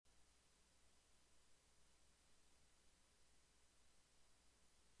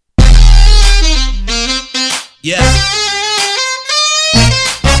Yeah.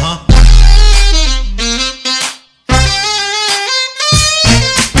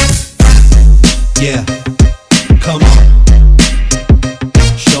 Yeah. Come on.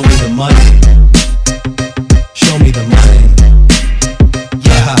 Show me the money. Show me the money.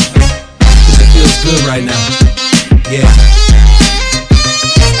 Yeah. It feels good right now. Yeah.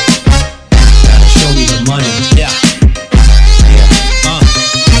 Gotta show me the money. Yeah.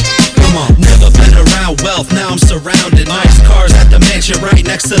 Come on. Never been around wealth, now I'm surrounded. Nice cars at the mansion right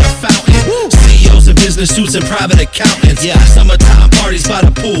next to the fountain. CEOs in business suits and private accountants. Yeah. Summertime parties by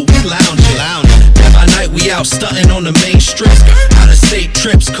the pool, we lounging. Day by night we out stunting on the main strip. Out of state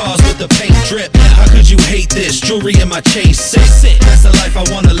trips, cars with the paint drip. How could you hate this? Jewelry in my chain sit. That's the life I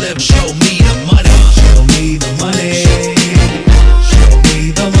wanna live. Show me the money. Show me the money. Show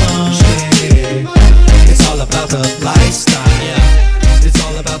me the money. It's all about the lifestyle. It's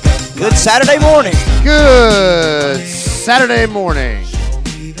all about the Good Saturday morning. Good Saturday morning.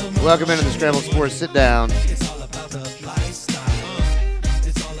 Welcome into the Scrambled Sports Sit Down.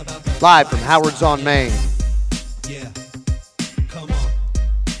 Live from Howard's on Main.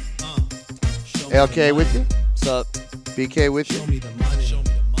 LK with you. What's up? BK with you.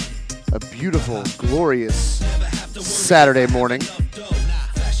 A beautiful, glorious Saturday morning.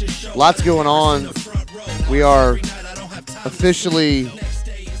 Lots going on. We are officially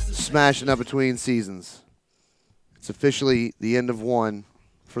smashing up between seasons. It's officially the end of one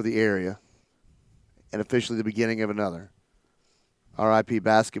for the area and officially the beginning of another. R.I.P.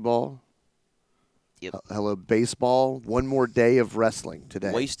 basketball. Yep. Hello baseball. One more day of wrestling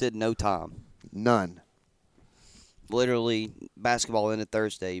today. Wasted no time. None. Literally, basketball ended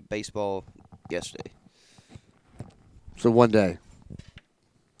Thursday, baseball yesterday. So one day.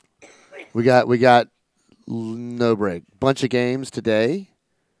 We got no break. Bunch of games today.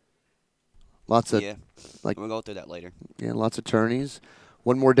 Lots of Yeah, like we'll go through that later. yeah, lots of tourneys.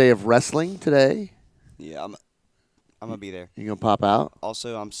 One more day of wrestling today. Yeah, I'm gonna be there. You gonna pop out?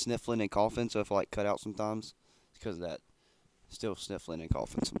 Also, I'm sniffling and coughing, so if I cut out sometimes, it's because of that. Still sniffling and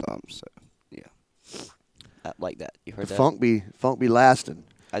coughing sometimes. So yeah, like that. You heard The that? funk be lasting.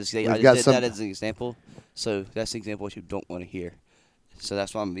 I just We've did got some- that as an example. So that's the example what you don't want to hear. So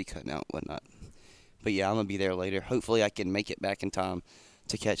that's why I'm gonna be cutting out and whatnot. But yeah, I'm gonna be there later. Hopefully, I can make it back in time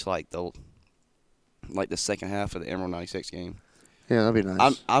to catch like the second half of the Emerald 96 game. Yeah, that'd be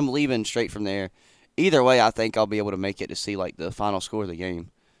nice. I'm leaving straight from there. Either way, I think I'll be able to make it to see like the final score of the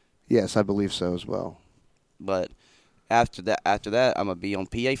game. Yes, I believe so as well. But after that, I'm gonna be on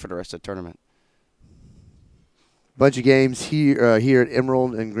PA for the rest of the tournament. Bunch of games here at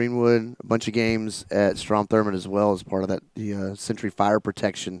Emerald and Greenwood. A bunch of games at Strom Thurmond as well as part of the Century Fire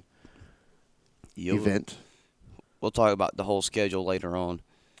Protection event. We'll talk about the whole schedule later on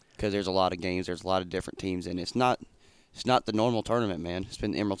because there's a lot of games. There's a lot of different teams, and it's not the normal tournament, man. It's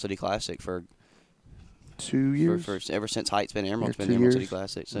been the Emerald City Classic for 2 years. For ever since Height's been Emerald, it's been 2 the Emerald years. City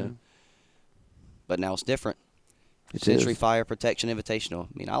Classic. So, Yeah. But now it's different. It Century is. Fire Protection Invitational. I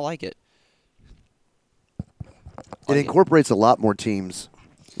mean, I like it. It incorporates a lot more teams,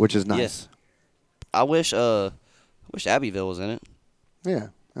 which is nice. Yes. I wish Abbeville was in it. Yeah,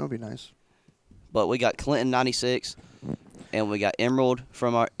 that would be nice. But we got Clinton 96, and we got Emerald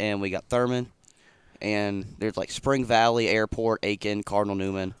and we got Thurman, and there's like Spring Valley, Airport, Aiken, Cardinal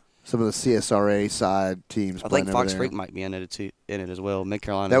Newman. Some of the CSRA side teams. I playing think over Fox there. Creek might be in it as well. Mid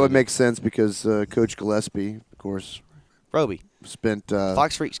Carolina. That would make sense because Coach Gillespie, of course, Roby. spent.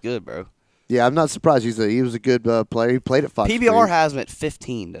 Fox Creek's good, bro. Yeah, I'm not surprised. He was a good player. He played at Fox PBR Creek. has him at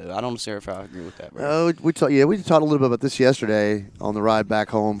 15, though. I don't know if I agree with that, bro. Oh, we talked a little bit about this yesterday on the ride back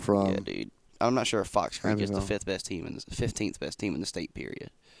home from. Yeah, dude. I'm not sure if Fox Creek is the Abbeville. 15th best team in the state. Period.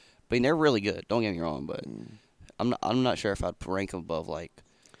 I mean, they're really good. Don't get me wrong, but I'm not sure if I'd rank them above like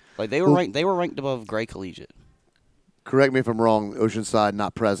they were ranked. They were ranked above Gray Collegiate. Correct me if I'm wrong. Oceanside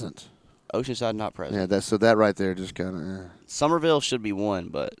not present. Oceanside not present. Yeah, that right there just kind of. Somerville should be one,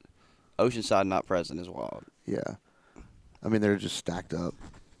 but Oceanside not present is wild. Yeah, I mean they're just stacked up.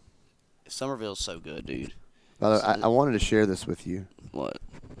 Somerville's so good, dude. By the way, I wanted to share this with you What?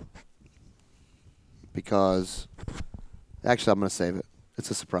 because actually I'm going to save it. It's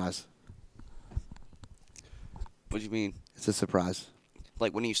a surprise. What do you mean? It's a surprise.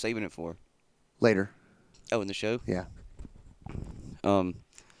 Like, when are you saving it for? Later. Oh, in the show? Yeah. While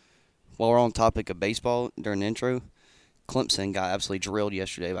we're on topic of baseball during the intro, Clemson got absolutely drilled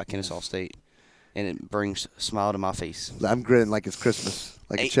yesterday by Kennesaw State, and it brings a smile to my face. I'm grinning like it's Christmas,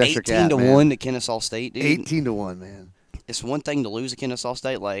 like a Cheshire 18 cat, to man. 1 to Kennesaw State, dude. 18-1, man. It's one thing to lose to Kennesaw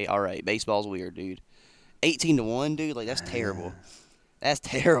State. Like, all right, baseball's weird, dude. 18 to 1, dude. Like, that's terrible. That's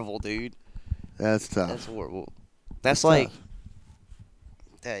terrible, dude. That's tough. That's horrible. That's That's like,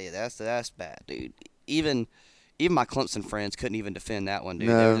 tough. yeah, that's bad, dude. Even my Clemson friends couldn't even defend that one, dude.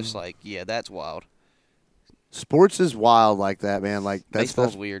 They No. were just like, yeah, that's wild. Sports is wild like that, man. Like that Baseball's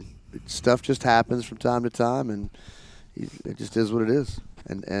stuff, weird. stuff just happens from time to time, and it just is what it is.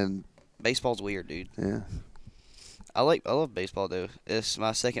 And Baseball's weird, dude. yeah, I love baseball though. It's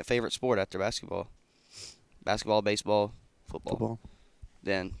my second favorite sport after basketball. Basketball, baseball, football.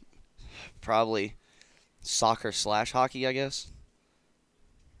 Then probably soccer / hockey, I guess.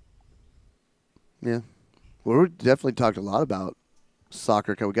 yeah. Well, we definitely talked a lot about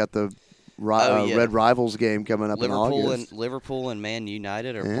soccer. 'Cause we got the Yeah. Red Rivals game coming up in August. Liverpool and Man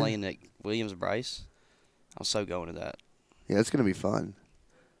United are Yeah. playing at Williams-Brice. I'm so going to that. Yeah, it's gonna be fun.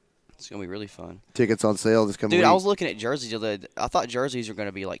 It's gonna be really fun. Tickets on sale this coming Dude, week. I was looking at jerseys the other day. I thought jerseys were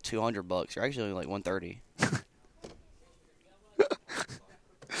gonna be like $200. They're actually only like $130.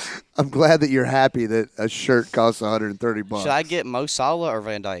 I'm glad that you're happy that a shirt costs $130. Should I get Mo Salah or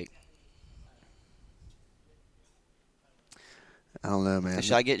Van Dyke? I don't know, man.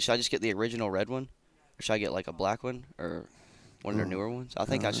 Should I just get the original red one, or should I get like a black one or one of their newer ones? I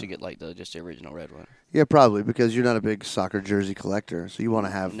think I should get like just the original red one. Yeah, probably because you're not a big soccer jersey collector, so you want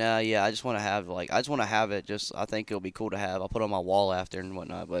to have. No, yeah, I just want to have it. Just I think it'll be cool to have. I'll put it on my wall after and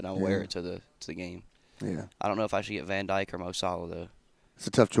whatnot, but I'll wear it to the game. Yeah, I don't know if I should get Van Dyke or Mo Salah though. it's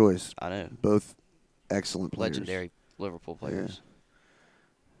a tough choice. I know. Both excellent players. Legendary Liverpool players.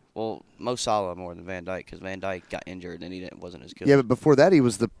 Well, Mo Salah more than Van Dyke because Van Dyke got injured and wasn't as good. Yeah, but before that, he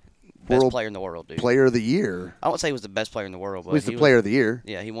was the best world player in the world, dude. player of the year. I won't say he was the best player in the world, but He was the player of the year.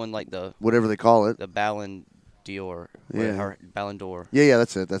 Yeah, he won like the Whatever they call it. Ballon d'Or. Yeah. Ballon d'Or. Yeah,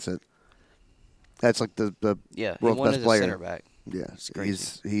 that's it. That's like the Yeah, he world's won best as a player. center back. Yeah, It's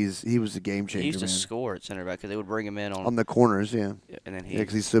crazy. he was a game changer. He used to man. score at center back because they would bring him in On the corners. Yeah, and then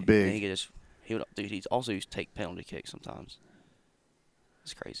because he's so big. And he would dude. He also used to take penalty kicks sometimes.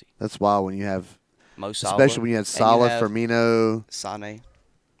 It's crazy. That's wild when you have, Mo Salah, especially when you had Salah, have Firmino. Sane.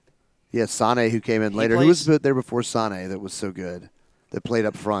 Yeah, Sane, who came in later. Who was there before Sane that was so good? That played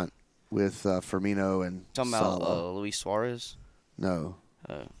up front with Firmino and Talking Salah. about Luis Suarez. No.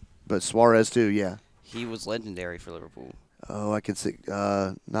 Uh, But Suarez, too, yeah. he was legendary for Liverpool. Oh, I can see.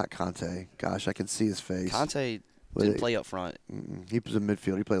 Not Conte. Gosh, I can see his face. Conte But didn't play up front. He was in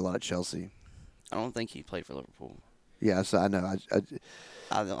midfield. He played a lot at Chelsea. I don't think he played for Liverpool. Yeah, so I know.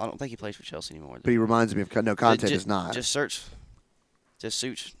 I don't think he plays for Chelsea anymore. But he reminds me of. No, Conte does not. Just search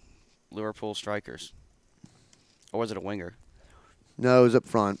Liverpool strikers. Or was it a winger? No, it was up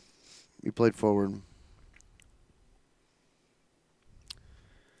front. He played forward.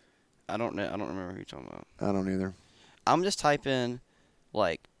 I don't know. I don't remember who you're talking about. I don't either. I'm just typing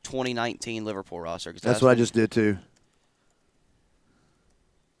like 2019 Liverpool roster. 'Cause That's what I just did, too.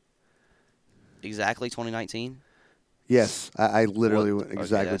 Exactly 2019? Yes, I literally What? went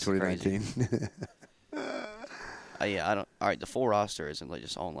exactly Okay, 2019. Yeah, I don't. All right, the full roster isn't like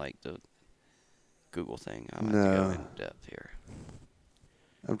just on like the Google thing. I'm No. have to go in depth here.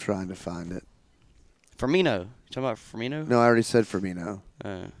 I'm trying to find it. Firmino. You talking about Firmino? No, I already said Firmino.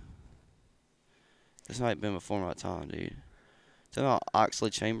 This might have been before my time, dude. Talking about Oxley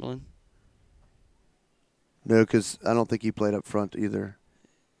Chamberlain. No, because I don't think he played up front either.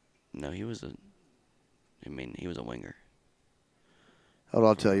 No, he was a winger. Hold on,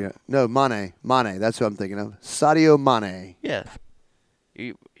 I'll tell you. No, Mane. That's who I'm thinking of. Sadio Mane. Yeah.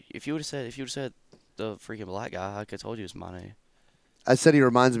 If you would have said the freaking black guy, I could have told you it was Mane. I said he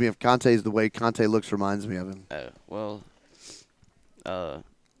reminds me of Conte's. The way Conte looks reminds me of him. Oh well.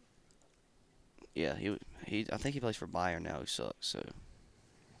 Yeah, he. I think he plays for Bayern now. Who sucks. So.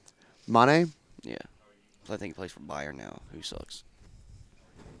 Mane? Yeah. I think he plays for Bayern now. Who sucks.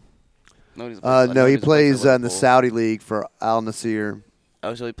 No, he plays in the Saudi league for Al Nassr.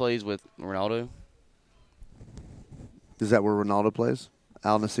 Oh, so he plays with Ronaldo? Is that where Ronaldo plays?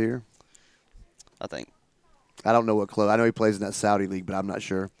 Al Nassr? I think. I don't know what club. I know he plays in that Saudi league, but I'm not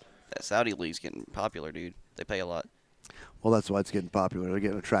sure. That Saudi league's getting popular, dude. They pay a lot. Well, that's why it's getting popular.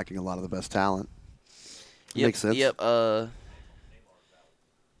 They're attracting a lot of the best talent. Makes sense. Yep.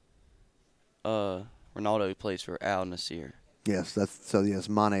 Ronaldo plays for Al Nassr. Yes, yes,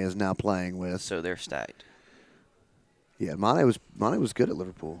 Mane is now playing with. So they're stacked. Yeah, Mane was good at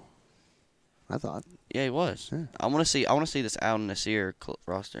Liverpool. I thought. Yeah, he was. Yeah. I want to see this Al Nassr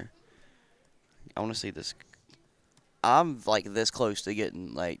roster. I want to see this. I'm like this close to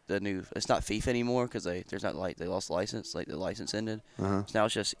getting like the new. It's not FIFA anymore because they lost the license. Like the license ended. Uh-huh. So now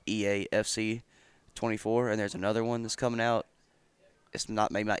it's just EA FC 24, and there's another one that's coming out. It's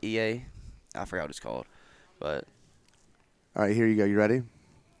maybe not EA. I forgot what it's called, but. All right, here you go. You ready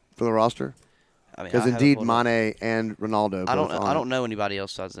for the roster? I mean, Because indeed, Mane and Ronaldo. I don't know anybody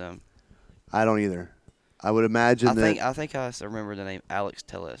else besides them. I don't either. I would imagine I think I remember the name Alex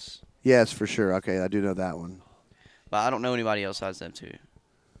Telles. Yes, for sure. Okay, I do know that one. But I don't know anybody else besides them too.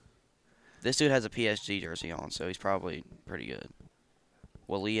 This dude has a PSG jersey on, so he's probably pretty good.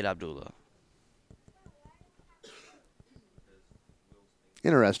 Waleed Abdullah.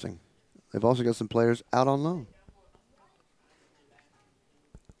 Interesting. They've also got some players out on loan.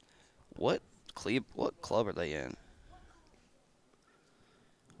 What club are they in?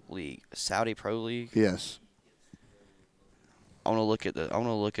 League, Saudi Pro League. Yes. I want to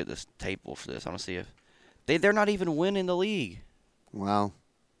look at this table for this. I want to see if they're not even winning the league. Wow.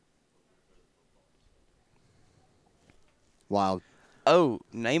 Wild. Oh,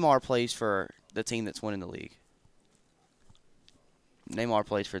 Neymar plays for the team that's winning the league. Neymar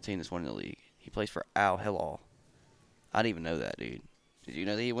plays for a team that's winning the league. He plays for Al Hilal. I didn't even know that, dude. Did you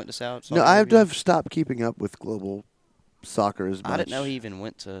know that he went to Saudi? No, I've stopped keeping up with global soccer as much. I didn't know he even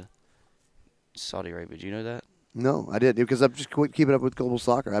went to Saudi Arabia. Did you know that? No, I didn't, because I'm just keeping up with global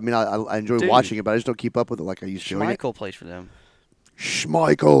soccer. I mean, I enjoy watching it, but I just don't keep up with it like I used to. Schmeichel plays for them.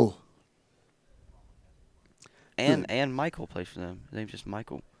 Schmeichel. And Michael plays for them. His name's just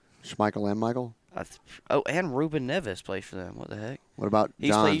Michael. Schmeichel and Michael? And Ruben Neves plays for them. What the heck? What about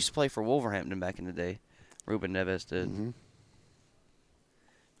John? He used to play for Wolverhampton back in the day. Ruben Neves did. Mm-hmm.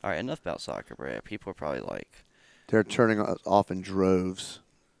 All right, enough about soccer, bro. People are probably like... They're turning off in droves.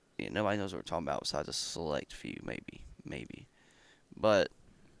 Yeah, nobody knows what we're talking about besides a select few, maybe. But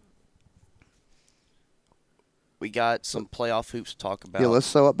we got some playoff hoops to talk about. Yeah, let's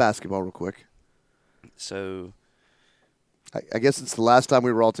sew up basketball real quick. So... I guess it's the last time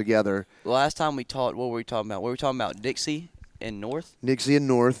we were all together. The last time we talked, what were we talking about? Were we talking about Dixie and North? Dixie and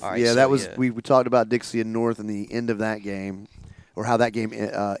North. All right, yeah, so, that was we talked about Dixie and North and the end of that game, or how that game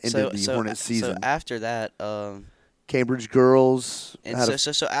ended the Hornet season. So after that, Cambridge girls. And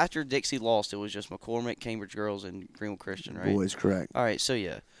so after Dixie lost, it was just McCormick, Cambridge girls, and Greenwood Christian, right? Boys, correct. All right, so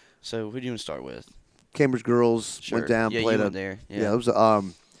yeah. So who do you want to start with? Cambridge girls went down, yeah, played you went there. Yeah, it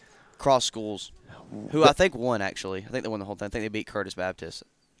was Cross Schools, who I think won actually. I think they won the whole thing. I think they beat Curtis Baptist.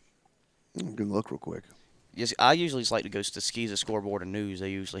 Good look real quick. Yes, I usually just like to go to Skiza Scoreboard and News. They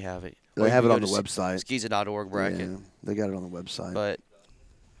usually have it. They have it on the website. Skiza.org bracket. Yeah, they got it on the website. But,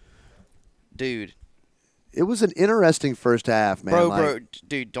 dude. It was an interesting first half, man. Bro,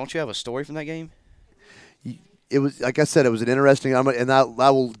 dude, don't you have a story from that game? It was, like I said, it was an interesting, and I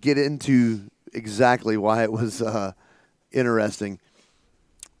will get into exactly why it was interesting.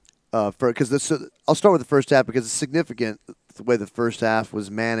 Because I'll start with the first half because it's significant. The way the first half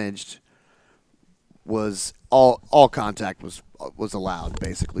was managed was all contact was allowed.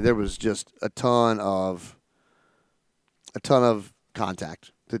 Basically, there was just a ton of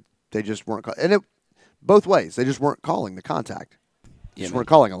contact that they just weren't, and it both ways. They just weren't calling the contact. Just weren't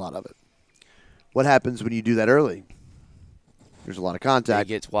calling a lot of it. What happens when you do that early? There's a lot of contact.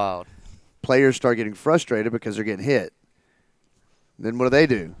 It gets wild. Players start getting frustrated because they're getting hit. Then what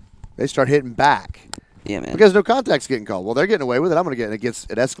do? They start hitting back. Yeah, man. Because no contact's getting called. Well, they're getting away with it. I'm going to get it.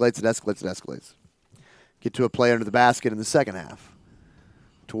 It escalates. Get to a play under the basket in the second half.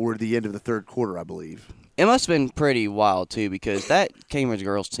 Toward the end of the third quarter, I believe. It must have been pretty wild, too, because that Cambridge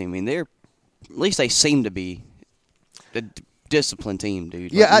girls team, I mean, at least they seem to be a disciplined team,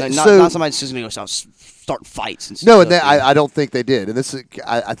 dude. Yeah, like, not somebody's just going to start fights and stuff. No, and I don't think they did. And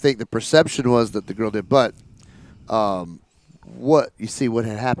I think the perception was that the girl did. But what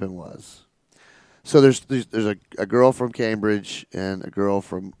had happened was, so there's a girl from Cambridge and a girl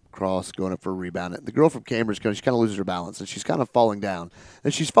from Cross going up for a rebound. The girl from Cambridge, she kind of loses her balance and she's kind of falling down.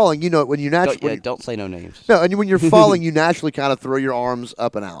 And she's falling. When you naturally don't say no names. No, and when you're falling, you naturally kind of throw your arms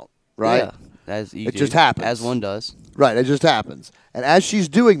up and out, right? Yeah, it just happens, as one does. Right, it just happens. And as she's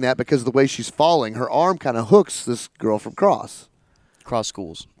doing that, because of the way she's falling, her arm kind of hooks this girl from Cross. Cross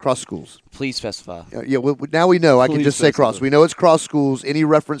Schools. Please specify. Yeah, well, now we know. I can just say Cross. We know it's Cross Schools. Any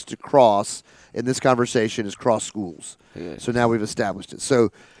reference to Cross in this conversation is Cross Schools. Yeah. So now we've established it.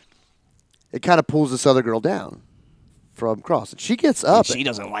 So it kind of pulls this other girl down from Cross. And she gets up. And she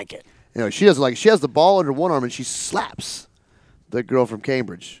doesn't like it. She doesn't like it. She has the ball under one arm, and she slaps the girl from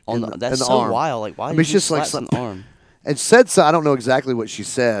Cambridge. That's so arm. Wild. Like, why did she slap an arm? And said so. I don't know exactly what she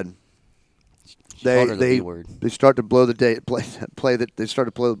said. They start to blow the play that they start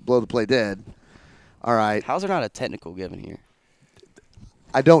to blow the play dead. All right. How's there not a technical given here?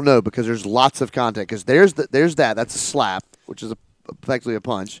 I don't know because there's lots of contact. Because there's that. That's a slap, which is effectively a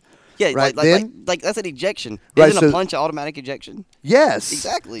punch. Yeah, right? like that's an ejection. Right, Isn't a punch an automatic ejection? Yes,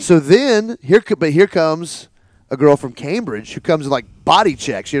 exactly. So then here comes a girl from Cambridge who comes and like body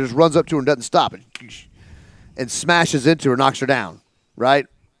checks. She just runs up to her and doesn't stop and smashes into her, knocks her down, right?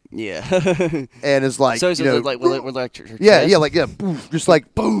 Yeah. And it's like, so is you it know, like with her yeah, chest? boof, just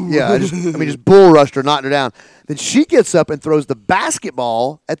like boom. Yeah, just bull rushed her, knocked her down. Then she gets up and throws the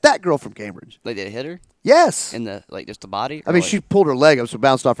basketball at that girl from Cambridge. Like, did it hit her? Yes. In the just the body? I mean, she pulled her leg up, so it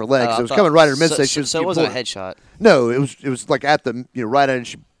bounced off her leg. So it was coming right at her midsection. So it wasn't a headshot. No, it was like at the right at it, and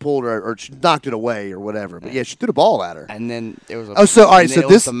she pulled her or she knocked it away or whatever. But yeah, she threw the ball at her. And then there was all right. So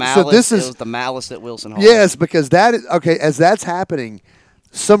this it is was the malice that Wilson Hall. Yes, because that is okay. As that's happening,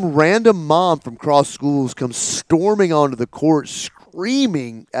 some random mom from cross schools comes storming onto the court,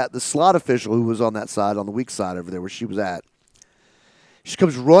 screaming at the slot official who was on that side, on the weak side over there where she was at. She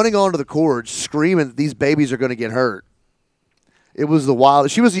comes running onto the court, screaming that these babies are going to get hurt. It was the wild.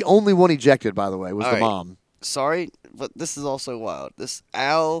 She was the only one ejected, by the way, was the mom. Sorry, but this is also wild. This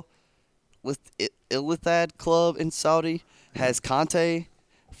Al Ittihad club in Saudi has Conte,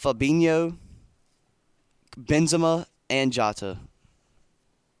 Fabinho, Benzema, and Jota.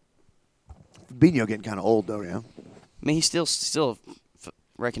 Fabinho getting kind of old, though, yeah. I mean, he's still a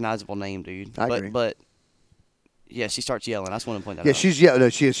recognizable name, dude. I agree. But yeah, she starts yelling. I just want to point that out. Yeah, she's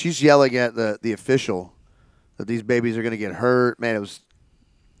yelling at the official that these babies are going to get hurt. Man, it was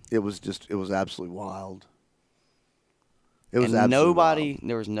absolutely wild. It was absolutely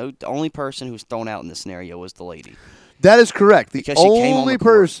wild. The only person who was thrown out in this scenario was the lady. That is correct. The because she came on only the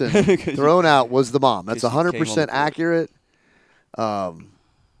court. person thrown out was the mom. That's 100% accurate.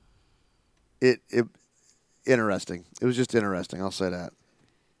 It interesting. It was just interesting. I'll say that.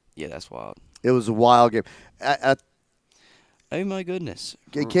 Yeah, that's wild. It was a wild game. Oh my goodness!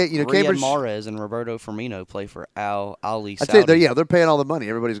 Cambridge, Riyad Mahrez and Roberto Firmino play for Al Ali Saudi. I tell you, they're paying all the money.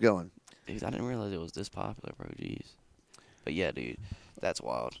 Everybody's going. Dude, I didn't realize it was this popular, bro. Jeez. But yeah, dude, that's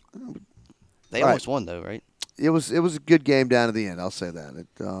wild. They almost won though, right? It was a good game down to the end. I'll say that.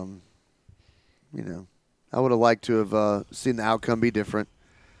 I would have liked to have seen the outcome be different,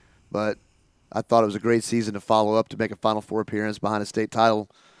 but I thought it was a great season to follow up to make a Final Four appearance behind a state title.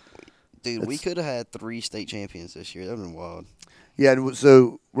 Dude, we could have had 3 state champions this year. That would have been wild. Yeah, and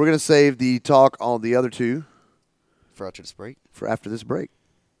so we're going to save the talk on the other two for after this break. For after this break.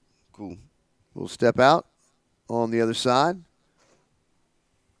 Cool. We'll step out on the other side.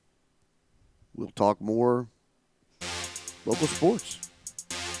 We'll talk more local sports.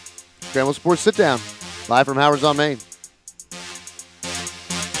 Scrambled Sports Sit Down, live from Howard's on Main.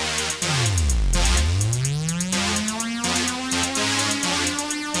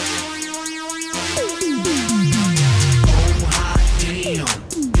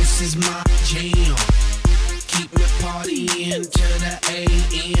 This is my jam. Keep me partying to the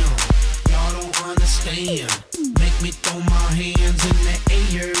AM. Y'all don't understand. Make me throw my hands in the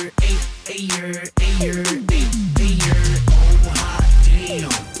air, air, air, air. Oh hot damn,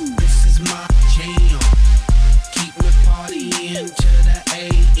 this is my jam. Keep me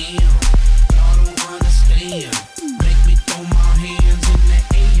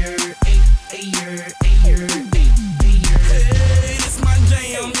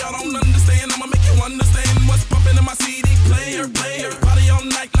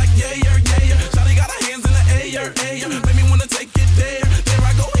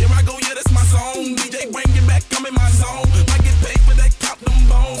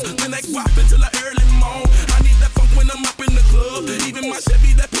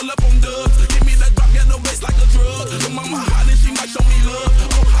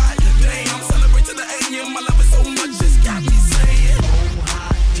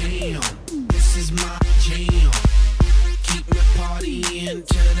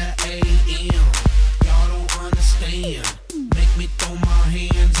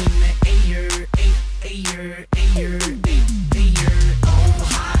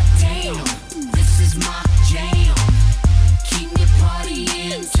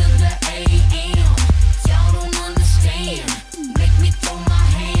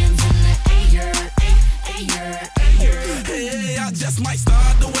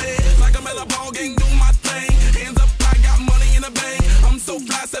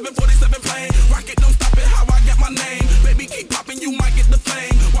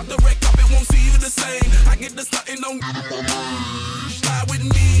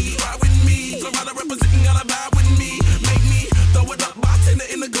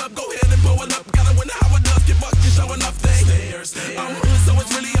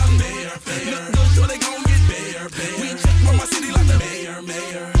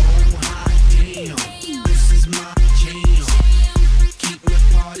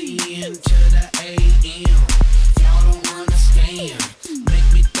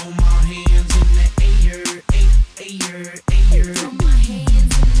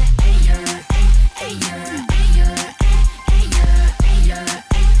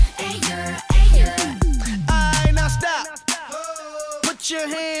your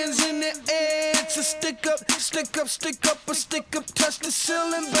hands in the air to stick up, stick up, stick up, or stick up, touch the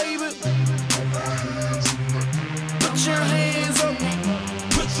ceiling, baby. Put your hands up,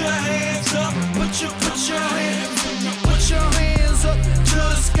 put your hands up, put your hands up to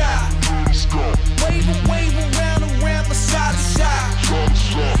the sky. Wave around and round the side to side.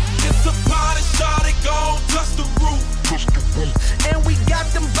 It's a party, started, go touch the roof. And we got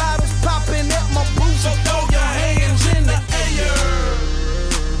them bottles popping at my booth. So throw your hands in the air.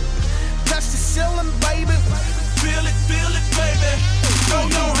 Touch the ceiling, baby. Feel it, baby. Throw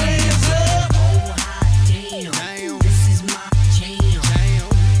your hands up. Oh, hot damn. This is my jam.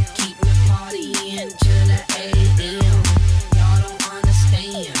 Keep me partying till the AM. Y'all don't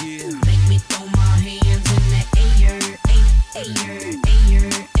understand. Make me throw my hands in the air.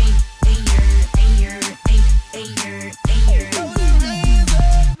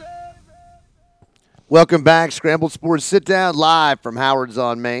 Welcome back, Scrambled Sports Sit Down, live from Howard's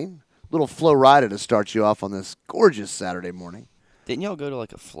on Main. Little Flow Rida to start you off on this gorgeous Saturday morning. Didn't y'all go to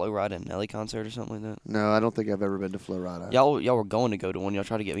like a Flow Rida and Nelly concert or something like that? No, I don't think I've ever been to Flow Rida. Y'all were going to go to one. Y'all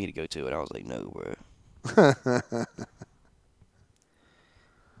tried to get me to go to it. I was like, no, bro.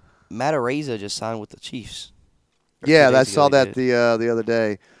 Matt Araiza just signed with the Chiefs. Yeah, I saw that the other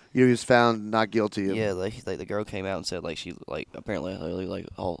day. He was found not guilty. Yeah, like the girl came out and said like she like apparently like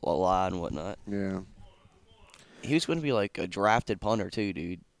a lie and whatnot. Yeah. He was going to be like a drafted punter too,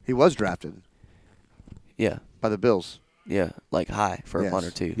 dude. He was drafted. Yeah. By the Bills. Yeah, like high for a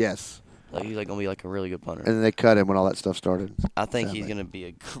punter too. Yes. Like he's like going to be like a really good punter. And then they cut him when all that stuff started. I think he's going to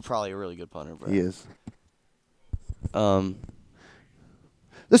be probably a really good punter, bro. He is.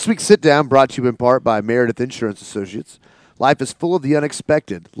 This week's Sit Down brought to you in part by Meredith Insurance Associates. Life is full of the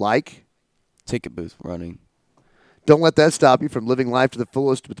unexpected, like ticket booth running. Don't let that stop you from living life to the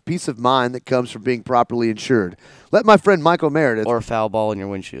fullest with the peace of mind that comes from being properly insured. Let my friend Michael Meredith or a foul ball in your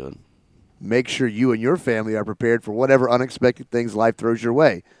windshield. Make sure you and your family are prepared for whatever unexpected things life throws your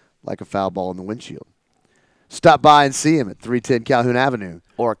way, like a foul ball in the windshield. Stop by and see him at 310 Calhoun Avenue.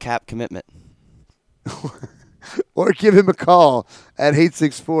 Or a cap commitment. Or give him a call at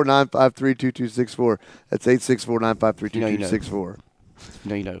 864-953-2264. That's 864-953-2264.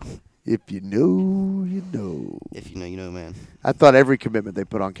 No, you know. If you know, you know. If you know, you know, man. I thought every commitment they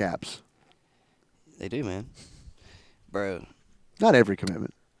put on caps. They do, man. Bro. Not every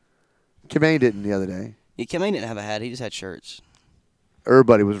commitment. Kemaine didn't the other day. Yeah, Kemaine didn't have a hat. He just had shirts.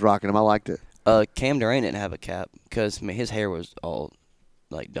 Everybody was rocking them. I liked it. Cam Durant didn't have a cap because his hair was all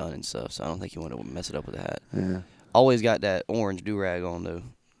like done and stuff, so I don't think he wanted to mess it up with a hat. Yeah. Always got that orange do-rag on, though.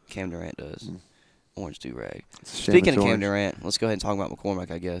 Cam Durant does. Orange do-rag. Speaking of Cam Durant, let's go ahead and talk about McCormick,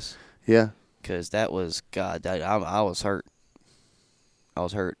 I guess. Yeah. Because that was, God, I was hurt. I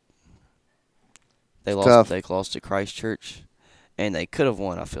was hurt. They lost to Christchurch, and they could have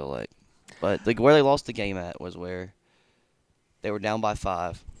won, I feel like. But where they lost the game at was where they were down by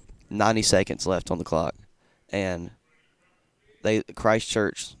 5, 90 seconds left on the clock, and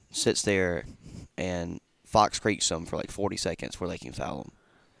Christchurch sits there and Fox Creeks them for like 40 seconds where they can foul them.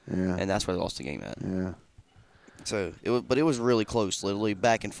 Yeah. And that's where they lost the game at. Yeah. So it was really close, literally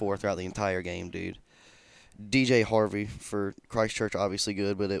back and forth throughout the entire game, dude. DJ Harvey for Christchurch, obviously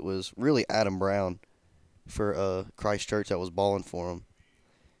good, but it was really Adam Brown for Christchurch that was balling for him.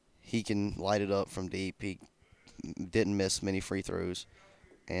 He can light it up from deep. He didn't miss many free throws,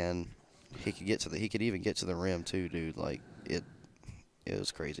 and he could even get to the rim too, dude. Like it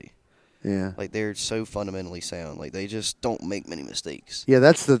was crazy. Yeah. Like they're so fundamentally sound. Like they just don't make many mistakes. Yeah,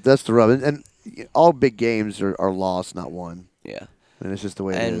 that's the rub. And all big games are lost, not won. Yeah. And it's just the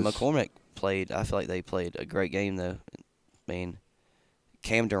way it is. And McCormick I feel like they played a great game though. I mean,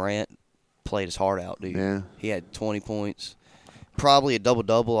 Cam Durant played his heart out, dude. Yeah. He had 20 points. Probably a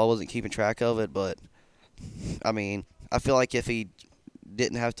double-double. I wasn't keeping track of it, but I mean, I feel like if he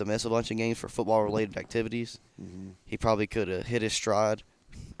didn't have to miss a bunch of games for football-related activities, he probably could have hit his stride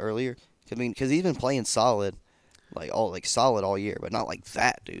earlier. I mean, because he's been playing solid, solid all year, but not like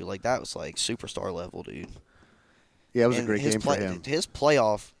that, dude. Like that was like superstar level, dude. Yeah, it was a great game for him. His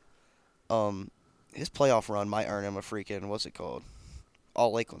playoff run might earn him a freaking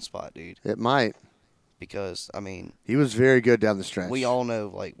All Lakeland spot, dude. It might. Because I mean, he was very good down the stretch. We all know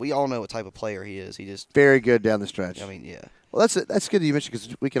what type of player he is. He just very good down the stretch. I mean, yeah. Well, that's good that you mentioned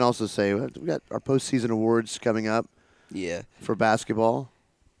because we can also say we got our postseason awards coming up. Yeah. For basketball,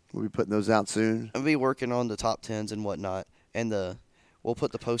 we'll be putting those out soon. I'll be working on the top 10s and whatnot, and we'll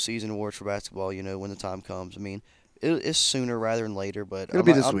put the postseason awards for basketball. When the time comes. I mean, it's sooner rather than later, but it'll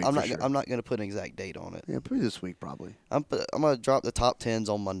be this week. I'm not going to put an exact date on it. Yeah, probably this week probably. I'm going to drop the top 10s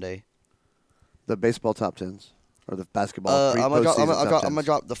on Monday. The baseball top 10s. or the basketball? I'm postseason top gonna 10s?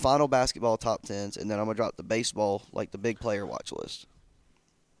 drop the final basketball top 10s, and then I'm gonna drop the baseball, like the big player watch list.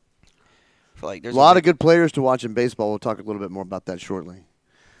 A lot of good players to watch in baseball. We'll talk a little bit more about that shortly.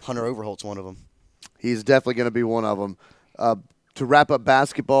 Hunter Overholt's one of them. He's definitely going to be one of them. To wrap up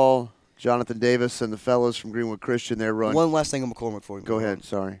basketball, Jonathan Davis and the fellows from Greenwood Christian, they're running. One last thing on McCormick for you. Go ahead.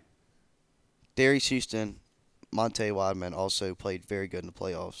 Sorry. Darius Houston, Monte Wideman also played very good in the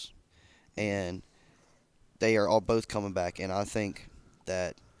playoffs, and they are all both coming back. And I think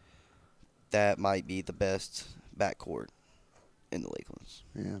that might be the best backcourt in the Lakelands.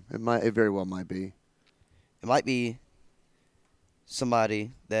 Yeah, it very well might be. It might be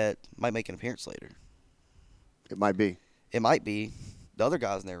somebody that might make an appearance later. It might be. It might be the other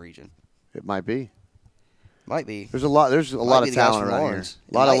guys in their region. It might be. Might be. There's a lot of talent around here.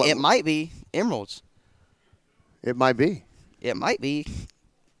 It might be Emeralds. It might be. It might be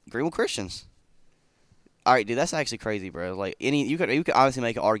Greenwood Christians. All right, dude, that's actually crazy, bro. Like you could honestly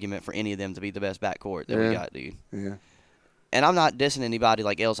make an argument for any of them to be the best backcourt that we got, dude. Yeah. And I'm not dissing anybody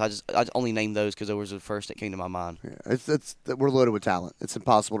like else. I just only named those because those were the first that came to my mind. Yeah, we're loaded with talent. It's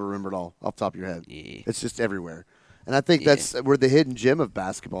impossible to remember it all off the top of your head. Yeah. It's just everywhere, and I think we're the hidden gem of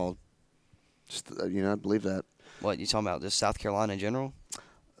basketball. Just I believe that. What you talking about? Just South Carolina in general?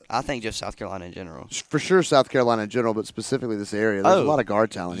 I think just South Carolina in general. For sure, South Carolina in general, but specifically this area. There's a lot of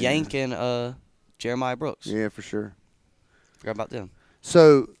guard talent. Yank and Jeremiah Brooks. Yeah, for sure. Forgot about them.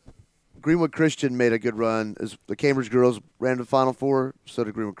 So, Greenwood Christian made a good run. As the Cambridge girls ran to the Final Four, so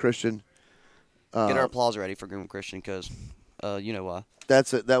did Greenwood Christian. Get our applause ready for Greenwood Christian because you know why.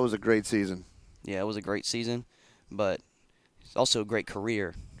 That was a great season. Yeah, it was a great season, but it's also a great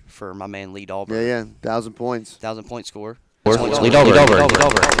career for my man Lee Dahlberg. Yeah, 1,000 points. 1,000-point score. The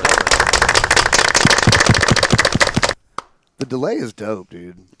delay is dope,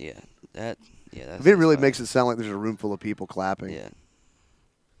 dude. Yeah, that's it really makes it sound like there's a room full of people clapping. Yeah,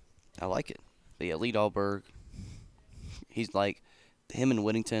 I like it. But yeah, Lee Dahlberg, he's like him and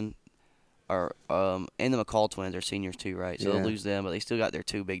Whittington are, and the McCall twins are seniors too, right? So they'll lose them, but they still got their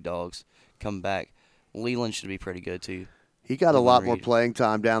two big dogs coming back. Leland should be pretty good too. He got a lot more playing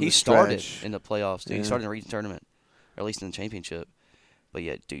time down the stretch. He started in the playoffs, dude. He started in the region tournament, or at least in the championship. But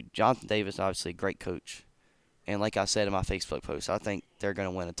yeah, dude, Jonathan Davis, obviously a great coach. And like I said in my Facebook post, I think they're going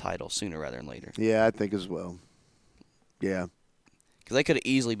to win a title sooner rather than later. Yeah, I think as well. Yeah. Because they could have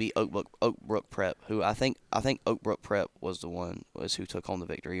easily beat Oakbrook Prep, who I think Oakbrook Prep was who took home the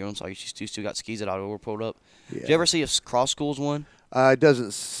victory. You know what I'm saying? You still got skis at Ottawa pulled up. Yeah. Did you ever see if Cross Schools won? It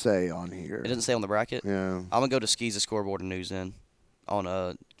doesn't say on here. It doesn't say on the bracket? Yeah. I'm going to go to Skis, the scoreboard and news then on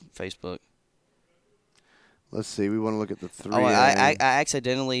Facebook. Let's see. We want to look at the 3A. Oh, I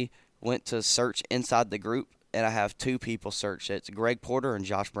accidentally went to search inside the group, and I have two people searched. It's Greg Porter and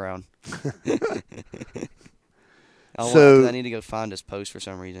Josh Brown. I need to go find this post for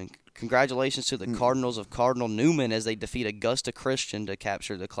some reason. Congratulations to the Cardinals of Cardinal Newman as they defeat Augusta Christian to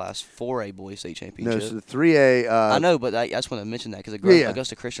capture the Class 4A Boys State Championship. No, so the 3A. I know, but I just want to mention that because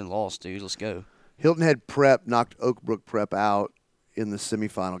Augusta Christian lost, dude. Let's go. Hilton Head Prep knocked Oakbrook Prep out in the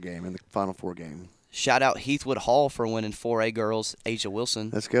semifinal game, in the Final Four game. Shout out Heathwood Hall for winning 4A girls. Asia Wilson.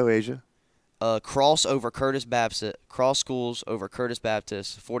 Let's go, Asia. Cross over Curtis Baptist. Cross Schools over Curtis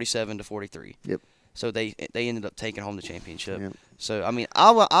Baptist, 47-43. Yep. So they ended up taking home the championship. Yep. So I mean,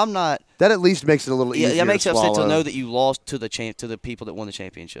 I'm not. That at least makes it a little easier. Yeah, it makes to it upset swallow. to know that you lost to the people that won the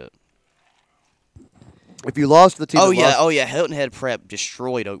championship. If you lost to the team. Oh yeah, Hilton Head Prep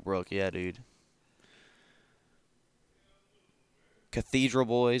destroyed Oakbrook. Yeah, dude. Cathedral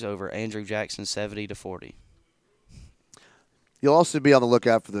Boys over Andrew Jackson, 70-40. You'll also be on the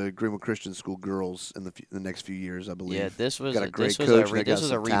lookout for the Greenwood Christian School girls in the next few years, I believe. Yeah, this was got a great coach. This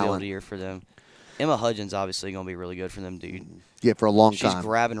was a rebuild talent. year for them. Emma Hudgens obviously going to be really good for them, dude. Yeah, for a long She's time.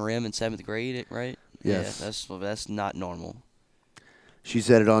 grabbing rim in 7th grade, right? Yes. Yeah, that's not normal. She's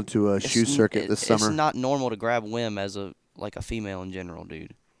headed on to a shoe circuit this summer. It's not normal to grab whim as a female in general,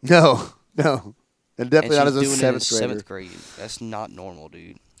 dude. No. And definitely not as a doing it in 7th grader. 7th grade. That's not normal,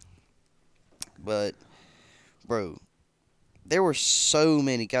 dude. But, bro, there were so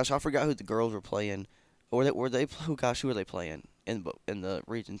many. Gosh, I forgot who the girls were playing. Who were they playing in the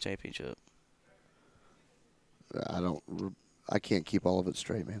region championship? I can't keep all of it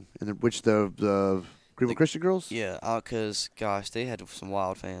straight, man. And which the Greenwood Christian girls? Yeah, because gosh, they had some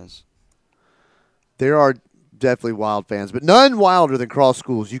wild fans. There are definitely wild fans, but none wilder than Cross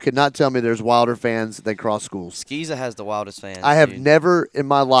Schools. You cannot tell me there's wilder fans than Cross Schools. Skeeza has the wildest fans. I have dude. never in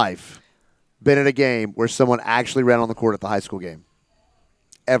my life been at a game where someone actually ran on the court at the high school game.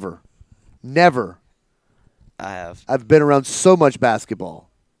 Ever. Never. I have. I've been around so much basketball.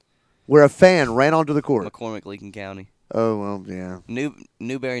 where a fan ran onto the court. McCormick, Lincoln County. Oh, well, yeah.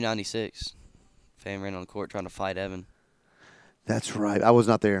 Newberry 96. Fan ran on the court trying to fight Evan. That's right. I was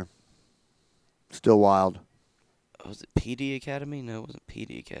not there. Still wild. Was it PD Academy? No, it wasn't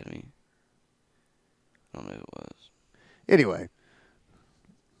PD Academy. I don't know who it was. Anyway,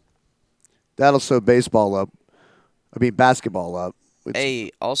 that'll sew basketball up.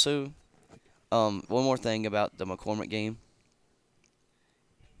 Hey, also, one more thing about the McCormick game.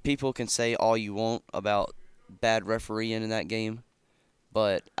 People can say all you want about bad refereeing in that game,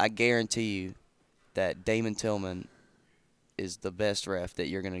 but I guarantee you that Damon Tillman is the best ref that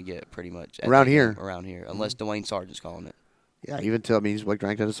you're going to get pretty much around here, unless Dwayne Sargent's calling it. Yeah, even Tillman, he's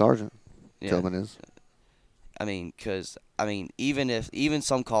ranked as a sergeant. Yeah. Tillman is. I mean, even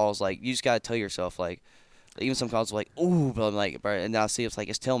some calls, like, you just got to tell yourself, like, even some calls are like, ooh, but I'm like, bro, and I see it's like,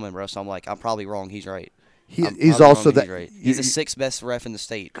 it's Tillman, bro, so I'm like, I'm probably wrong, he's right. He's also he's right. He's the sixth best ref in the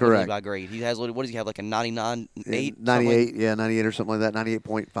state. Correct. By grade. He has, what does he have, like a 99.8? 98, yeah, 98 or something like that,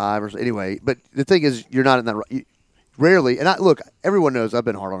 98.5 or so. Anyway, but the thing is, you're not in that. Rarely, and look, everyone knows I've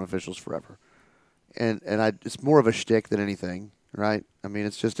been hard on officials forever, and it's more of a shtick than anything, right? I mean,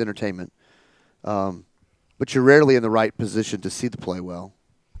 it's just entertainment. But you're rarely in the right position to see the play well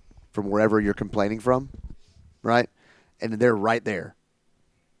from wherever you're complaining from, right? And they're right there.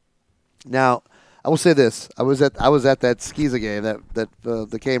 Now, I will say this: I was at that Skeeza game,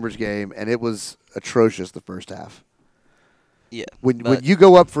 the Cambridge game, and it was atrocious the first half. Yeah. When you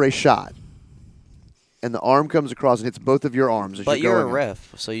go up for a shot, and the arm comes across and hits both of your arms, as but you're a going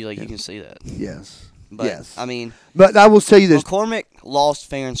ref, so you can see that. Yes. But, yes. I mean, but I will tell you this: McCormick lost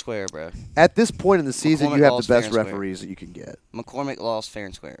fair and square, bro. At this point in the season, McCormick you have lost the best fair and referees that you can get. McCormick lost fair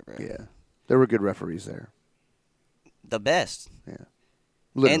and square, bro. Yeah, there were good referees there. The best. Yeah.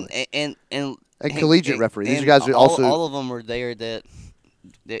 Literally. And collegiate referees. These guys are also all of them were there. That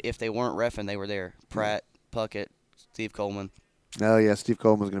if they weren't reffing, they were there. Pratt, Puckett, Steve Coleman. Oh yeah, Steve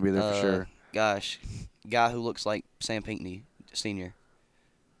Coleman was going to be there for sure. Gosh, guy who looks like Sam Pinckney, senior.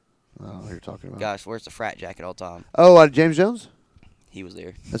 Oh, you're talking about. Gosh, where's the frat jacket all the time? Oh, James Jones? He was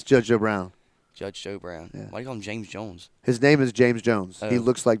there. That's Judge Joe Brown. Judge Joe Brown. Yeah. Why do you call him James Jones? His name is James Jones. Oh. He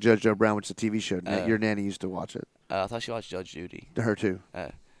looks like Judge Joe Brown, which is a TV show. Your nanny used to watch it. I thought she watched Judge Judy. Her too.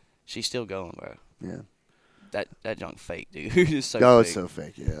 She's still going, bro. Yeah. That junk fake, dude. It's so fake. It's so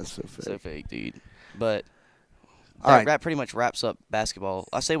fake. Yeah, it's so fake. So fake, dude. But that pretty much wraps up basketball.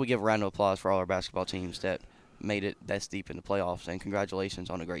 I say we give a round of applause for all our basketball teams that made it that's deep in the playoffs, and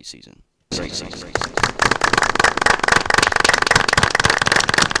congratulations on a great season. Great season.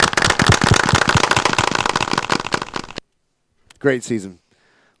 Great season,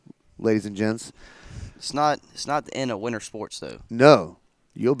 ladies and gents. It's not the end of winter sports though. No,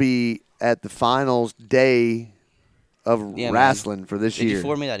 you'll be at the finals day of wrestling for this year. Did you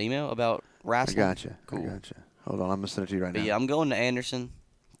forward me that email about wrestling? I got you. Cool. I got you. Hold on, I'm gonna send it to you right now. Yeah, I'm going to Anderson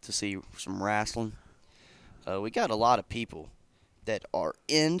to see some wrestling. We got a lot of people that are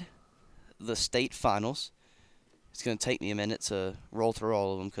in the state finals. It's going to take me a minute to roll through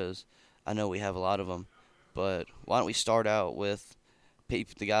all of them because I know we have a lot of them. But why don't we start out with the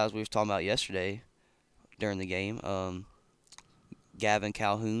guys we were talking about yesterday during the game. Gavin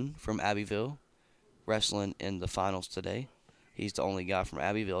Calhoun from Abbeville wrestling in the finals today. He's the only guy from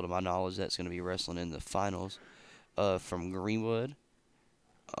Abbeville, to my knowledge, that's going to be wrestling in the finals. From Greenwood.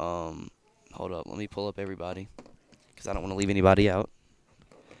 Hold up. Let me pull up everybody because I don't want to leave anybody out.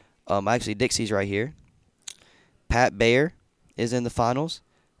 Actually, Dixie's right here. Pat Bayer is in the finals,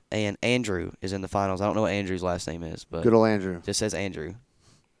 and Andrew is in the finals. I don't know what Andrew's last name is, but good old Andrew. Just says Andrew.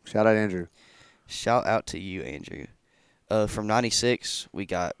 Shout out Andrew. Shout out to you, Andrew. From 96, we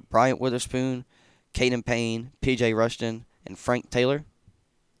got Bryant Witherspoon, Caden Payne, P.J. Rushton, and Frank Taylor.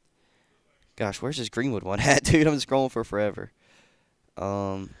 Gosh, where's this Greenwood one at, dude? I'm scrolling for forever.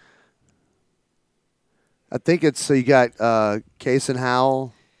 I think it's so you got Case and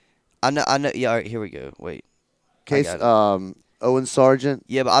Howell. I know. Yeah, all right, here we go. Wait. Case Owen Sargent.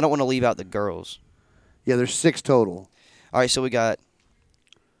 Yeah, but I don't want to leave out the girls. Yeah, there's 6 total. All right, so we got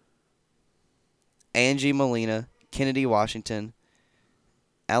Angie Molina, Kennedy Washington,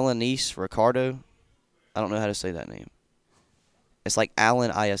 Alanice Ricardo. I don't know how to say that name. It's like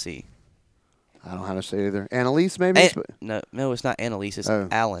Allen ISE. I don't know how to say it either. Annalise, maybe? No, it's not Annalise. It's Oh.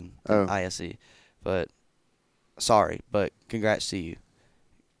 Allen ISE. But sorry, but congrats to you.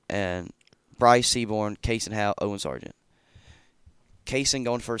 And Bryce Seaborn, Kaysen Howe, Owen Sargent. Kaysen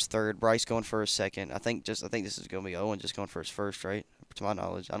going for his third, Bryce going for his second. I think this is going to be Owen just going for his first, right? To my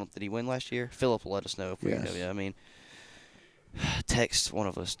knowledge, did he win last year? Philip will let us know if we know. Yeah, I mean, text one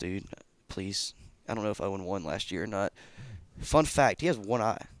of us, dude, please. I don't know if Owen won last year or not. Fun fact: he has one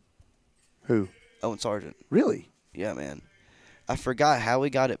eye. Who? Owen Sargent. Really? Yeah, man. I forgot how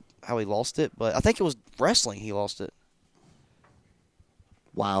he lost it, but I think it was wrestling he lost it.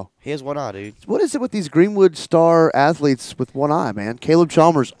 Wow. He has one eye, dude. What is it with these Greenwood star athletes with one eye, man? Caleb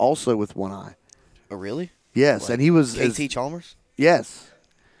Chalmers also with one eye. Oh, really? Yes, Like and he was KT Chalmers? Yes,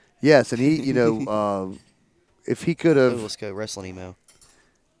 and he, if he could Oh, have, let's go wrestling email.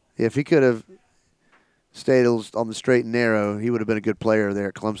 if he could have stayed on the straight and narrow, he would have been a good player there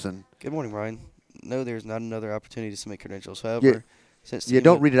at Clemson. Good morning, Ryan. No, there's not another opportunity to submit credentials. However, since Yeah,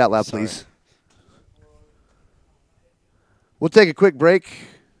 don't read it out loud, Sorry. please. We'll take a quick break.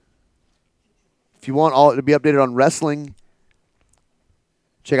 If you want all to be updated on wrestling,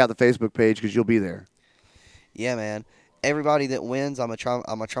 check out the Facebook page because you'll be there. Yeah, man. Everybody that wins, I'm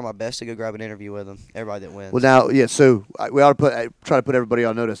gonna try my best to go grab an interview with them. Everybody that wins. Well, now, yeah. So we ought to try to put everybody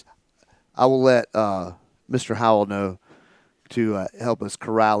on notice. I will let Mr. Howell know to help us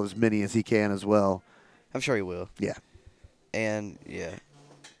corral as many as he can as well. I'm sure he will. Yeah. And yeah.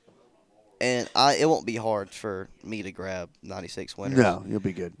 And it won't be hard for me to grab 96 winners. No, you'll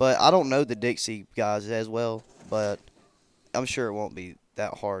be good. But I don't know the Dixie guys as well, but I'm sure it won't be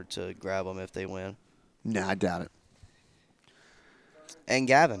that hard to grab them if they win. No, I doubt it. And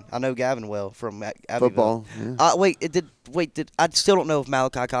Gavin, I know Gavin well from Abbeville. Football. Yeah. I still don't know if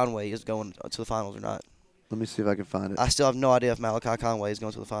Malachi Conway is going to the finals or not. Let me see if I can find it. I still have no idea if Malachi Conway is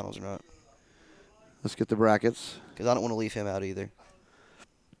going to the finals or not. Let's get the brackets. Because I don't want to leave him out either.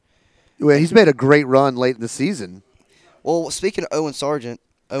 Well, he's made a great run late in the season. Well, speaking of Owen Sargent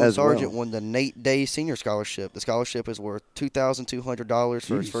As well. won the Nate Day Senior Scholarship. The scholarship is worth $2,200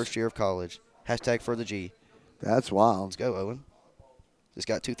 for his Jeez. first year of college. Hashtag for the G. That's wild. Let's go, Owen. Just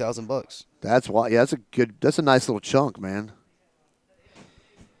got $2,000. That's wild. Yeah, that's a nice little chunk, man.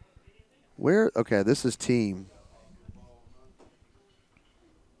 Okay, this is team.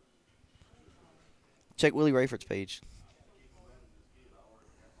 Check Willie Rayford's page.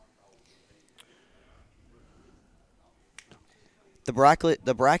 The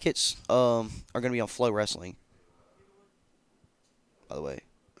brackets are going to be on Flow Wrestling. By the way,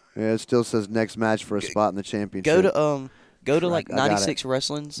 Yeah, it still says next match for a spot in the championship. go to like I got 96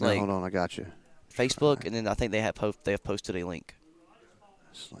 Wrestling's No, like hold on, I got you. Facebook, and then I think they have posted a link,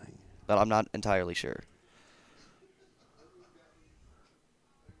 Slang. but I'm not entirely sure.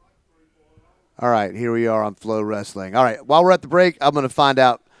 All right, here we are on Flow Wrestling. All right, while we're at the break, I'm going to find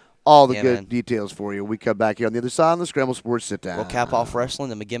out all the Yeah, good man. details for you. We come back here on the other side on the Scramble Sports Sit Down. We'll cap off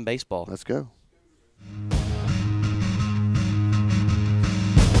wrestling and begin baseball. Let's go.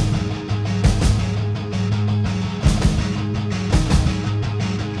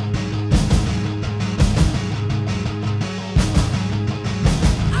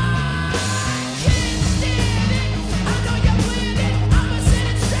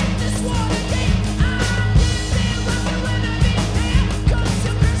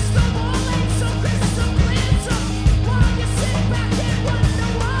 Why you sit back and wonder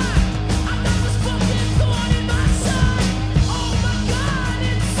why I'm not as fucking thought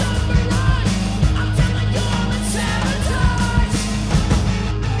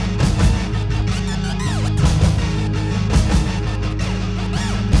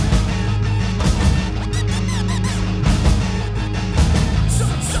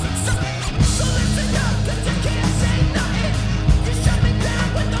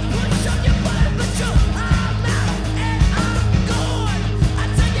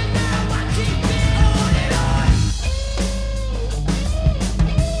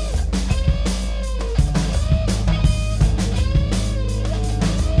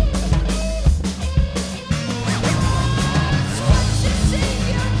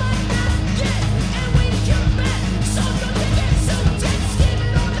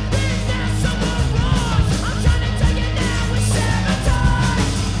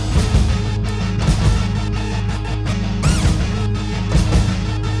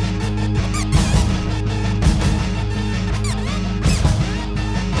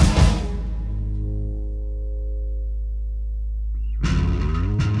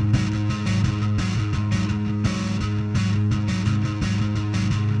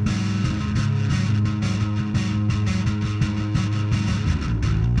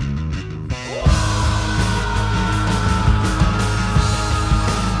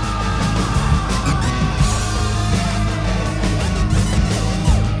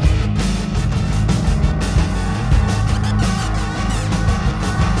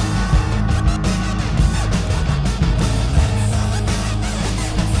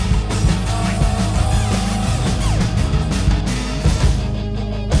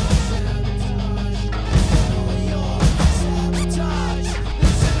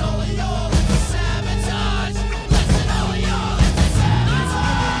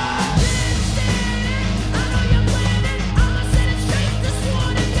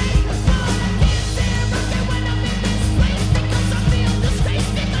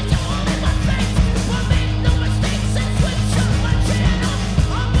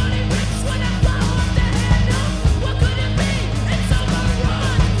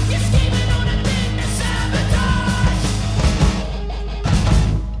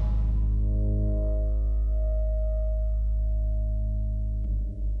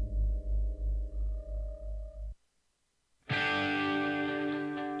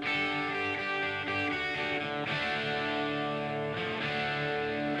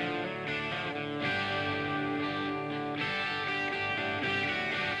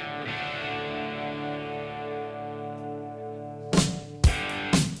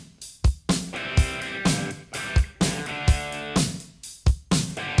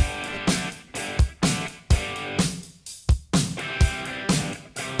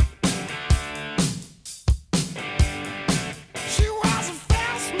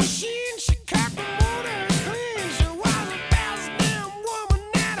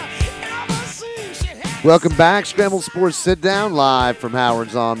Welcome back. Scrambled Sports Sit Down live from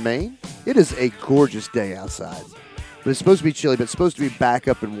Howard's on Main. It is a gorgeous day outside. But it's supposed to be chilly, but it's supposed to be back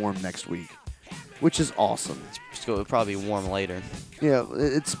up and warm next week, which is awesome. It'll probably be warm later. Yeah,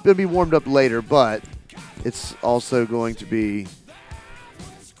 it's going to be warmed up later, but it's also going to be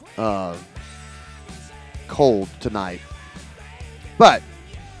cold tonight. But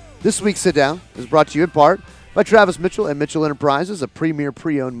this week's Sit Down is brought to you in part by Travis Mitchell and Mitchell Enterprises, a premier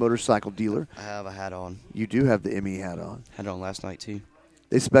pre-owned motorcycle dealer. I have a hat on. You do have the ME hat on. Had it on last night, too.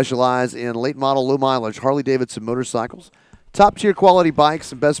 They specialize in late model, low mileage Harley-Davidson motorcycles, top-tier quality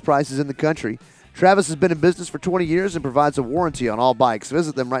bikes, and best prices in the country. Travis has been in business for 20 years and provides a warranty on all bikes.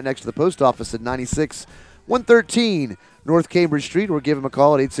 Visit them right next to the post office at 96-113 North Cambridge Street, or give them a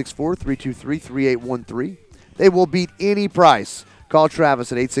call at 864-323-3813. They will beat any price. Call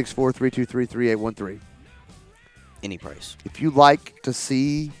Travis at 864-323-3813. Any price. If you like to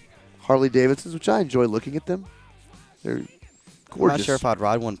see Harley-Davidsons, which I enjoy looking at them, they're gorgeous. I'm not sure if I'd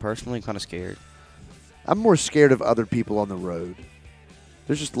ride one personally. I'm kind of scared. I'm more scared of other people on the road.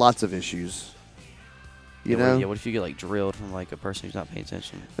 There's just lots of issues. You know? Yeah, what if you get, like, drilled from, like, a person who's not paying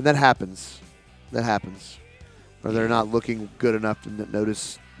attention? And that happens. Or they're not looking good enough to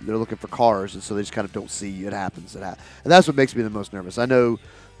notice they're looking for cars, and so they just kind of don't see you. It happens. And that's what makes me the most nervous. I know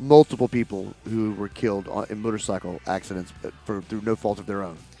multiple people who were killed in motorcycle accidents through no fault of their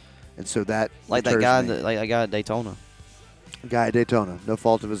own. And so that Like that guy, at Daytona. A guy at Daytona, no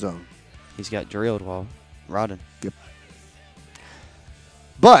fault of his own. He's got drilled while riding. Yep.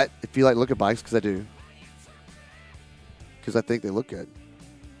 But if you like to look at bikes, because I do, because I think they look good,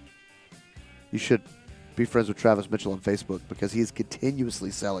 you should be friends with Travis Mitchell on Facebook, because he is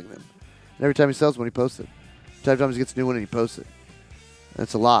continuously selling them. And every time he sells one, he posts it. Every time he gets a new one, and he posts it.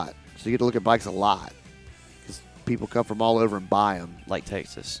 That's a lot. So you get to look at bikes a lot, because people come from all over and buy them. Like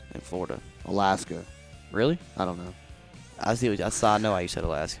Texas and Florida. Alaska. Really? I don't know. I know why you said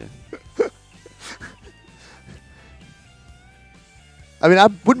Alaska. I mean, I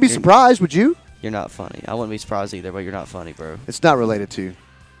wouldn't be surprised, would you? You're not funny. I wouldn't be surprised either, but you're not funny, bro. It's not related to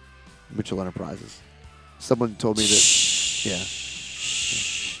Mitchell Enterprises. Someone told me that. Shh. Yeah.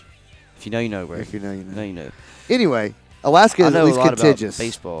 If you know, you know, bro. If you know, you know. No, you know. Anyway, Alaska is at least contagious. About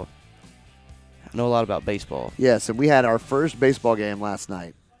baseball. I know a lot about baseball. Yes, and we had our first baseball game last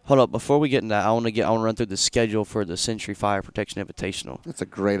night. Hold up, before we get into that, I want to run through the schedule for the Century Fire Protection Invitational. That's a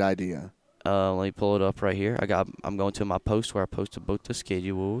great idea. Let me pull it up right here. I'm going to my post where I posted both the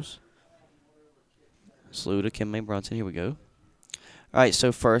schedules. Salute to Kim May Brunson. Here we go. All right,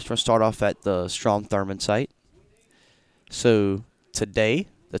 so first we're going to start off at the Strom Thurmond site. So today,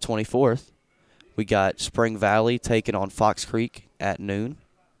 the 24th, we got Spring Valley taking on Fox Creek at noon.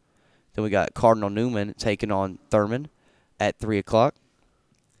 Then we got Cardinal Newman taking on Thurmond at 3 o'clock.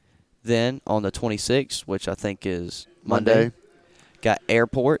 Then on the 26th, which I think is Monday, got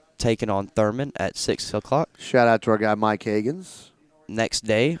Airport taking on Thurmond at 6 o'clock. Shout out to our guy Mike Hagans. Next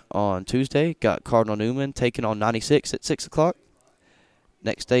day, on Tuesday, got Cardinal Newman taking on 96 at 6 o'clock.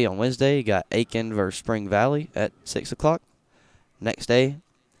 Next day, on Wednesday, got Aiken versus Spring Valley at 6 o'clock. Next day,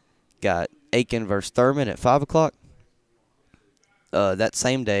 got Aiken versus Thurmond at 5 o'clock. That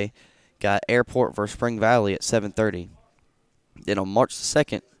same day, got Airport versus Spring Valley at 7:30. Then on March the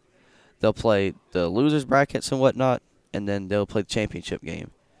 2nd, they'll play the losers brackets and whatnot, and then they'll play the championship game.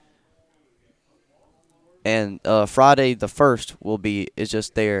 And Friday the 1st is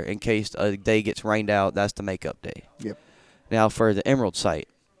just there in case a day gets rained out. That's the makeup day. Yep. Now for the Emerald site.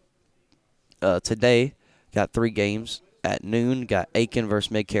 Today, got 3 games. At noon, got Aiken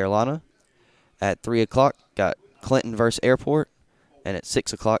versus Mid-Carolina. At 3 o'clock, got Clinton versus Airport. And at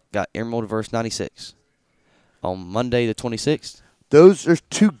 6 o'clock, got Emerald versus 96. On Monday the 26th. Those are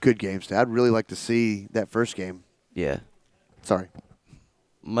 2 good games. I'd really like to see that first game. Yeah. Sorry.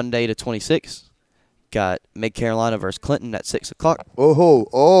 Monday the 26th, got Mid-Carolina versus Clinton at 6 o'clock.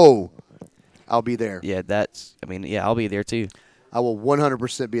 Oh. I'll be there. Yeah, I'll be there too. I will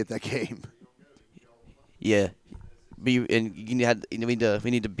 100% be at that game. Yeah. We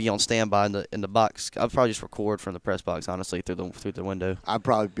need to be on standby in the box. I'll probably just record from the press box, honestly, through the window. I'll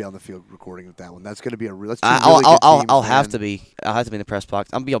probably be on the field recording with that one. That's going to be a real. I'll have to be. I'll have to be in the press box.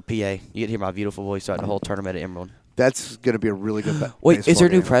 I'm gonna be on PA. You get to hear my beautiful voice throughout the whole tournament at Emerald. That's going to be a really good. Wait, is there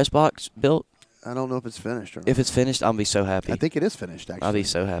a new game. press box built? I don't know if it's finished or not. If it's finished, I'll be so happy. I think it is finished. Actually, I'll be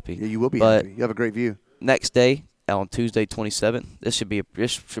so happy. Yeah, you will be but happy. You have a great view. Next day, on Tuesday 27th,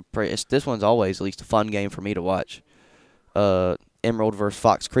 this one's always at least a fun game for me to watch. Emerald versus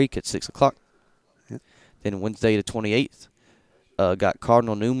Fox Creek at 6 o'clock. Yep. Then Wednesday the 28th, got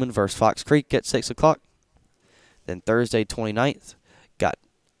Cardinal Newman versus Fox Creek at 6 o'clock. Then Thursday 29th, got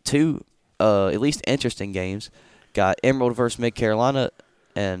 2 at least interesting games. Got Emerald versus Mid Carolina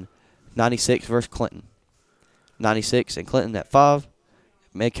and 96 versus Clinton. 96 and Clinton at 5.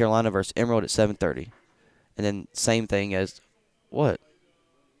 Mid Carolina versus Emerald at 7:30. And then same thing as what?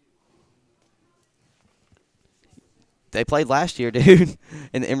 They played last year, dude,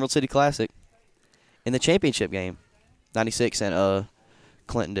 in the Emerald City Classic. In the championship game. 96 and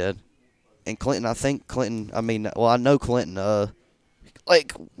Clinton did. And Clinton, I know Clinton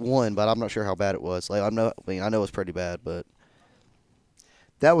won, but I'm not sure how bad it was. I know it was pretty bad, but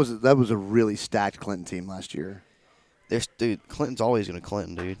That was a really stacked Clinton team last year. Clinton's always going to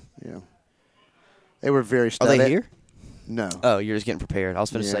Clinton, dude. Yeah. They were very Are stacked. they here? No. Oh, you're just getting prepared. I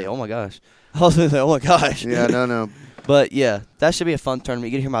was going to say, Yeah. oh my gosh. I was going to say, oh my gosh. Yeah, no. But yeah, that should be a fun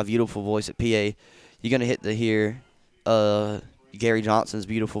tournament. You're going to hear my beautiful voice at PA. You're going to hear Gary Johnson's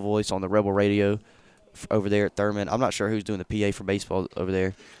beautiful voice on the Rebel Radio over there at Thurman. I'm not sure who's doing the PA for baseball over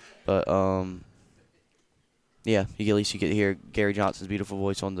there, but yeah, at least you get to hear Gary Johnson's beautiful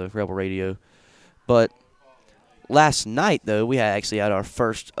voice on the Rebel Radio. But last night, though, we actually had our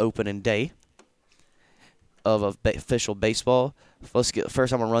first opening day of official baseball. First,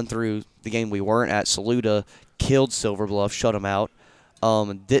 I'm going to run through the game we weren't at. Saluda killed Silver Bluff, shut them out.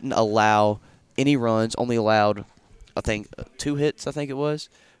 Didn't allow any runs, only allowed, I think, 2 hits, I think it was.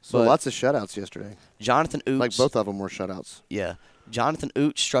 So But lots of shutouts yesterday. Jonathan Oots. Like both of them were shutouts. Yeah. Jonathan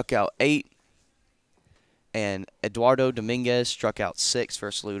Oots struck out 8, and Eduardo Dominguez struck out 6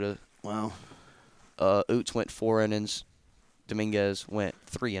 for Saluda. Wow. Oots went 4 innings. Dominguez went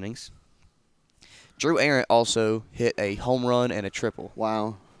 3 innings. Drew Arent also hit a home run and a triple.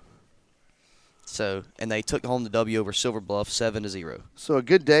 Wow. So, and they took home the W over Silver Bluff 7-0. So a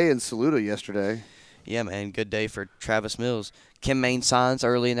good day in Saluda yesterday. Yeah, man, good day for Travis Mills. Kim Maine signs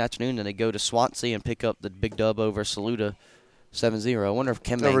early in the afternoon, and they go to Swansea and pick up the big dub over Saluda 7-0. I wonder if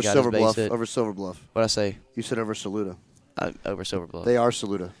Kim Maine Over got Silver his base Bluff. hit. Over Silver Bluff. What'd I say? You said over Saluda. Over Silver Bluff. They are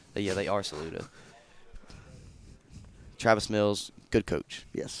Saluda. Yeah, they are Saluda. Travis Mills, good coach.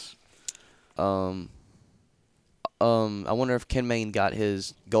 Yes. I wonder if Ken Maine got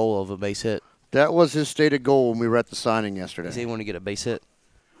his goal of a base hit. That was his stated goal when we were at the signing yesterday. Does he want to get a base hit?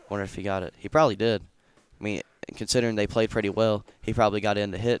 Wonder if he got it. He probably did. I mean, considering they played pretty well, he probably got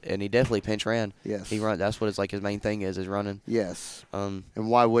in to hit, and he definitely pinch ran. Yes. He run. That's what his main thing is running. Yes. And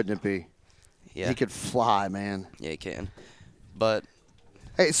why wouldn't it be? Yeah. He could fly, man. Yeah, he can. But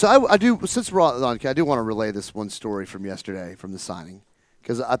Hey, so I do, since we're on, I do want to relay this one story from yesterday, from the signing,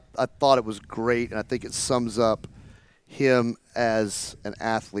 because I thought it was great, and I think it sums up him as an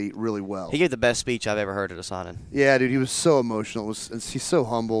athlete really well. he gave the best speech I've ever heard at a signing. Yeah, dude, he was so emotional. He's so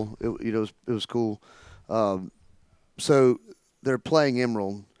humble. It was cool. So they're playing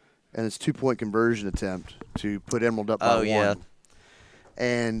Emerald, and it's 2-point conversion attempt to put Emerald up by 1. Yeah.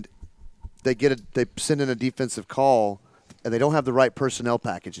 And they send in a defensive call, and they don't have the right personnel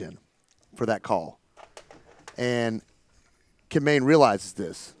package in for that call. And Kim Maine realizes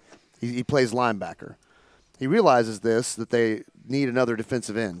this. He plays linebacker. He realizes this, that they need another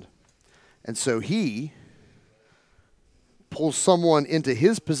defensive end. And so he pulls someone into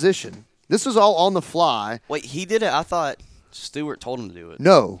his position. This is all on the fly. Wait, he did it? I thought Stewart told him to do it.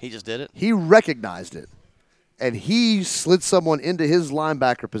 No. He just did it? He recognized it. And he slid someone into his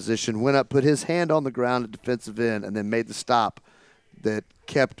linebacker position, went up, put his hand on the ground at defensive end, and then made the stop that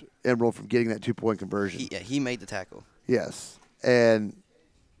kept Emerald from getting that 2-point conversion. He made the tackle. Yes. And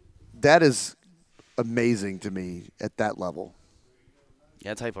that is amazing to me at that level.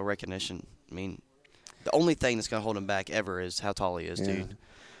 Yeah, that type of recognition. I mean, the only thing that's going to hold him back ever is how tall he is, Yeah. dude.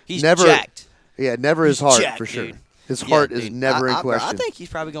 He's Never- jacked. Yeah, never his He's heart, jacked, for sure. dude. His Yeah, heart is dude. never in I question. think he's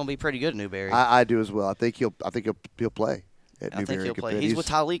probably going to be pretty good at Newberry. I do as well. I think he'll play at I think Newberry. he'll play. He's with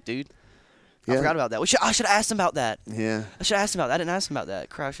Tyleek, dude. I Yeah. forgot about that. I should have asked him about that. Yeah. I should have asked him about that. I didn't ask him about that.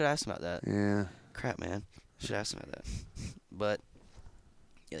 Crap, I should have asked him about that. Yeah. Crap, man. I should have asked him about that. But,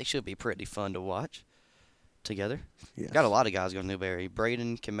 yeah, they should be pretty fun to watch together. Yes. Got a lot of guys going to Newberry.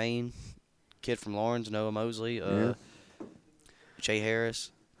 Braden, Kemaine, kid from Lawrence, Noah Mosley, Yeah. Jay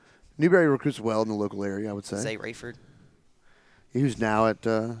Harris, Newberry recruits well in the local area, I would say. Zay Rayford. Who's now at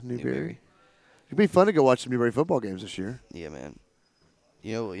Newberry. It'd be fun to go watch some Newberry football games this year. Yeah, man.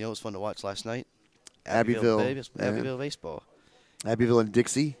 You know what was fun to watch last night? Abbeville. Abbeville baseball. Abbeville and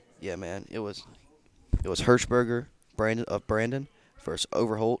Dixie. Yeah, man. It was Hirschberger, Brandon versus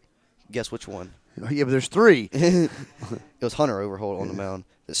Overholt. Guess which one? Yeah, but there's 3. It was Hunter Overholt on the mound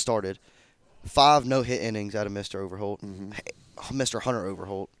that started. 5 no-hit innings out of Mr. Overholt. Mr. Hunter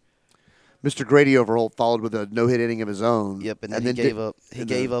Overholt. Mr. Grady Overholt followed with a no-hit inning of his own. Yep, and then he gave up. He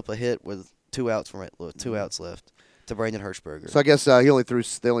gave up a hit with 2 outs from it. With 2 outs left. to Brandon Hirschberger. So I guess they only threw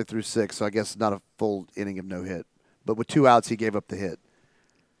 6. So I guess not a full inning of no hit. But with 2 outs, he gave up the hit.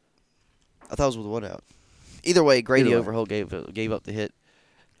 I thought it was with 1 out. Either way, Grady Either way. Overholt gave up the hit.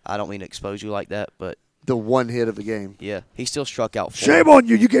 I don't mean to expose you like that, but The 1 hit of the game. yeah, he still struck out 4. Shame on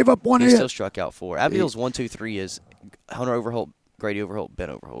you! You gave up 1 He hit. still struck out 4. Abbeville's 1, 2, 3 is Hunter Overholt, Grady Overholt, Ben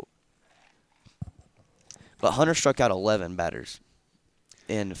Overholt. But Hunter struck out 11 batters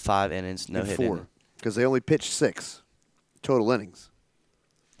in 5 innings, no hit. 4 because they only pitched 6 total innings.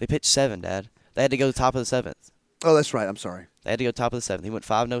 They pitched 7, Dad. They had to go to the top of the 7th. Oh, that's right. I'm sorry. They had to go top of the 7th. He went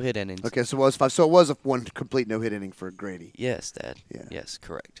 5 no-hit innings. Okay, so it was 5. So it was a 1 complete no hit inning for Grady. Yes, Dad. Yeah. Yes,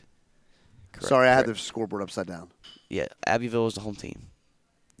 correct. Sorry, I had the correct. scoreboard upside down. Yeah, Abbeville was the home team.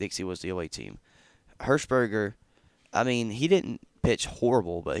 Dixie was the away team. Hirschberger, I mean, he didn't pitch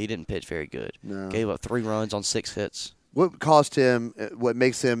horrible, but he didn't pitch very good. No. Gave up 3 runs on 6 hits. What cost him, what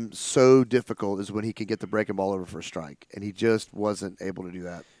makes him so difficult is when he can get the breaking ball over for a strike, and he just wasn't able to do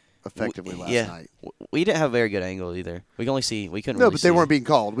that effectively last night. We didn't have a very good angle either. We couldn't No, really but they see. weren't being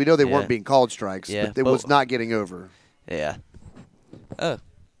called. We know they Yeah. weren't being called strikes, Yeah, but it but- was not getting over. Yeah. Oh,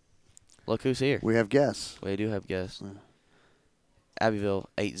 look who's here. We have guests. We do have guests. Abbeville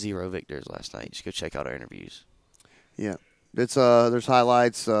 8-0 victors last night. You should go check out our interviews. Yeah, it's there's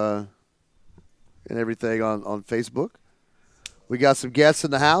highlights and everything on Facebook. We got some guests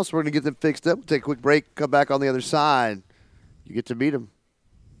in the house. We're gonna get them fixed up. We'll take a quick break. Come back on the other side. You get to meet them.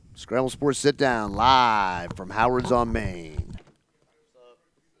 Scramble Sports Sit Down live from Howard's on Main.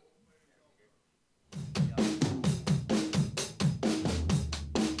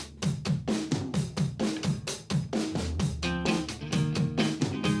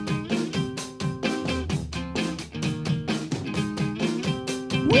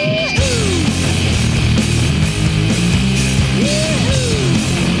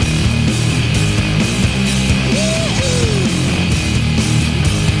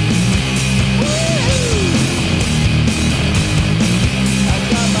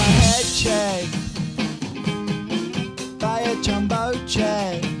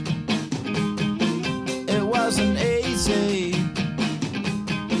 It wasn't easy,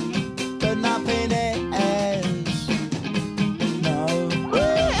 but nothing is. No. When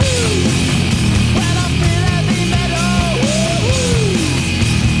I feel heavy metal,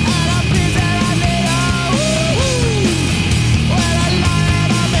 and I feel that I need when I lie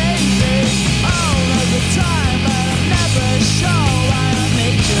and I'm easy all of the time, but I'm never sure why I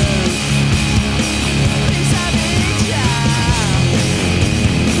need you. Things I need you.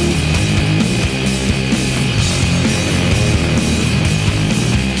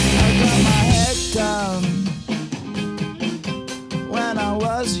 Down when I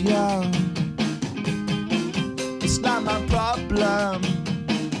was young. It's not my problem.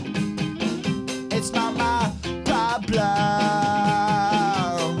 It's not my problem.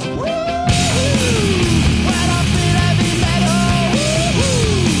 When I feel heavy metal,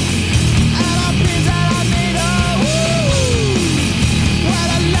 and I feel that I need when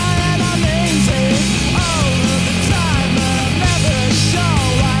I lie and I'm easy all of the time, but I'm never sure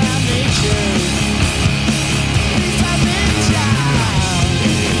why I need you. Please I need you.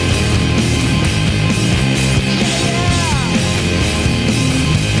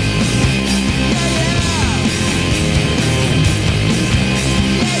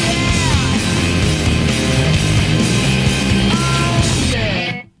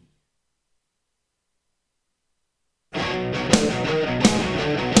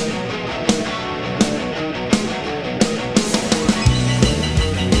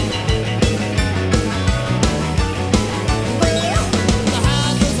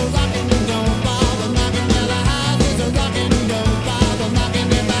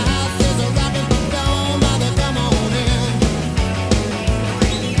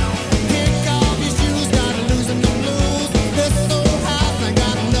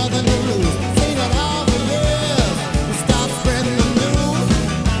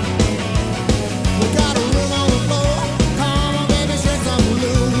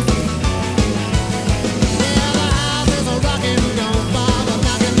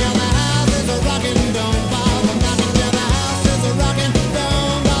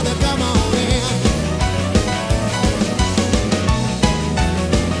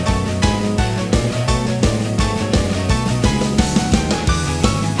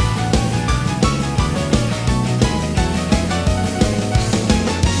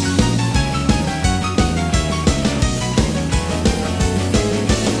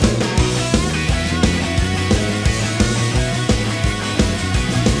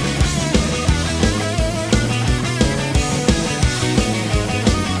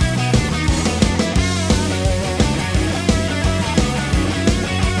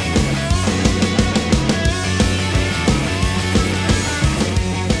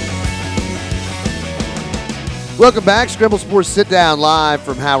 Welcome back. Scrambled Sports Sit Down live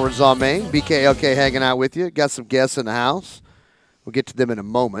from Howard's on Main. BKLK hanging out with you. Got some guests in the house. We'll get to them in a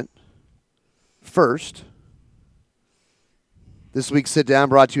moment. First, this week's Sit Down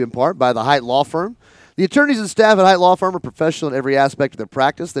brought to you in part by the Height Law Firm. The attorneys and staff at Height Law Firm are professional in every aspect of their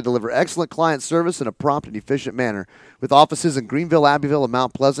practice. They deliver excellent client service in a prompt and efficient manner. With offices in Greenville, Abbeville, and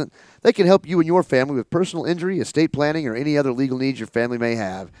Mount Pleasant, they can help you and your family with personal injury, estate planning, or any other legal needs your family may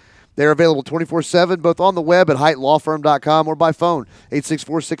have. They're available 24/7, both on the web at heightlawfirm.com or by phone,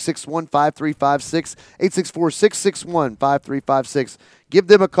 864-661-5356, 864-661-5356. Give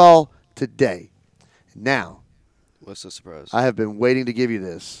them a call today. Now, What's the surprise? I have been waiting to give you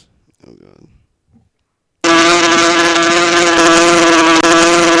this. Oh, God.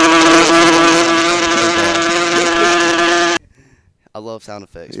 I love sound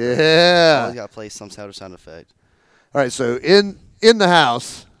effects. bro. Yeah. Always got to play some sort of sound effect. All right, so in the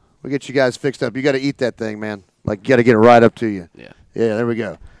house, we'll get you guys fixed up. You got to eat that thing, man. Like, you got to get it right up to you. Yeah. Yeah, there we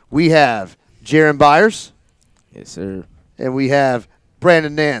go. We have Jaren Byers, Yes, sir. and we have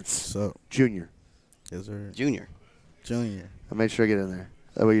Brandon Nance, What's up? Jr. Yes, sir. Junior. Junior. I made sure I get in there.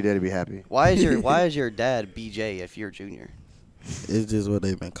 That way your daddy be happy. Why is your dad BJ if you're Junior? It's just what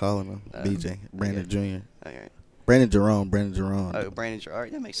they've been calling him. Oh, BJ. Brandon Jr. Okay. Brandon Jerome. Brandon Jerome. Oh, Brandon. All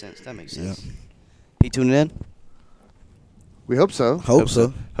right, that makes sense. That makes Yeah. sense. He tuning in? We hope so. Hope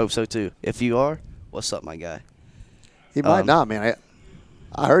so. Hope so too. If you are, what's up, my guy? He might Um, not, man.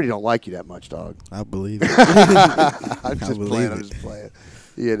 I heard he don't like you that much, dog. I believe it. I'm just believe playing. it. I'm just playing.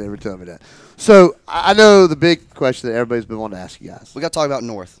 You never tell me that. So I know the big question that everybody's been wanting to ask you guys. We got to talk about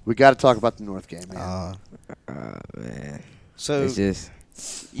North. We got to talk about the North game, man. Man. So It's just,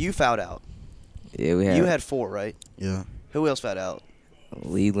 you fouled out. yeah, we had, You had 4, right? Yeah. Who else fouled out?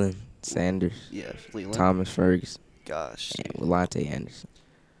 Leland, Sanders, Yeah, Leland. Thomas Ferguson, Gosh. and dude. Lante Anderson.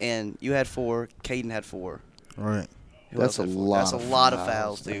 And you had 4. Caden had 4. Right. Who That's else had a 4? lot That's a of lot of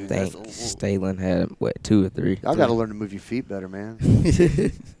fouls, fouls, man. dude. I think That's Stalin had, 2 or 3? Y'all got to learn to move your feet better, man.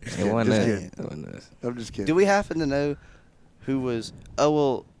 It wasn't Just us. kidding. It wasn't us. I'm just kidding. Do we happen to know who was? Oh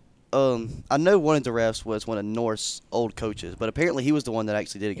well, I know one of the refs was one of North's old coaches, but apparently he was the one that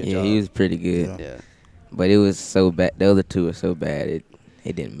actually did a good Yeah, job. he was pretty good. Yeah. Yeah. But it was so bad. The other 2 were so bad, it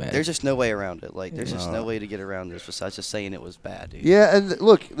didn't matter. There's just no way around it. Like, there's just no No. way to get around this besides just saying it was bad, dude. Yeah, and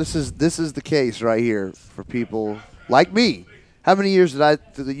look, this is the case right here for people like me. How many years that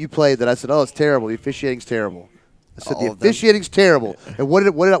you played that I said, "Oh, it's terrible. The officiating's terrible." I said All the of them. officiating's terrible. And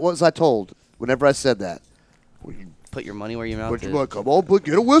what was I told whenever I said that? Put your money where your mouth But you is. want come on,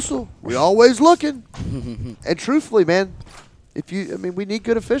 get a whistle. We always looking. And truthfully, man, we need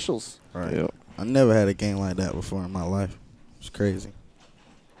good officials. Right. Yep. I never had a game like that before in my life. It's crazy.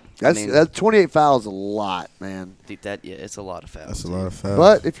 That's 28 fouls, a lot, man. Dude, it's a lot of fouls. That's a dude. lot of fouls.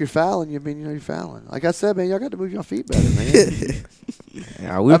 But if you're fouling, you're fouling. Like I said, man, y'all got to move your feet better, man.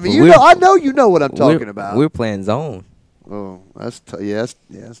 Yeah, I know you know what I'm talking about. We're playing zone. Oh, that's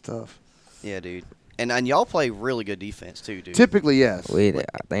that's tough. Yeah, dude. And y'all play really good defense too, dude. Typically, yes. I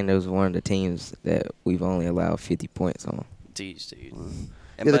think that was one of the teams that we've only allowed 50 points on. Jeez, dude.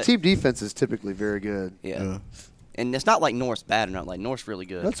 Yeah, the team defense is typically very good. Yeah. Yeah. And it's not like North's bad or not. Like, North's really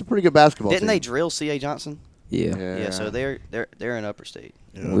good. That's a pretty good basketball Didn't team. they drill C.A. Johnson? Yeah. Yeah. So they're in upper state.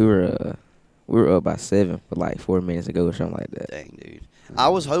 Yeah. We were up by 7 with like 4 minutes to go or something like that. Dang, dude. I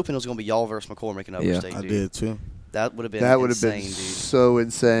was hoping it was gonna be y'all versus McCormick in upper Yeah. state, I dude. did too. That would have been That would have insane, been dude. so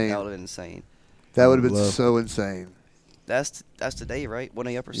insane. That would have been insane. That would have been Love. so insane. That's today, right?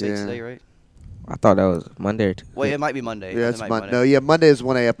 1A upper state Yeah. today, right? I thought that was Monday or Tuesday. Wait, it might be Monday. Yeah, It it's might be Monday. Monday. No, yeah, Monday is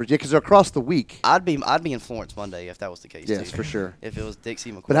 1A uppers. Yeah, because they're across the week. I'd be in Florence Monday if that was the case. Yes, too. for sure. If it was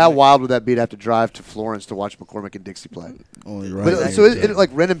Dixie McCormick. But how wild would that be to have to drive to Florence to watch McCormick and Dixie play? Only right. But there, so is Jack. it like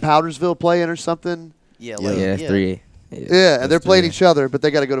Ren and Powdersville playing or something? Yeah, Yeah. like, Yeah, that's 3A. Yeah. Yeah, and That's they're playing the- each other, but they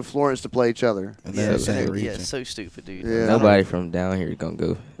got to go to Florence to play each other. And Yeah, they're in the so same they're- region. yeah, it's so stupid, dude. Yeah. Nobody from down here is going to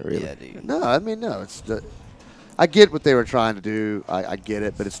go, really. Yeah, dude. No, I mean, no. I get what they were trying to do. I get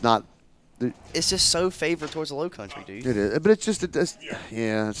it, but it's not. It's just so favored towards the low country, dude. It is, but it's just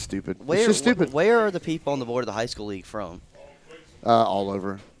yeah, it's stupid. Where, it's just stupid. Where are the people on the board of the high school league from? All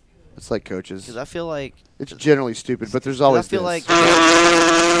over. It's like coaches. Because I feel like It's generally stupid, but there's 'cause always. I feel this.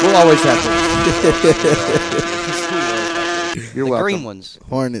 like We'll always have this. You're the welcome. green ones.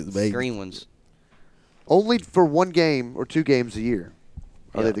 Hornets, baby. Green ones. Only for one game or 2 games a year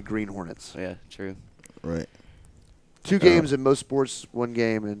are Yeah. they the Green Hornets. Yeah, true. Right. 2 games in most sports, 1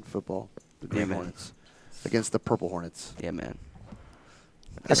 game in football. The Green man. Hornets against the Purple Hornets. Yeah, man.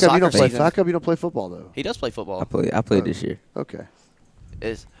 How His come, you don't soccer play, season- how come you don't play football though? He does play football. I played this year. Okay.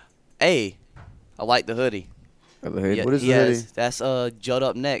 I like the hoodie. Ever heard Yeah, What is he the hoodie? has- That's Judd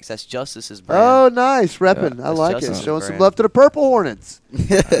Up Next. That's Justice's brand. Oh, nice. Repping. I That's like it. Justice's Showing some brand. love to the Purple Hornets.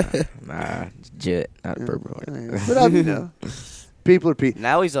 Nah, Jet, not the purple one. But you know, people are people.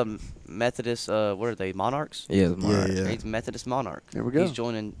 Now he's a Methodist. What are they? Monarchs. Yeah, it's mine. Yeah. He's a Methodist monarch. There we go. He's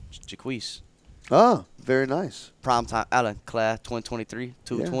joining Jaquez. Oh, very nice. Prime time out of class 2023,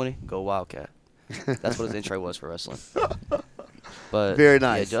 220. Yeah. Go Wildcat. That's what his intro was for wrestling. But Very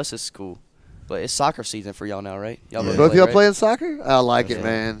nice. Yeah, Justice is cool. But it's soccer season for y'all now, right? Y'all Yeah. both Both of play, y'all right? playing soccer? I like it, Yeah.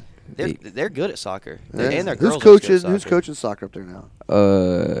 man. They're good at soccer. Yeah. And their Who's girls are good at coaching? Who's soccer. coaching soccer up there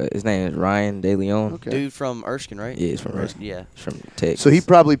now? His name is Ryan De Leon. Okay. Dude from Erskine, right? Yeah, he's from Erskine. Yeah. He's from Texas. So he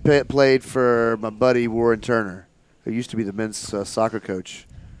probably played for my buddy Warren Turner, who used to be the men's soccer coach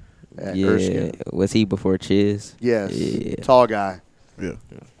at yeah, Erskine. was he before Chiz? Yes, Yeah. tall guy. Yeah.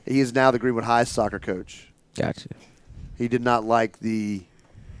 He is now the Greenwood High soccer coach. Gotcha. He did not like the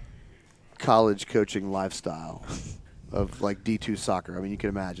college coaching lifestyle of like D2 soccer. I mean, you can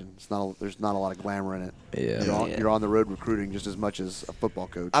imagine. There's not a lot of glamour in it. Yeah. You're on the road recruiting just as much as a football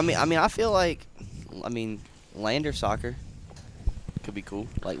coach. I feel like, Lander soccer could be cool.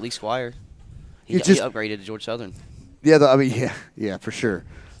 Like Lee Squire. He It's just- upgraded to George Southern. Yeah, yeah, for sure.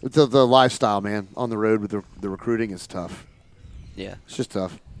 The lifestyle, man, on the road with the recruiting is tough. Yeah. It's just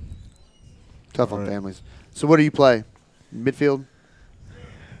tough. Tough on Right. families. So what do you play? Midfield?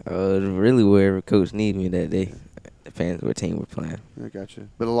 Really wherever coach needs me that day. Depends what team we're playing. I got you.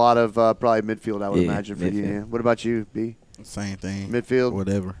 But a lot of probably midfield, I would Yeah, imagine, for you. midfield. Yeah. What about you, B? Same thing. Midfield?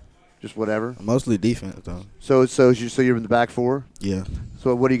 Whatever. Just whatever? Mostly defense though. So you're in the back four? Yeah.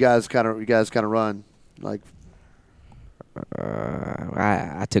 So what do you guys kind of run? Like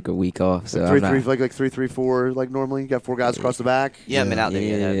I took a week off, so three, I'm not. three, like 3-3-4, like normally. You got four guys across the back. You haven't been out there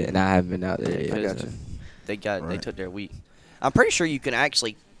yeah, yet. and I haven't been out there Yeah, yet. I got you. They Right. took their week. I'm pretty sure you can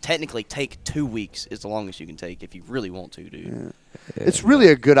actually technically take 2 weeks is the longest you can take if you really want to, dude. Yeah. It's really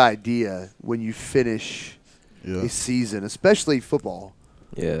a good idea when you finish Yeah. a season, especially football,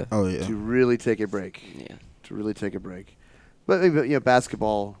 Yeah. Oh yeah. to really take a break. Yeah. To really take a break. But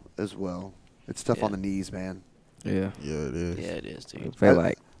basketball as well. It's tough Yeah. on the knees, man. Yeah. Yeah, it is. Yeah, it is, We dude. play I-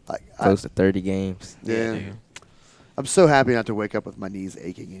 like I, close to 30 games. yeah. dude. I'm so happy not to wake up with my knees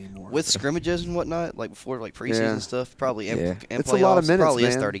aching anymore. With scrimmages and whatnot, like before like preseason Yeah. stuff, probably and, Yeah. and It's a lot of playoffs, minutes, probably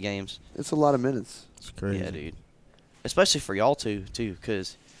is man. 30 games. It's a lot of minutes. It's crazy. Yeah, dude. Especially for y'all too,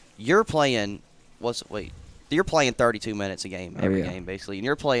 because you're playing. You're playing 32 minutes a game every Yeah. game basically, and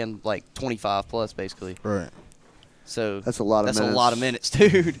you're playing like 25 plus basically. Right. So That's a lot of that's minutes. a lot of minutes,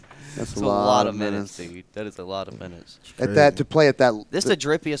 dude. That's It's a lot of minutes, dude. That is a lot of minutes. At that to play at that. This is the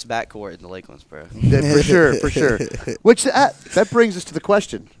drippiest backcourt in the Lakelands, bro. for sure, for sure. Which that brings us to the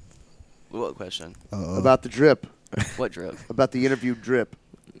question What question? about the drip, What drip? about the interview drip,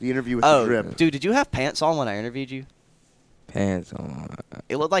 the interview with Oh, the drip. dude, did you have pants on when I interviewed you? Pants on.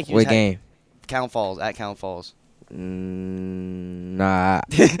 It looked like you What just had game? Count Falls at Count Falls. Nah,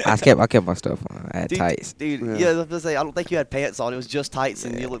 I kept my stuff on. I had Dude, tights. Dude, Yeah. yeah. I was gonna say I don't think you had pants on. It was just tights,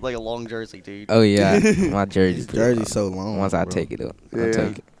 and you looked like a long jersey, dude. Oh yeah, my jersey's His jersey's so long. Once I bro. take it up, Yeah. I'll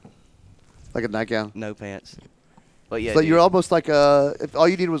take it. Like a nightgown. No pants. But yeah, So dude. you're almost like if all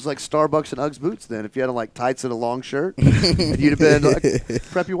you needed was like Starbucks and Uggs boots. Then if you had on like tights and a long shirt, and you'd have been like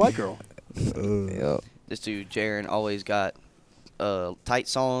preppy white girl. Yep. This dude Jaren always got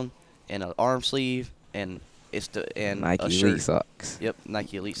tights on and an arm sleeve and Nike a shirt. Elite socks. Yep,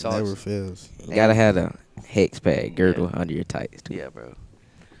 Nike Elite socks. Never fails. You gotta have a hex pad girdle under your tights too. Yeah, bro.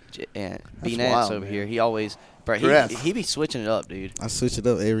 And That's B Nance wild, over man. here, he always, bro, Dress. he be switching it up, dude. I switch it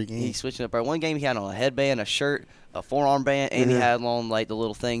up every game. He's switching up, bro. One game he had on a headband, a shirt, a forearm band, and he Mhm. had on like the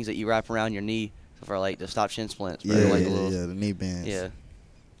little things that you wrap around your knee for like to stop shin splints, bro. yeah, like yeah, the little, yeah, the knee bands. yeah.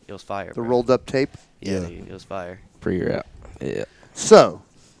 It was fire. The bro. rolled up tape. Yeah, Yeah. dude, it was fire. Pre-wrap. Yeah. So,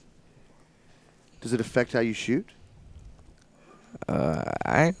 does it affect how you shoot? I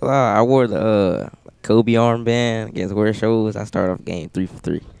ain't gonna lie, I wore the Kobe armband against Ware Shows. I started off game 3 for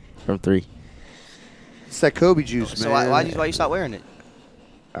 3 from 3. It's that Kobe juice, So man. why you stop wearing it?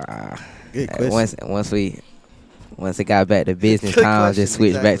 Good question. Once it got back to business Good time, question, just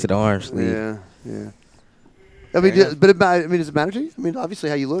switched back exactly. to the arm sleeve. Yeah, yeah. I mean, Fair enough. does it matter to you? I mean, obviously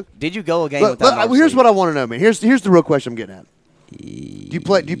how you look. Did you go a game But, without an arm here's sleeve? what I want to know, man. Here's the real question I'm getting at. Do you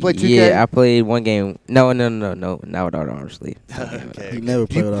play 2K? Yeah, I played one game. No, not without an arm sleeve. Okay. You never Do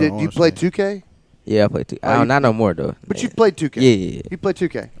play you, without did an you arm play sleeve. 2K? Yeah, I played 2. Oh, you- Not no more though. But you Yeah. played 2K. Yeah. You played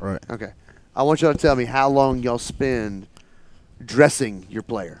 2K. Right. Okay. I want y'all to tell me how long y'all spend dressing your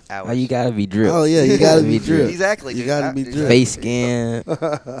player. Hours. Oh, you gotta be drilled. Oh yeah, you gotta be drilled. Exactly, You dude. gotta be drilled. Face scan,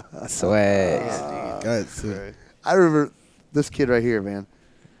 swag. Got to. I remember this kid right here, man.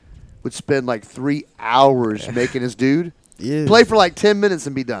 would spend like 3 hours making his dude Yeah. play for like 10 minutes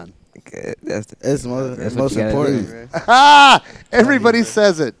and be done. That's It's what most you gotta important. do. Everybody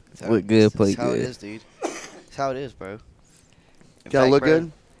says it. Look good, play That's how it good. is, dude. That's how it is, bro. In Gotta fact, look bro,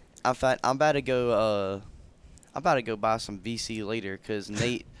 good. In fact, I'm about to go. I'm about to go buy some VC later because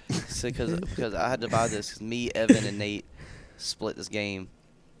Nate, because I had to buy this. 'Cause me, Evan, and Nate split this game,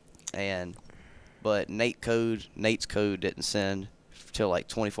 but Nate's code didn't send till like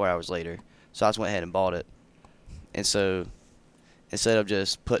 24 hours later. So I just went ahead and bought it, and so instead of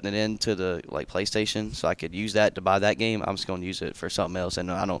just putting it into the like PlayStation so I could use that to buy that game, I'm just gonna use it for something else. And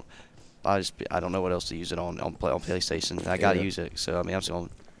I don't know what else to use it on PlayStation. I gotta use it. So I mean, I'm just gonna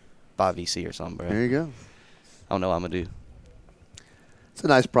buy VC or something, bro. There you go. I don't know what I'm gonna do. It's a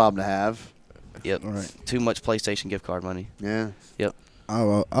nice problem to have. Yep. Right. Too much PlayStation gift card money. Yeah. Yep.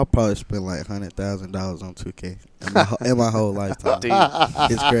 I'll probably spend like $100,000 on 2K in my whole lifetime. Dude.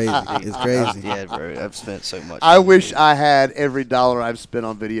 It's crazy. It's crazy. Yeah, bro. I've spent so much. I money, wish dude. I had every dollar I've spent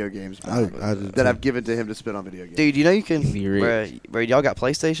on video games back I do that too. I've given to him to spend on video games. Dude, you know you can, Be rich. bro. Y'all got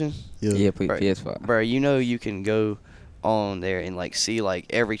PlayStation, Yeah, play Right. PS5. bro. You know you can go on there and like see like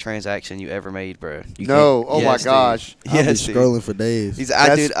every transaction you ever made, bro. You No. can- Oh my Yes, dude. gosh. I'll be Yes, dude. scrolling for days.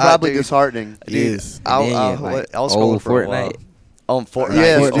 That's Dude, probably dude, disheartening. Dude, Yes. I And then, was like, scrolling old for a while. Fortnite. On Fortnite.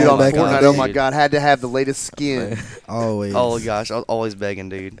 Yes, Fortnite dude, on back in the Fortnite. day. Oh my God, had to have the latest skin. Always. Oh gosh, I was always begging,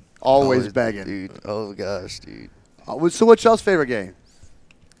 dude. Always begging. dude. Oh gosh, dude. So what's y'all's favorite game?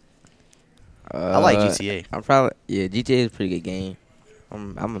 I like GTA. I'm probably GTA is a pretty good game.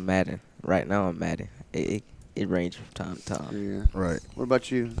 I'm a Madden right now. I'm Madden. It ranges from time to time. Yeah. Right. What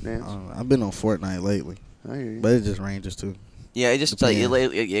about you, Nance? I've been on Fortnite lately, I hear you. but it just ranges too. Yeah, it just like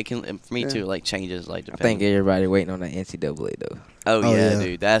Depends. it can for me Yeah. too. It, like changes like. I think everybody waiting on that NCAA though. Oh, Oh, yeah, yeah.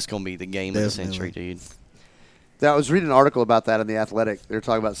 dude, that's gonna be the game of the Definitely. century, dude. I was reading an article about that in The Athletic. They were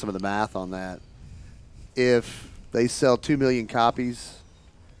talking about some of the math on that. If they sell 2 million copies,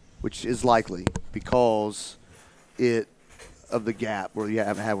 which is likely because of the gap where you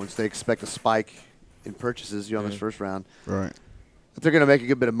haven't had one, so they expect a spike in purchases on this first round. Right. But they're going to make a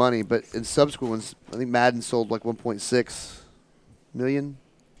good bit of money. But in subsequent ones, I think Madden sold like 1.6 million,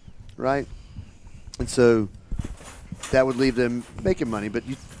 right? And so that would leave them making money. But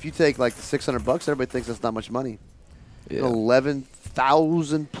if you take like the $600, everybody thinks that's not much money. Yeah.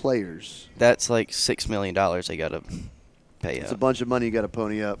 11,000 players. That's like $6 million they gotta pay It's out. a bunch of money you got to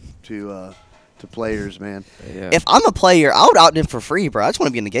pony up to players, man. Yeah. If I'm a player, I would opt in for free, bro. I just want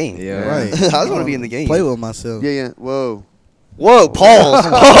to be in the game. Yeah. Right. I just want to be in the game. Play with myself. Yeah. Whoa. Whoa, pause,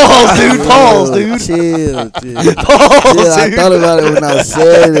 pause, dude, pause, dude. Chill. Pause, Chill. I dude. thought about it when I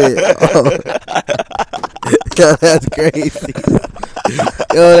said it. Yo, that's crazy.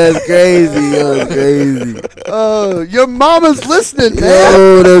 Yo, that's crazy. Oh, your mama's listening, man.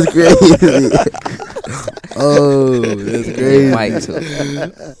 Yo, that's crazy. Oh, that's crazy. Mike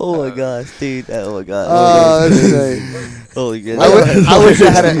too. Oh my gosh, dude. Oh my gosh. Oh, that's great. Holy gosh. I wish I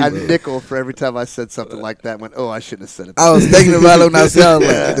had a nickel for every time I said something like that. Went, oh, I shouldn't have said it. I was thinking about it when I sound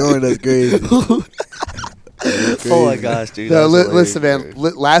like doing that's crazy. Oh my gosh, dude. No, that's listen, man.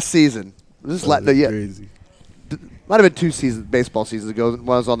 hilarious, Last season, this is That's no, yeah, crazy. might have been 2 baseball seasons ago when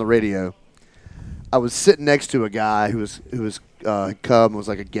I was on the radio. I was sitting next to a guy who was come and was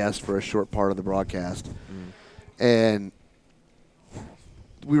like a guest for a short part of the broadcast, and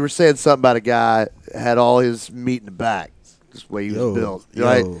we were saying something about a guy had all his meat in the back, just the way he was built,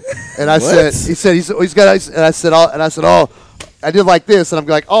 right? And I What? said he's got, and I said oh, I did like this, and I'm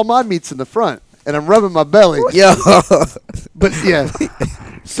like, all my meat's in the front, and I'm rubbing my belly. Yo. But yeah.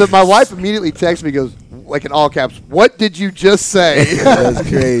 So my wife immediately texts me, goes, like in all caps, what did you just say? That's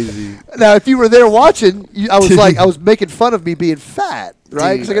crazy. Now, if you were there watching, I was making fun of me being fat,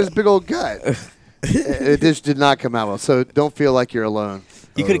 right? Because I got this big old gut. It just did not come out well. So don't feel like you're alone.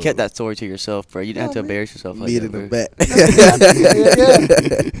 You could have kept that story to yourself, bro. You didn't have to embarrass yourself like Meat that, in the bro. back.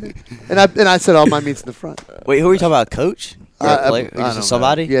 And I said, all my meat's in the front. Wait, who are you talking about? Coach? Or a player? I don't know.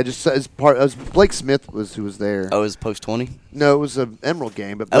 Somebody? Yeah, just as part. As Blake Smith was who was there. Oh, it was post 20. No, it was an Emerald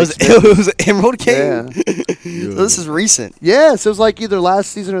game, but It Blake was Smith, it was an Emerald game. Yeah. So this is recent. Yes, it was like either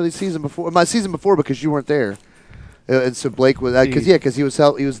last season or the season before. My season before because you weren't there, and so Blake was because he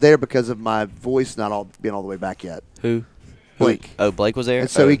was there because of my voice not being all the way back yet. Who? Blake. Oh, Blake was there. And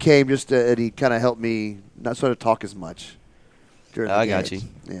so Oh. he came and he kind of helped me not sort of talk as much. During the I got games.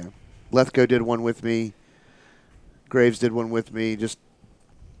 Yeah, Lethco did one with me. Graves did one with me, just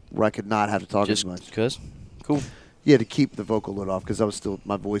where I could not have to talk Just as much. because? Cool. Yeah, to keep the vocal load off because I was still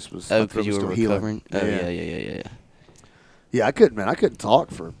my voice was. Oh, my throat because you was were still recovering? healing. Oh, yeah. Yeah, I couldn't, man. I couldn't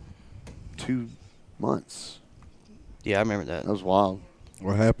talk for 2 months. Yeah, I remember that. That was wild.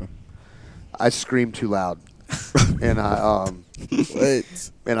 What happened? I screamed too loud, and I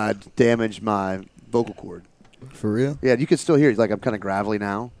damaged my vocal cord. For real? Yeah, you can still hear it. Like I'm kind of gravelly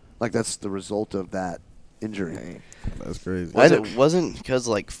now. Like that's the result of that injury. That's crazy. Wasn't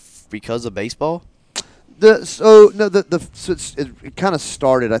because of baseball? So it kind of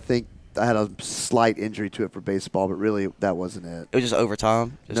started. I think I had a slight injury to it for baseball, but really that wasn't it. It was just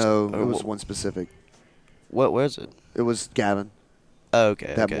overtime? No, it was one specific. What was it? It was Gavin. Oh,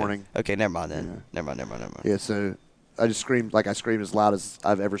 okay. That morning. Okay, never mind then. Yeah. Never mind. Yeah, so I just screamed I screamed as loud as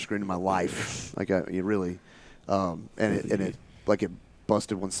I've ever screamed in my life. Really, and it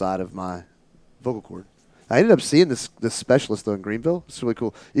busted one side of my vocal cord. I ended up seeing this specialist though in Greenville. It's really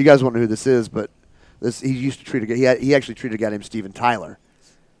cool. You guys won't know who this is, but he used to treat a guy. He actually treated a guy named Steven Tyler.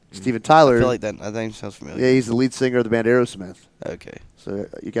 Steven Tyler. I feel like that. I think sounds familiar. Yeah, he's the lead singer of the band Aerosmith. Okay. So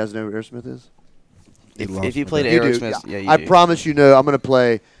you guys know who Aerosmith is? If you played You do, Aerosmith, yeah, you I do. promise you know. I'm going to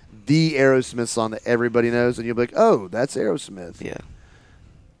play the Aerosmith song that everybody knows, and you'll be like, "Oh, that's Aerosmith." Yeah.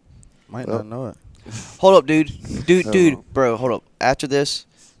 Might Well, not know it. Hold up, dude, Oh. bro. Hold up. After this,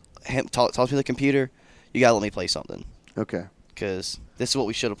 talk to the computer. You gotta let me play something, Okay. because this is what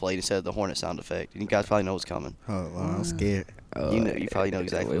we should have played instead of the Hornet sound effect. And you guys probably know what's coming. Oh, I'm scared. You probably know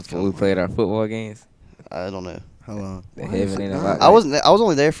exactly what's when we coming. played our football games. I don't know. Hold on. The heaven and the not? light. I was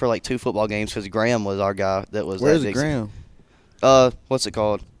only there for like 2 football games because Graham was our guy that was. Where's at Dixie. Graham? What's it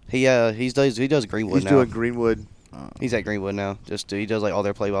called? He does Greenwood He's now. doing Greenwood. He's at Greenwood now. He does like all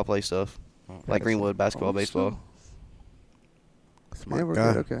their play-by-play stuff, like Greenwood basketball, Oh, baseball. That's my Yeah, we're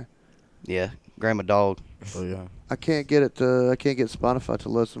guy. good. Okay. Yeah, Graham a dog. Oh, yeah. I can't get it. I can't get Spotify to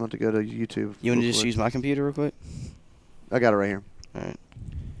load, so I'm going to go to YouTube. You want to real just quick. use my computer real quick? I got it right here. All right.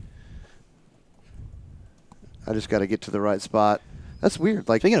 I just got to get to the right spot. That's weird.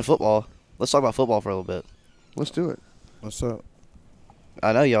 Like, Speaking of football, let's talk about football for a little bit. let's do it. What's up?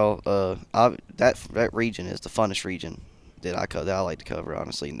 I know y'all. That region is the funnest region that I like to cover.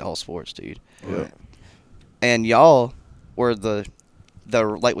 Honestly, in all sports, dude. Yeah. And y'all were the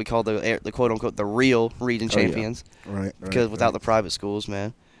like we call the quote unquote the real region Oh, yeah. champions Right. because without the private schools,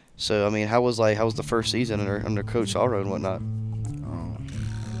 man. So I mean, how was the first season under Coach Allroad and whatnot?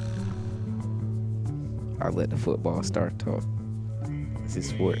 I'll let the football star talk. It's his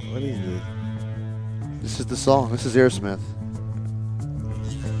sport. What is this? This is the song. This is Aerosmith.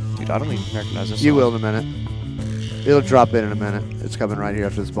 Dude, I don't even recognize this. You song. will in a minute. It'll drop in a minute. It's coming right here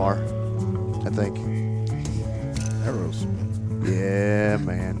after this bar, I think. Aerosmith. Yeah,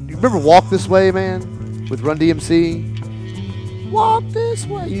 man. You remember Walk This Way, man? With Run DMC? Walk This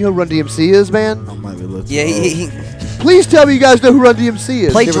Way. You know who Run DMC is, man? I might be a little too Yeah, old. he Please tell me you guys know who Run DMC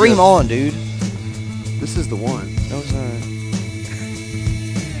is. play Here we Dream go. On, dude. This is the one.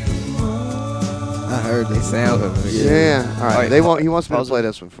 I heard They this. sound familiar. Yeah. All right. All right, He wants me to pause play it.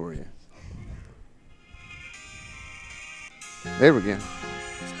 this one for you. There we go.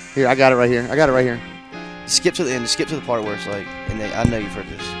 Here, I got it right here. Skip to the end. Skip to the part where it's like, and then, I know you've heard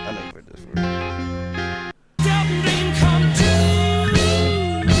this. Before.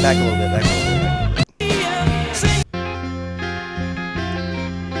 Back a little bit.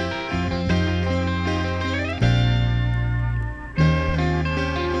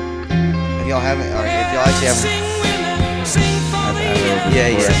 If y'all haven't, or if y'all actually haven't,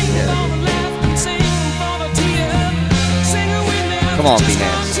 yeah. Come on, B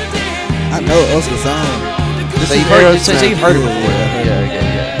Nance. I know Oscar song. So you've heard it before.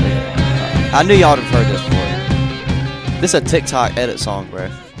 Yeah. I knew y'all would have heard this before. This is a TikTok edit song, bro.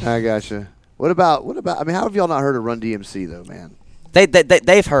 I gotcha. What about? I mean, how have y'all not heard of Run DMC though, man?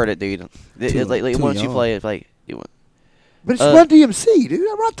 They've heard it, dude. Too Once you young. play it, like you But it's Run DMC, dude.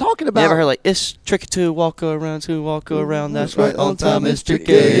 I'm not talking about. ever heard like it's tricky to walk around, That's right, on time is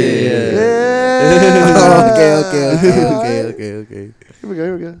tricky. Yeah. Okay. Here we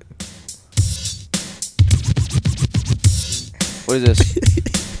go. What is this?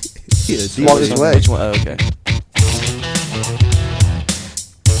 Walk This Way. Which one? Oh, okay.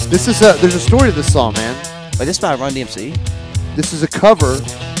 This is there's a story to this song, man. Wait, this is by Run DMC. This is a cover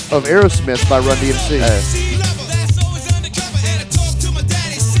of Aerosmith by Run DMC.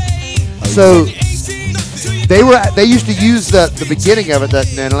 So they used to use the beginning of it, that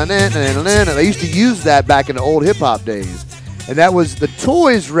they used to use that back in the old hip hop days, and that was the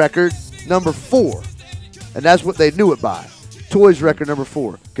Toys record number 4, and that's what they knew it by. Toys record number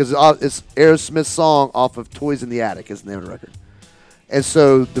 4, because it's Aerosmith's song off of Toys in the Attic is the name of the record. And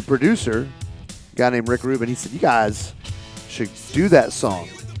so the producer, a guy named Rick Rubin, he said, "You guys should do that song."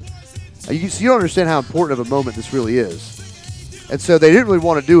 So you don't understand how important of a moment this really is. And so they didn't really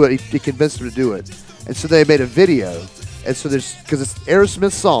want to do it. He convinced them to do it. And so they made a video. And so because it's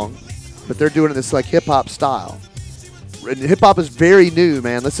Aerosmith's song, but they're doing it this like hip hop style. And hip hop is very new,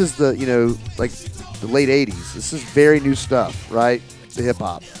 man. This is the like the late '80s. This is very new stuff, right? The hip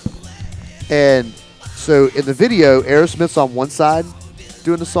hop. And so in the video, Aerosmith's on one side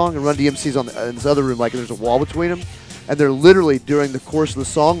doing the song, and Run DMC's in this other room, like there's a wall between them, and they're literally during the course of the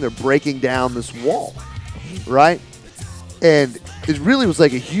song, they're breaking down this wall, right? And it really was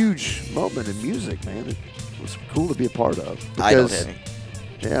like a huge moment in music, man. It was cool to be a part of. Idol Because, heavy.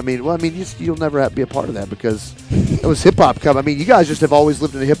 yeah, I mean, you'll never have to be a part of that because it was hip hop coming. I mean, you guys just have always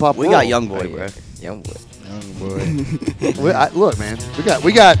lived in a hip hop We world. got Young Boy, bro. Young boy. Young boy. Look, man,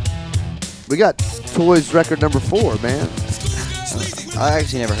 we got Toys record number 4, man. I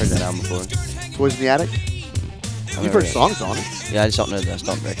actually never heard that album before. Toys in the Attic. You've heard songs on it. Yeah, I just don't know that. I just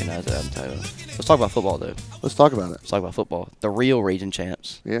don't recognize that album title. Let's talk about football, though. Let's talk about it. Let's talk about football. The real region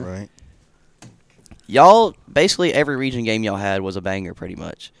champs. Yeah. Right. Y'all, basically every region game y'all had was a banger, pretty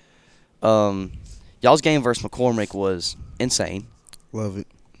much. Y'all's game versus McCormick was insane. Love it.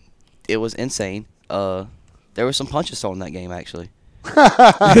 It was insane. There were some punches thrown in that game, actually.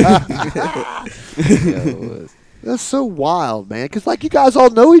 Yeah, it was. That's so wild, man. Because like you guys all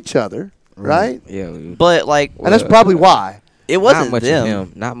know each other, right? Yeah, But, like, And that's probably why. it not wasn't much them. of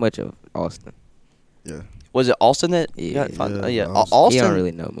him. Not much of Austin. Yeah. Was it Austin that Yeah. got fun? Yeah, Yeah, Austin. Austin. He don't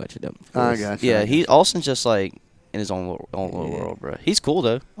really know much of them. of I course. got you. Yeah, Austin's just, like, in his own little Yeah. world, bro. He's cool,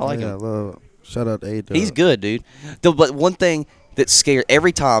 though. I like yeah, him. love. Shout out to A-Dub. He's good, dude. But one thing that's scared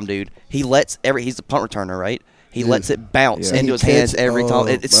every time, dude, he's the punt returner, right? He Yeah. lets it bounce Yeah. into He his hands catch- every time. oh,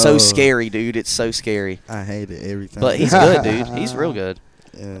 It's so bro. scary, dude. It's so scary. I hate it every time. But he's good, dude. He's real good.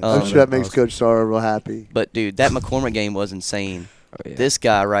 Yeah, I'm Um, sure that makes Coach Sorrow real happy. But, dude, that McCormick game was insane. Oh, yeah. This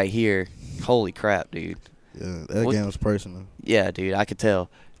guy right here, holy crap, dude. Yeah, that What- game was personal. Yeah, dude, I could tell.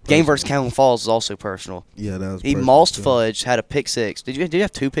 Game versus Calhoun Falls is also personal. Yeah, that was He personal, mossed too. Fudge, had a pick six. Did you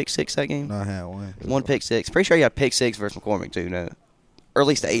have 2 pick six that game? No, I had one. One pick six. Pretty sure you got pick six versus McCormick, too, no? Or at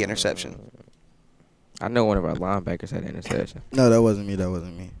least a interception. I know one of our linebackers had an interception. No, that wasn't me. That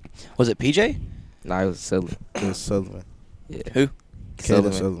wasn't me. Was it PJ? Nah, it was Sullivan. It was Sullivan. Yeah. Who?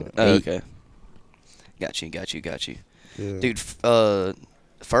 Caleb Sullivan. Oh, Eight. okay. Got you. Yeah. Dude,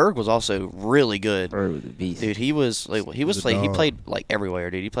 Ferg was also really good. Bird was a beast. Dude, he was a he dog. played like everywhere,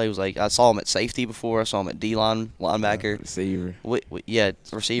 dude. He played I saw him at safety before. I saw him at D-line, linebacker. Receiver. Yeah,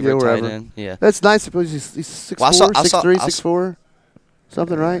 receiver, Yeah, tight wherever. end. Yeah. That's nice. He's 6'4", Well, I saw- 6'3", I 6'4",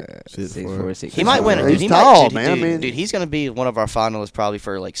 something, right? 6'4", 6'5". He might win it, Yeah, dude. he's He tall, might, dude, man. I Dude, mean- dude, he's gonna be one of our finalists probably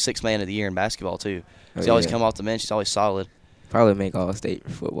for like 6th man of the year in basketball too. He's Oh, always yeah. come off the bench. He's always solid. Probably make All-State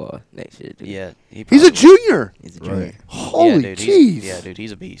football next year, dude. Yeah. He's a junior. He's a Right. junior. Holy yeah, dude, jeez. Yeah, dude,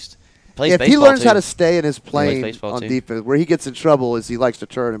 he's a beast. Plays If he baseball, learns too. how to stay in his plane baseball, on too. defense, where he gets in trouble is he likes to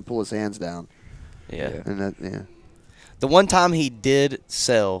turn and pull his hands down. Yeah. And that, yeah. The one time he did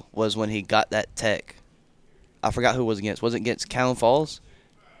sell was when he got that tech. I forgot who it was against. Was it against Calhoun Falls?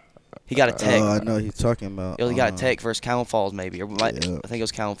 He got a tech. Oh, I know what he's talking about. He got a tech versus Calhoun Falls, maybe. Or I think it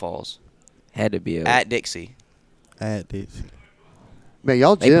was Calhoun Falls. Had to be a. At Dixie. At Dixie. Man,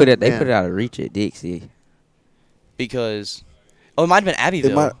 y'all They gym, put it. They man. put it out of reach at Dixie. Because. Oh, it might have been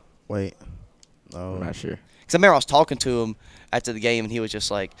Abbeville. It might. Wait. No. I'm not sure. Because I remember I was talking to him after the game, and he was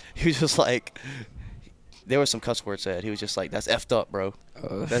just like, there was some cuss words said. He was just like, "That's effed up, bro."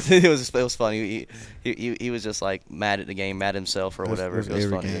 It was funny. He was just like mad at the game, mad at himself or whatever. It was every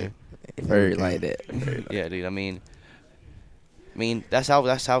funny. game. Very like that. Yeah, dude. I mean, that's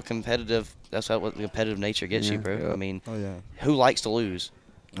how competitive. That's how what the competitive nature gets you, bro. Yeah. I mean, Oh yeah. who likes to lose?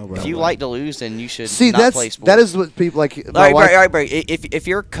 Nobody. If you like to lose, then you should See, not play sports. that is what people like. All My right, wife- all right, bro. If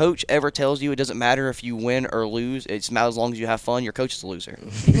your coach ever tells you it doesn't matter if you win or lose, it's matters as long as you have fun. Your coach is a loser.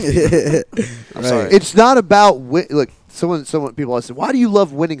 I'm sorry. It's not about look. Someone people always say, "Why do you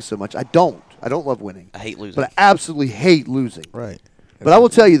love winning so much?" I don't love winning, I hate losing. but I absolutely hate losing. Right. But I will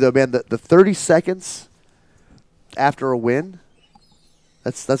tell you though, man, the 30 seconds after a win,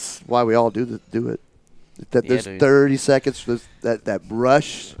 that's why we all do it. That Yeah, there's dude. 30 seconds, that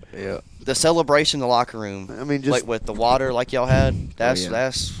rush. Yeah. The celebration in the locker room. I mean, just like with the water, like y'all had. That's yeah.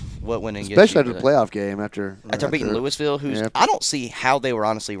 that's what winning gets especially you. after the playoff game, after Beating Louisville, who's yeah. I don't see how they were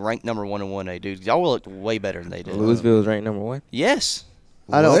honestly ranked number 1 in 1A, dude. Y'all looked way better than they did. Louisville was ranked number 1. Yes,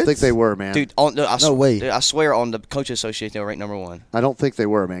 I don't What? think they were, man. dude. No way. Dude, I swear on the Coaches Association they were ranked number 1. I don't think they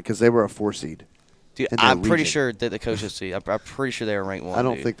were, man, because they were a 4 seed. Dude, In their I'm pretty region. sure that the coaches see. I'm pretty sure they were ranked 1. I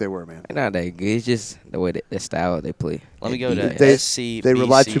don't dude. think they were, man. They're not that good. It's just the way the style they play. Let me go to They SC. they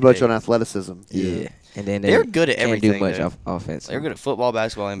rely too much on athleticism. Yeah. And then They're good at can't everything, do much though. offense. They're good at football,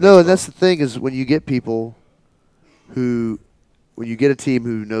 basketball, and No, baseball. and that's the thing is when you get people who when you get a team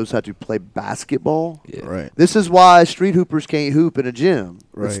who knows how to play basketball. Yeah. Right. This is why street hoopers can't hoop in a gym.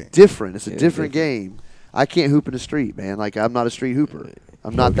 It's Right. different. It's a Yeah, different different. game. I can't hoop in the street, man. Like I'm not a street hooper.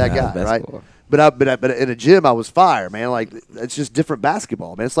 I'm not that Organized guy, right? basketball. But in a gym, I was fire, man. Like it's just different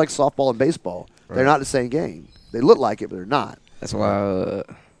basketball, man. It's like softball and baseball. They're Right. not the same game. They look like it, but they're not. That's why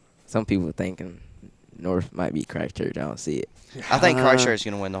some people thinking North might be Christchurch. I don't see it. I think Christchurch is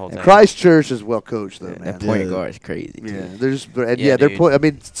going to win the whole thing. Christchurch is well coached, though, man. That point Yeah. guard is crazy. Yeah, too. they're just and Yeah, they're dude. I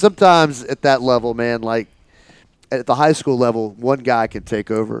mean, sometimes at that level, man, like at the high school level, one guy can take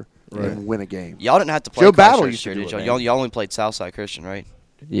over Right. and win a game. Y'all didn't have to play Joe Battle Christchurch used to here, do did it, y'all? man. Y'all only played Southside Christian, right?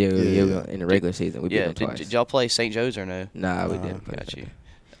 Yeah, Yeah. in the regular season we beat Yeah. them twice. Did y'all play St. Joe's or no? Nah, we didn't. play Got that. you.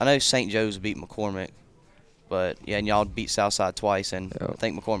 I know St. Joe's beat McCormick, but yeah, and y'all beat Southside twice, and Yep. I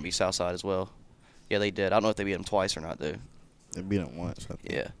think McCormick beat Southside as well. Yeah, they did. I don't know if they beat them twice or not, though. They beat them once. I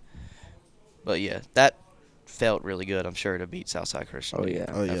think. Yeah. But yeah, that felt really good, I'm sure, to beat Southside Christian. Oh, dude. yeah.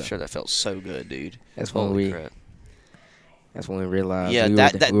 Oh, I'm yeah. sure that felt so good, dude. That's when Holy we. crap. That's when we realized. Yeah, we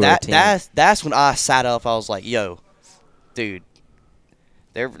that were, that we were a that team. that's when I sat up. I was like, "Yo, dude,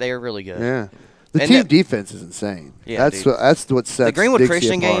 they're really good." Yeah, the And team that- defense is insane. Yeah, that's dude. what sets Greenwood Dixie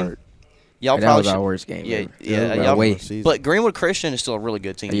Christian game, apart. Y'all And that probably was our should. worst game. Yeah, ever. yeah, By y'all. way. season. But Greenwood Christian is still a really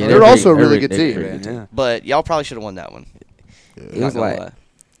good team. Yeah, They're very- also a really very- good they're team. very Man. good team. Yeah. But y'all probably should have won that one. It Not was gonna like lie.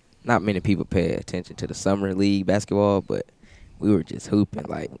 not many people pay attention to the summer league basketball, but we were just hooping.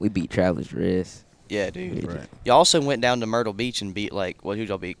 Like we beat Travelers Rest. Yeah, dude. Right. Y'all also went down to Myrtle Beach and beat who'd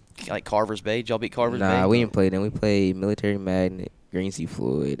y'all beat? Like Carver's Bay? Did y'all beat Carver's Bay? Nah, we didn't play them. We played Military Magnet, Green Sea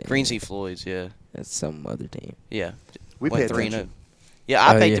Floyd, and Green Sea Floyd's, yeah. That's some other team. Yeah. We pay Went 3-0. attention. Yeah,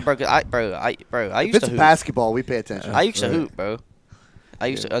 I Oh, paid yeah. to bro. I If used it's to hoop. basketball, we pay attention. I used to Right. hoop, bro. I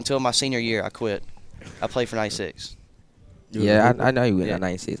used to until my senior year. I quit. I played for 96. You was Yeah, a hooper? I know you went Yeah. at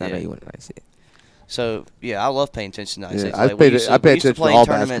 96. I know Yeah. you went at 96. So yeah, I love paying attention to 96. I we paid- used to, I pay we used to attention to play all in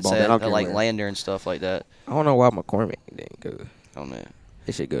tournaments basketball, man. I don't at care like where. Lander and stuff like that. I don't know why McCormick didn't go. Oh man,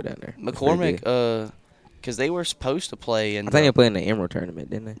 They should go down there. They're pretty McCormick, good. because they were supposed to play in. I think they played in the Emerald tournament,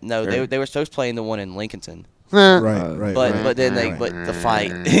 didn't they? No, Or- they were supposed to play in the one in Lincolnton, Huh. Right. but then right. the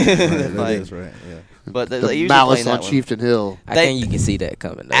fight, Right, the that fight. is right. Yeah. But they The usually malice play in on that one. Chieftain Hill. I they- think you can see that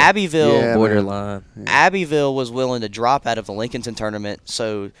coming. Though. Abbeville, Yeah, man. borderline. Abbeville was willing to drop out of the Lincolnton tournament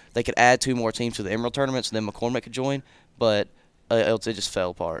so they could add 2 more teams to the Emerald tournament, so then McCormick could join. But it just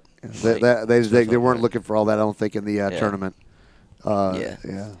fell apart. They weren't looking for all that. I don't think in the tournament. Yeah.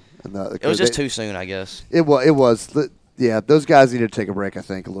 Yeah. And It was just too soon, I guess. It was. Yeah, those guys needed to take a break. I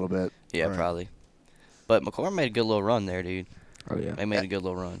think a little bit. Yeah, Right. probably. But McCormick made a good little run there, dude. Oh yeah. They made a good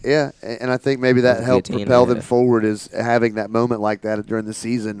little run. Yeah, and I think maybe That's that a helped good team propel to them have. forward is having that moment like that during the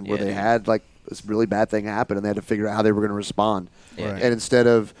season where Yeah, they dude. had like this really bad thing happen and they had to figure out how they were going to respond. Yeah. Right. And instead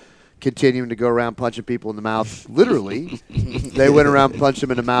of continuing to go around punching people in the mouth, literally, they went around punching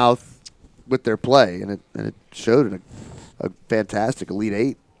them in the mouth with their play, and it showed in a fantastic Elite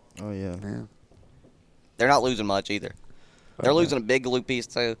Eight. Oh yeah. Yeah. They're not losing much either. They're losing a big loop piece,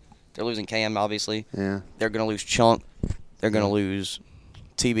 too. They're losing Cam, obviously. Yeah. They're going to lose Chunk. They're going to lose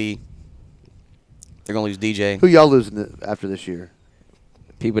TB. They're going to lose DJ. Who y'all losing after this year?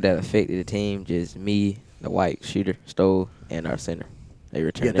 People that affected the team, just me, the white shooter, Stoll, and our center. They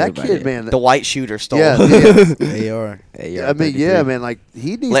returned Yeah, that everybody kid, else. man. The white shooter stole. Yeah, They are. Hey, yeah. I mean, 33. yeah, man. Like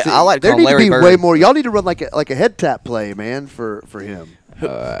he needs. I like to there call need Larry to be Bird. way more. Y'all need to run like a head tap play, man, for him.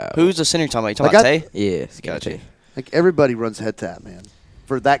 Who's the center you're talking about? You talking Like about Tay? Yeah, Gotcha. Like everybody runs head tap, man.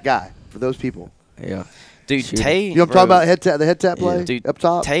 For that guy, for those people. Yeah. Dude, Shooter. Tay. You know what I'm talking about? Head tap, the head tap play Dude, up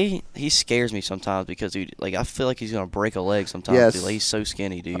top. Tay, he scares me sometimes because, dude, like, I feel like he's going to break a leg sometimes. Yes. Dude. Like, he's so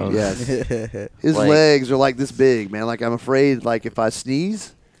skinny, dude. Oh, Yes, his Like- legs are like this big, man. Like I'm afraid, like if I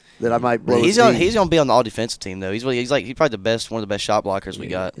sneeze, that I might blow. He's his gonna knee. he's gonna be on the all defensive team though. He's probably the best, one of the best shot blockers we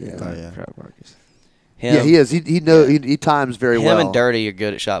got. Yeah. Oh, yeah. Trap Marcus. Him, Yeah, he is. He times very him well. and Dirty are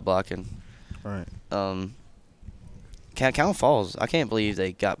good at shot blocking. Right. Cal Falls. I can't believe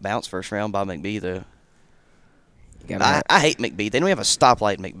they got bounced first round by McBee though. You gotta I hate McBee. They don't have a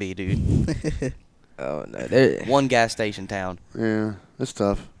stoplight in McBee, dude. oh no, they're One gas station town. Yeah, that's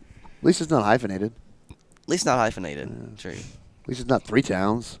tough. At least it's not hyphenated. At least not hyphenated. True. At least it's not 3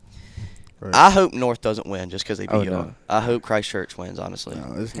 towns. Right. I hope North doesn't win just because they beat Oh, y'all. no. I hope Christchurch wins, honestly.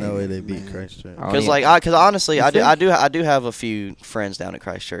 No, there's no way they beat Christchurch. I don't Because even- because honestly, You I think? do have a few friends down at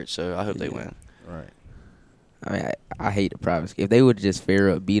Christchurch, so I hope they Yeah. win. Right. I mean, I hate the private school. If they would just fair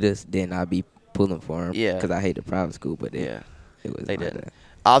up beat us, then I'd be pulling for them. Yeah. Because I hate the private school, but Yeah, it was they like didn't. that.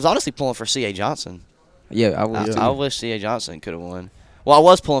 I was honestly pulling for C.A. Johnson. Yeah, I was. Yeah. too. I wish C.A. Johnson could have won. Well, I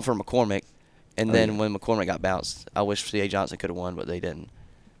was pulling for McCormick, and Oh, then yeah. when McCormick got bounced, I wish C.A. Johnson could have won, but they didn't.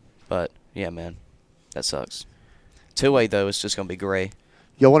 But yeah, man, that sucks. Two-way though, it's just gonna be gray.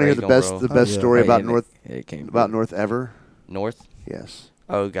 Y'all want to hear Gray's the gonna best roll. the best story about North about North ever? North. Yes.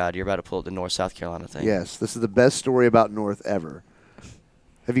 Oh God, you're about to pull up the North South Carolina thing. Yes, this is the best story about North ever.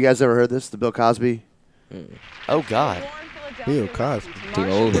 Have you guys ever heard this? The Bill Cosby. Oh God. Bill Cosby. Too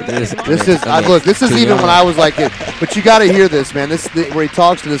old for this. This is look. This is even when I was like it. But you got to hear this, man. Where he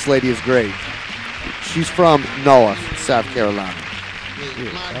talks to this lady is great. She's from North South Carolina.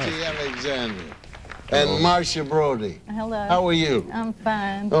 Monty Alexander and Marcia Brody. Hello. How are you? I'm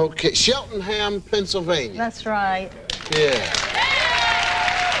fine. Okay, Cheltenham, Pennsylvania. That's right. Yeah.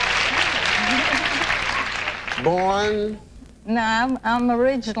 Born? No, I'm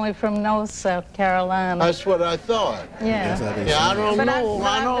originally from North South Carolina. That's what I thought. Yeah. Yeah, I don't But know.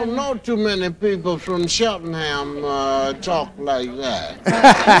 I I've don't been- know too many people from Cheltenham talk like that.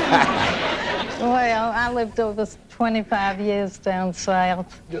 Well, I lived over 25 years down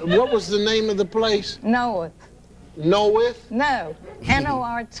south. What was the name of the place? North. North? No.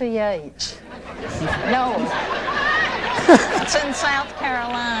 North. North. It's in South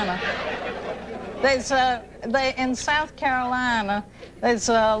Carolina. In South Carolina, there's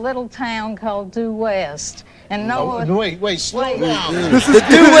a little town called Due West. And North. Wait, slow down. The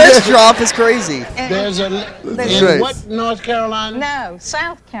Due West drop is crazy. There's a That's in right. what North Carolina? No,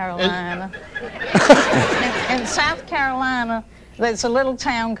 South Carolina. In South Carolina, there's a little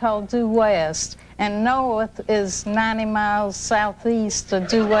town called Due West, and North is 90 miles southeast of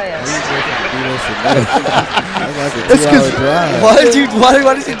Due West. It's 'cause- Why did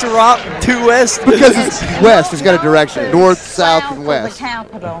you drop Due West? Because it's west. It's got a direction. North, south, and of west. the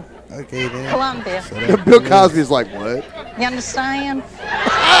capital, Okay, then. Columbia. Bill Cosby's like, what? You understand?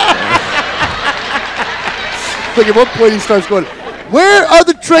 Look, at one point he starts going, where are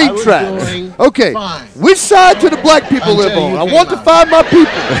the train I was tracks? doing Okay, fine. which side do the black people live Until on? you I came want to out. find my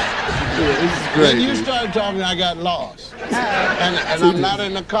people. This is great. When you dude. started talking, I got lost. And I'm not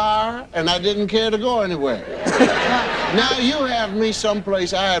in the car, and I didn't care to go anywhere. Now you have me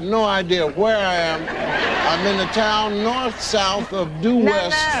someplace, I have no idea where I am. I'm in the town north, south of Due No,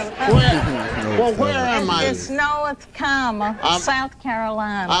 West. no. Where am I? It's North, South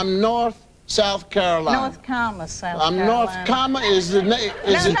Carolina. I'm north, South Carolina. North, South I'm Carolina. north, comma is the name.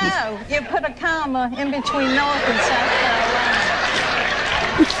 No, you put a comma in between North and South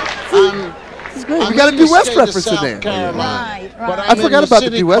Carolina. This is great. We got a Due West reference in there. Right, right. But I I'm in forgot the about the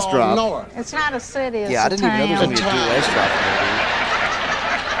city Due West called drop. North. It's not a city, it's Yeah, I a didn't even know there was town. gonna be a Due West drop.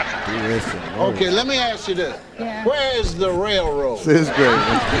 Okay, let me ask you this. Yeah. Where is the railroad? This is great.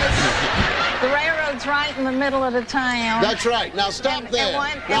 The railroad's right in the middle of the town. That's right. Now stop And- there. and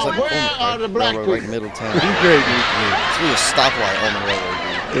one- Now and one- where are the black Railroad right in people? the middle of town. He's great, dude. It's really a stoplight on the railroad.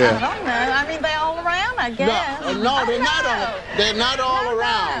 I Yeah. don't know. I mean, they're all around, I guess. No, they're not all. They're not all No,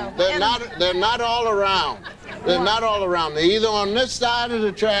 around. no. They're And- not. They're not all around. They're not all around. They're either on this side of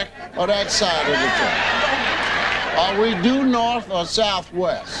the track or that side of the track. Are we due north or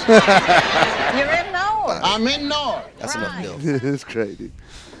southwest? You're in North. I'm in north. That's enough, Right. Bill. It's great, dude.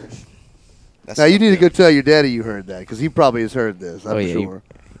 That's Now, you enough, need to Bill. go tell your daddy you heard that, because he probably has heard this, I'm Oh, yeah, sure.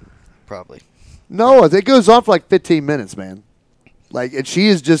 Probably. No, it goes on for like 15 minutes, man. Like, and she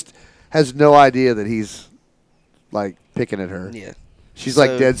is just has no idea that he's, like, picking at her. Yeah. She's, like,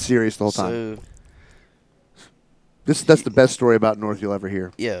 So- dead serious the whole time. So That's the best story about North you'll ever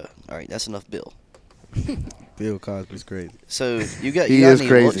hear. yeah. All right. That's enough, Bill. Bill Cosby's crazy. So He you got is any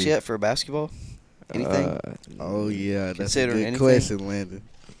crazy. looks yet for basketball? Anything? Oh yeah, that's a Considering good anything? question, Landon.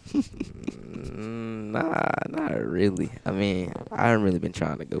 Not really. I mean, I haven't really been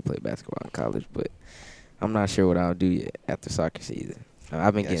trying to go play basketball in college, but I'm not sure what I'll do yet after soccer season.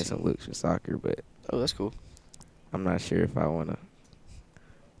 I've been getting Gotcha. some looks for soccer, but Oh, that's cool. I'm not sure if I want to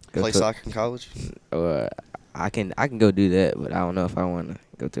Play soccer in college? I can go do that, but I don't know if I want to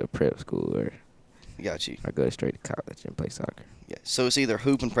go to a prep school or Got you. go straight to college and play soccer. Yeah. So it's either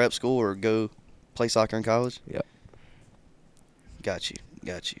hoop and prep school or go play soccer in college? Yep. Got you.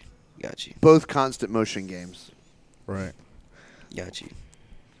 Both constant motion games. Right. Got you.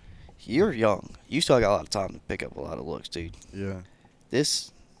 You're young. You still got a lot of time to pick up a lot of looks, dude. Yeah.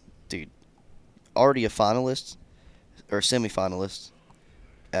 This dude already a finalist or semifinalist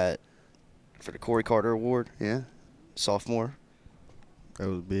for the Corey Carter Award, Yeah. sophomore. That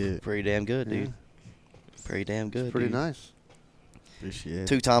was big. Pretty damn good, dude. Yeah. Pretty damn good. Pretty dude. nice. Appreciate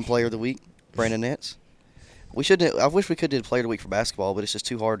it. 2-time player of the week, Brandon Nance. I wish we could did player of the week for basketball, but it's just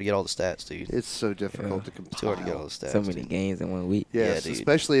too hard to get all the stats, dude. It's so difficult to Too hard to get all compile. the stats. So many dude. games in 1 week. Yes, dude.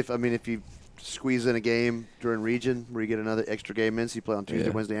 especially if you squeeze in a game during region where you get another extra game in, so you play on Tuesday,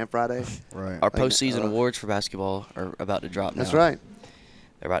 Yeah. Wednesday, and Friday. Right. Our Like, postseason awards for basketball are about to drop now. That's right.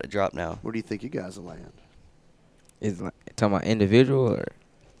 They're about to drop now. Where do you think you guys will land? Is like talking about individual or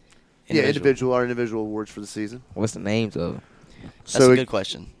Yeah, our individual awards for the season. what's the names of them? That's So a good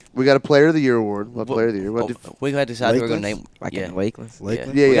question. We got a Player of the Year award. What Player of the Year? What We got to decide who we're going to Lakeland's? name. Like yeah. in Lakeland's?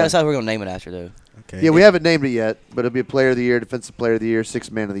 Lakeland? Yeah, We got yeah. to decide who we're going to name it after, though. Okay. Yeah, we haven't named it yet, but it'll be a Player of the Year, Defensive Player of the Year,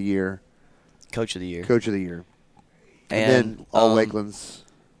 Sixth Man of the Year, Coach of the year. Coach of the Year, and And, then all Lakelands.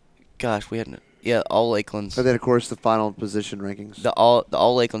 Gosh, we hadn't. Yeah, all Lakelands. And then, of course, the final position rankings. The all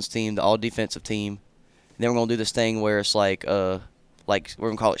Lakelands team, the all defensive team. And then we're going to do this thing where it's like we're going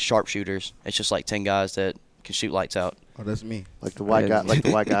to call it sharpshooters. It's just like 10 guys that can shoot lights out. Oh, that's me. Like the white guy. Like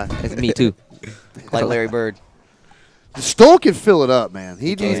the white guy. That's me too. Like Larry Bird. Stoll can fill it up, man.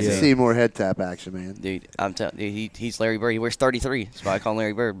 He can, needs to yeah. see more head tap action, man. Dude, I'm telling you, he's Larry Bird. He wears 33. That's why I call him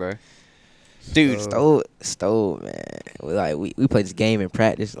Larry Bird, bro. Dude, Stole, man. We played this game in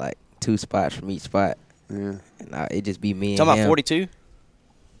practice, like 2 spots from each spot, Yeah. and it just be me and talking him. about 42?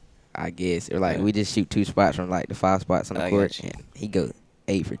 I guess, or like Yeah. we just shoot 2 spots from like the 5 spots on the I court, got you. and he go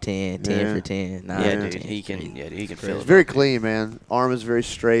 8 for 10, 10 Yeah. for 10, 9 Yeah, for dude, 10. he can fill He's it very up, dude. clean, man. Arm is very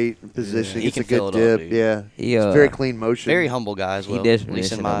straight in position. He Gets can a good fill it up, dip. dude. Yeah. He It's very clean motion. Very humble guy as well. He does at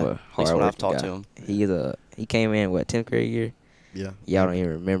least mention of a at least when I've talked to him. He came in 10th grade year. Yeah. Y'all don't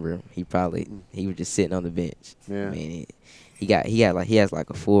even remember him. He was just sitting on the bench. Yeah. I mean, he has like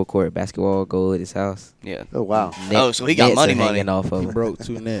a full court basketball goal at his house. Yeah. Oh, wow. Oh, so he got Nets money, are money. hanging off of He him. broke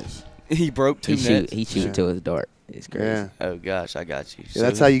 2 nets. He broke 2 nets. He shoot till it's dark. It's crazy. Yeah. Oh gosh, I got you. Yeah,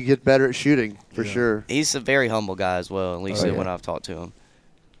 that's how you get better at shooting, for Yeah. sure. He's a very humble guy as well. At least Oh, yeah. when I've talked to him,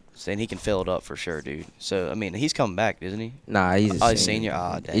 saying he can fill it up for sure, dude. So I mean, he's coming back, isn't he? Nah, he's a Oh, he's senior?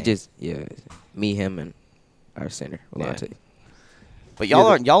 Ah, dang. He just me, him, and our center. Yeah. Lonte. But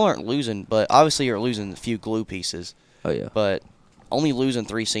y'all aren't losing. But obviously you're losing a few glue pieces. Oh yeah. But only losing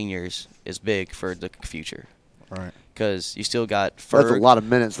 3 seniors is big for the future. Right. Because you still got That's a Ferg. lot of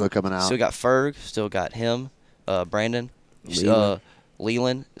minutes, though, coming out. Still got Ferg. Still got him. Brandon.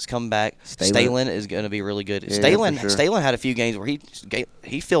 Leland is coming back. Stalen is going to be really good. Yeah, Stalen for sure. Stalen had a few games where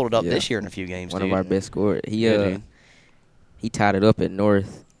he filled it up Yeah. this year in a few games. One dude. of our best scorers. Yeah, dude. He tied it up at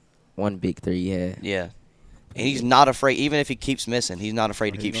North. One big 3 he had. Yeah. And he's not afraid. Even if he keeps missing, he's not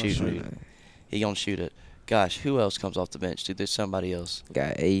afraid to He keep gonna shooting, shoot dude. He going to shoot it. Gosh, who else comes off the bench, dude? There's somebody else.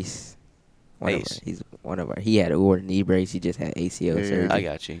 Got Ace. Ace. He's one of our. He had a order knee brace. He just had ACL Yeah. surgery. I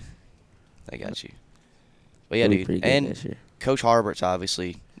got you. But yeah, He'll be dude. pretty good And this year. Coach Harbert's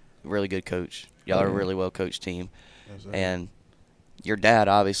obviously a really good coach. Y'all are a Yeah. really well coached team. Yes, sir. And your dad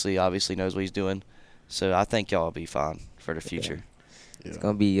obviously knows what he's doing. So I think y'all will be fine for the future. It's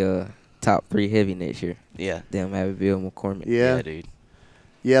gonna be top 3 heavy next year. Yeah. Them Abbeville, McCormick. Yeah. dude.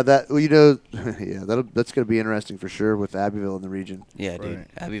 Yeah, that's going to be interesting for sure with Abbeville in the region. Yeah, dude. Right.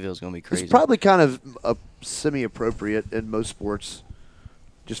 Abbeville's going to be crazy. It's probably kind of semi-appropriate in most sports.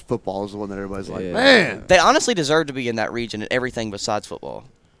 Just football is the one that everybody's like, Yeah. man. They honestly deserve to be in that region in everything besides football.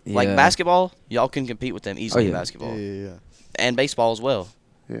 Like Yeah. basketball, y'all can compete with them easily in yeah. basketball. Yeah. And baseball as well.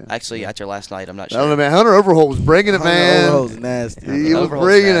 Yeah. Actually, after last night, I'm not I don't know, sure. man. Hunter Overholt was bringing it, man. Overholt's nasty. He was Overholt's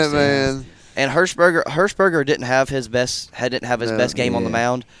bringing it, nasty. man. And Hirschberger didn't have his best No. best game on the Yeah.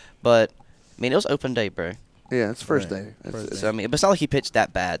 mound, but I mean it was open day, bro. Yeah, it's first Right. day. That's First it. So I mean, but it's not like he pitched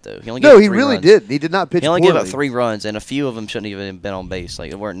that bad though. He only No, gave up he 3 really runs. did. He did not pitch He only poorly. gave up 3 runs, and a few of them shouldn't even have been on base. Like,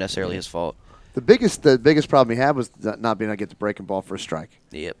 it weren't necessarily his fault. The biggest problem he had was not being able to get the breaking ball for a strike.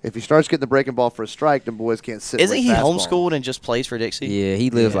 Yep. If he starts getting the breaking ball for a strike, then boys can't sit. Isn't with he fastball. homeschooled and just plays for Dixie? Yeah, he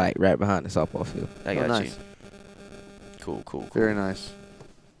lives Yeah. like right behind the softball field. I Oh, got nice. you. Cool. Very nice.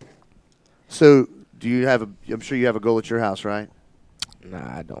 So, do you have I'm sure you have a goal at your house, right?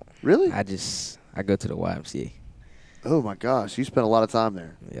 Nah, I don't. Really? I go to the YMCA. Oh my gosh, you spent a lot of time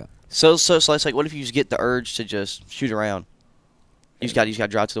there. Yeah. So it's like, what if you just get the urge to just shoot around? You just got to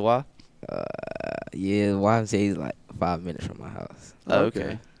drive to the Y. Yeah, the YMCA is like 5 minutes from my house. Oh,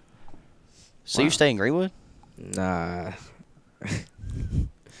 okay. So Wow. you stay in Greenwood? Nah.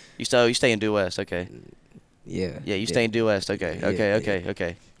 You stay in Due West, okay. Yeah. Yeah, you stay in Due West, okay. Yeah,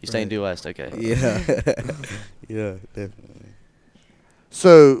 Okay. You stay in Due West, okay. Yeah. Yeah, definitely.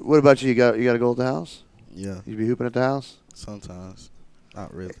 So, what about you? You got a goal at the house? Yeah. You be hooping at the house? Sometimes.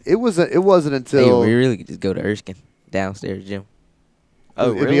 Not really. It wasn't Hey, until we really could just go to Erskine downstairs gym.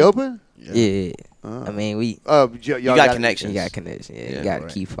 Oh, It'd really? be open. Yeah. Oh. I mean, we Y'all You got connections. you got connection. Yeah, Yeah, you got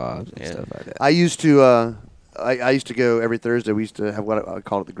right. key fobs and Yeah. stuff like that. I used to. I used to go every Thursday. We used to have what I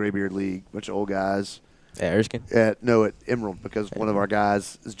called it the Graybeard League. Bunch of old guys. At Erskine? At Emerald, because one of our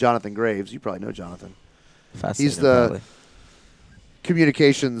guys is Jonathan Graves. You probably know Jonathan. If I He's seen him, the probably.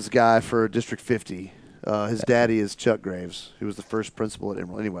 communications guy for District 50. His daddy is Chuck Graves, who was the first principal at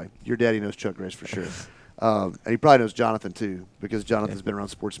Emerald. Anyway, your daddy knows Chuck Graves for sure. And he probably knows Jonathan, too, because Jonathan's been around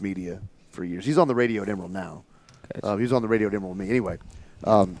sports media for years. He's on the radio at Emerald now. He was on the radio at Emerald with me. Anyway,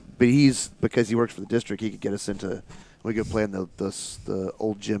 but because he works for the district, he could get us into. We go play in the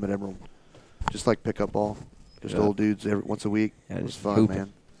old gym at Emerald, just like pickup ball, just old dudes once a week. Yeah, It was just fun, hooping.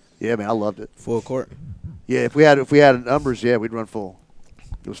 man. Yeah, man, I loved it. Full court. Yeah, if we had numbers, yeah, we'd run full.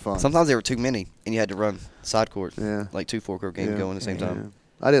 It was fun. Sometimes there were too many, and you had to run side court. Yeah. Like 2 4-court games going at the same time.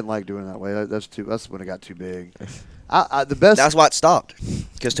 I didn't like doing it that way. That's when it got too big. The best. That's why it stopped,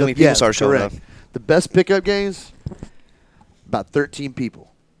 because too many people started showing up. The best pickup games, about 13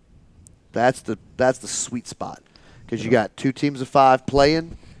 people. That's the sweet spot, because you got 2 teams of 5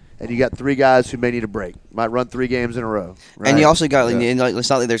 playing, and you got 3 guys who may need a break. Might run 3 games in a row. Right? And you also got, Yeah. and like, it's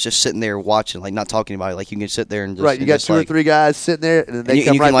not like they're just sitting there watching, like not talking about it. Like you can sit there and just. Right, you and got just, 2 or like- 3 guys sitting there, and then they And you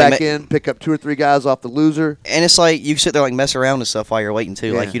come can, right like, back in, pick up 2 or 3 guys off the loser. And it's like you sit there like mess around and stuff while you're waiting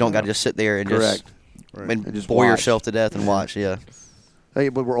too. Yeah. Like you don't got to just sit there and Correct. and just bore watch. yourself to death and watch. Yeah. Hey,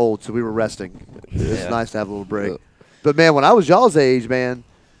 but we're old, so we were resting. It's Yeah. nice to have a little break. But man, when I was y'all's age, man,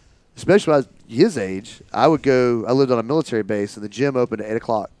 especially when I was his age, I would go. I lived on a military base, and the gym opened at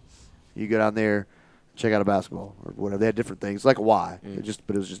 8:00. You go down there, check out a basketball or whatever. They had different things, like a Y.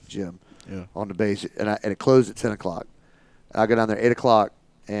 But it was just a gym on the base, and it closed at 10:00. I go down there 8:00,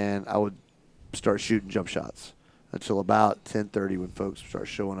 and I would start shooting jump shots until about 10:30 when folks start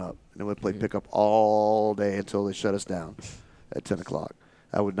showing up, and then we'd play pickup all day until they shut us down at 10:00.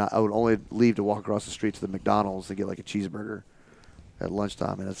 I would only leave to walk across the street to the McDonald's and get like a cheeseburger at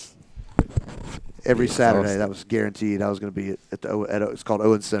lunchtime, and it's every Saturday. That was guaranteed. I was going to be at it's called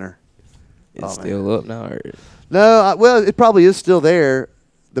Owen Center. It's still up now, or? No, well, it probably is still there.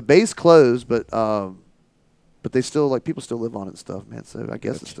 The base closed, but they still people still live on it and stuff, man. So I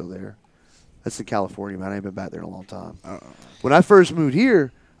guess it's still there. That's in California, man. I ain't been back there in a long time. When I first moved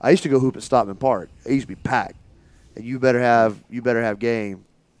here, I used to go hoop at Stockman Park. It used to be packed, and you better have game,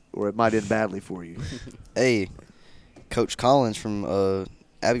 or it might end badly for you. Hey, Coach Collins from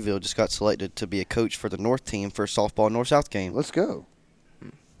Abbeville just got selected to be a coach for the North team for softball North-South game. Let's go.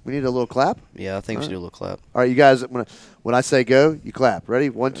 We need a little clap. Yeah, I think we should do a little clap. All right, you guys. When I say go, you clap.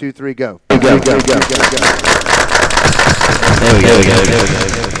 Ready? 1, 2, 3, go. Go. There we go.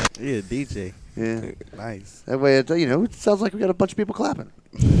 Yeah, DJ. Yeah. Nice. That way, it sounds like we got a bunch of people clapping.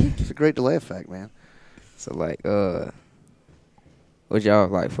 It's a great delay effect, man. So what y'all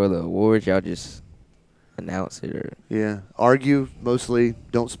like for the awards? Y'all just announce it, or? Yeah. Argue mostly.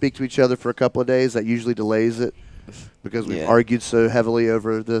 Don't speak to each other for a couple of days. That usually delays it because we've argued so heavily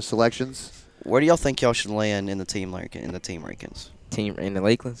over the selections. Where do y'all think y'all should land in the team rankings? Team in the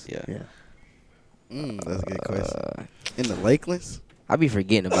Lakelands? Yeah. That's a good question. In the Lakelands? I be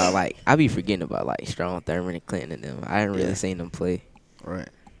forgetting about Strong, Thurman, and Clinton and them. I haven't really seen them play. Right.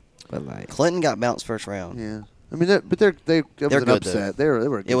 But like Clinton got bounced first round. Yeah. I mean, it was They're an good, upset. They were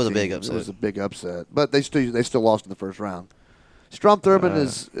a good was a team. big upset. It was a big upset. But they still lost in the first round. Strom Thurmond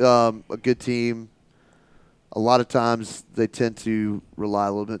is a good team. A lot of times they tend to rely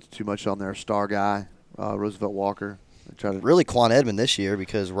a little bit too much on their star guy, Roosevelt Walker. They try to Really, Quan Edmond this year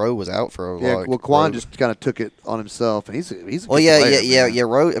because Rowe was out for a while. well, Quan just kind of took it on himself, and he's a good player,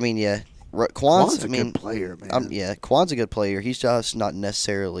 Rowe. I mean, Quan's a good player, man. Quan's a good player. He's just not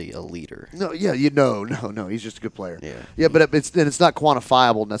necessarily a leader. No, no. He's just a good player. Yeah. Yeah, but it's not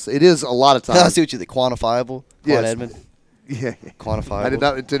quantifiable necessarily. It is a lot of times. I see what you think. Quantifiable. Quan Edmond. Yeah. Quantifiable. I did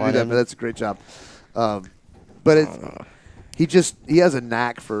not intend to do Quan that, Edmond. but that's a great job. But he has a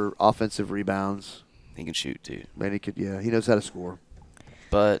knack for offensive rebounds. He can shoot too. Man, he knows how to score.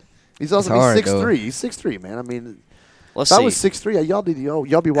 But He's also hard, 6'3". He's 6'3", man. I mean, let's if I see. was 6'3", y'all be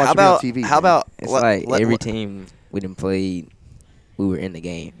watching How me about on TV. how about it's every team we done played, we were in the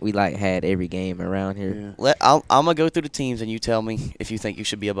game. We had every game around here. Yeah. I'm gonna go through the teams and you tell me if you think you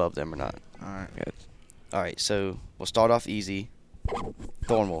should be above them or not. All right. All right. So we'll start off easy.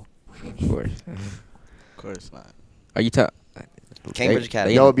 Thornwell, Of course. Of course not. Are you talking? Cambridge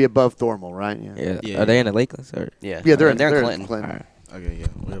Academy. Y'all would be above Thormal, right? Yeah. Are they in the Lakelands? Or? Yeah. Yeah, they're in in Clinton. Clinton. All right. Okay, yeah,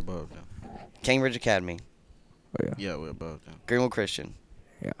 we're above them. Cambridge Academy. Oh, yeah. Yeah, we're above them. Greenwood Christian.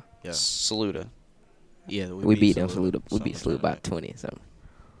 Yeah. Yeah. Saluda. Yeah, We beat them. We beat Saluda by 20 or something.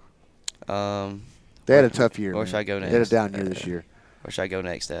 They had a tough year. Where man. should I go They had a next? down year this year. Where should I go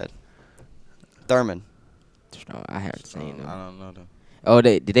next, Dad? Thurman. No, I haven't seen them. I don't know them. Oh,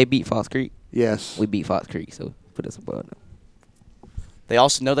 did they beat Fox Creek? Yes. We beat Fox Creek, so put us above them. They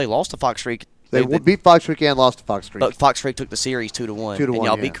also know they lost to Fox Creek. They beat Fox Creek and lost to Fox Creek. But Fox Creek took the series 2-1. 2-1, And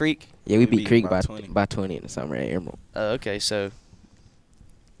y'all yeah. beat Creek? Yeah, we We beat beat Creek by by 20. 20 in the summer at Emerald. Okay, so.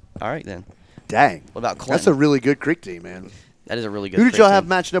 All right, then. Dang. What about Clinton? That's a really good Creek team, man. That is a really good Who did Creek y'all have team.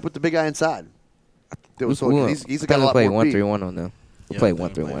 matching up with the big guy inside? He's We got a lot played more speed. 1-3-1 on them. We played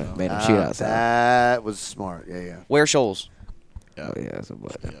 1-3-1. Made them shoot outside. That was smart. Yeah. Where Shoals? Oh, yeah, that's a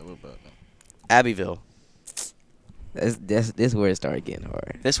butt. Yeah, we're about them. Abbeville. This is where it started getting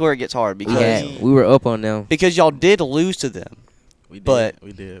hard. This is where it gets hard because We were up on them. because y'all did lose to them. We did. But-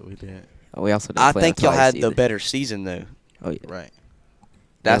 we did. Oh, we also didn't I play think them y'all twice had the either. better season though. Oh, yeah. Right.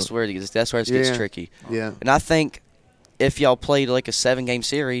 That's where it gets Yeah. tricky. Yeah. And I think if y'all played like a 7-game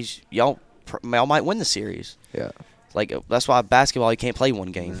series, y'all might win the series. Yeah. Like that's why basketball you can't play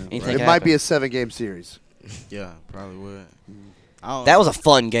one game. Anything It can might be happen. a 7-game series. Yeah, probably would. That was a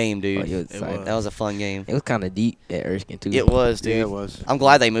fun game, dude. Oh, it was It exciting. was. That was a fun game. It was kind of deep at Erskine, too. It was, dude. Yeah, it was. I'm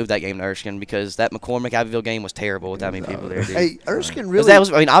glad they moved that game to Erskine because that McCormick Abbeville game was terrible with that many people there, dude. Hey, Erskine 'Cause really, that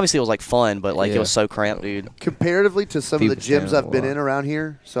was, I mean, obviously it was like fun, but like it Yeah. was so cramped, dude. comparatively to some of the People standing gyms I've a been lot. in around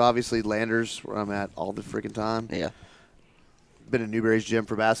here, so obviously Landers, where I'm at all the freaking time. Yeah, Been in Newberry's gym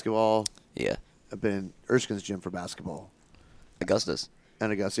for basketball. yeah. I've been in Erskine's gym for basketball. Augustus,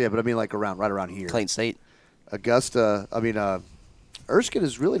 And Augusta, yeah, but I mean like right around here. Clayton State. Augusta, Erskine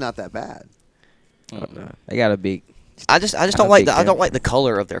is really not that bad. Oh, no. They got a big. I just I'm don't a like big I don't fan. like the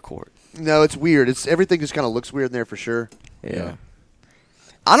color of their court. No, it's weird. It's everything just kind of looks weird in there for sure. Yeah.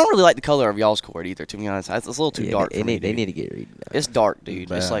 I don't really like the color of y'all's court either. To be honest, it's a little too Yeah, dark. They for me, need dude. to get rid of that. It's dark, dude. It's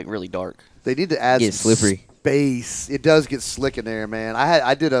Bad. like really dark. They need to add Get some slippery. space. It does get slick in there, man.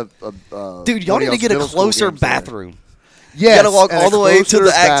 I did a Dude, y'all one of need to y'all's get a middle school closer games there. bathroom. Yes, you gotta walk and all a the way to the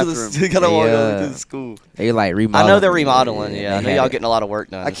closer act to bathroom. the. You gotta walk all the way to Yeah. the school. They like I remodeling. know they're remodeling. Yeah, I know they y'all had getting a lot of work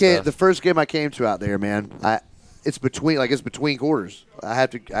done. I and can't. stuff. The first game I came to out there, man. It's between quarters. I have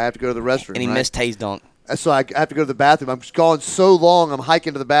to go to the restroom. And he right? missed Taze dunk. So I have to go to the bathroom. I'm just gone so long. I'm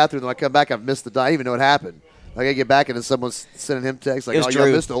hiking to the bathroom. When I come back, I've missed the. I didn't even know what happened. Like I get back and then someone's sending him texts like, It was "Oh, you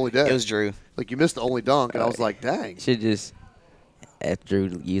Drew. missed the only day." It was Drew. Like you missed the only dunk, and I was like, "Dang." Should just ask Drew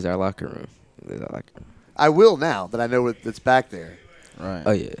to use our locker room. Use our locker room. I will now that I know that's back there. Right.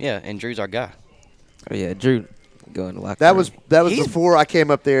 Oh yeah. Yeah, and Drew's our guy. Oh yeah. Drew, go in the locker That room. was He's- before I came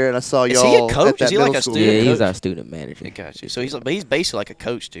up there and I saw Is he a y'all coach? at that Is he like middle a school. student? Yeah, he's coach? our student manager. I got you. So he's basically like a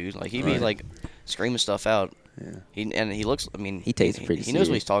coach, dude. Like he be Right. like screaming stuff out. Yeah. He looks. I mean, He takes it pretty He knows what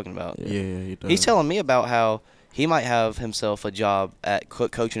serious. he's talking about. Yeah. Yeah, he does. He's telling me about how he might have himself a job at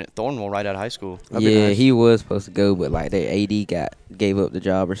coaching at Thornwell right out of high school. That'd be Yeah, nice. he was supposed to go, but like their AD gave up the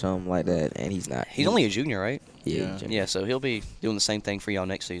job or something like that, and he's not. He's only a junior, right? Yeah. Yeah, so he'll be doing the same thing for y'all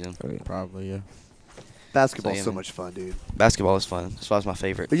next season. Oh, yeah. Probably, yeah. Basketball's So, yeah, so man. much fun, dude. Basketball is fun. That's why it's my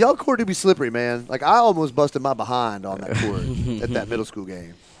favorite. But y'all court do be slippery, man. Like I almost busted my behind on that court at that middle school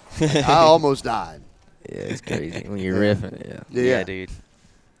game. Like, I almost died. Yeah, it's crazy when you're riffing it. Yeah. Yeah, dude.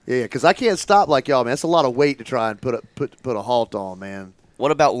 Yeah, because I can't stop like y'all, man. That's a lot of weight to try and put a halt on, man.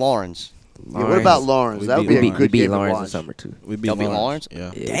 What about Lawrence? Yeah, what about Lawrence? We That would beat be a We good beat game Lawrence to in watch. summer too. We beat Y'all beat Lawrence.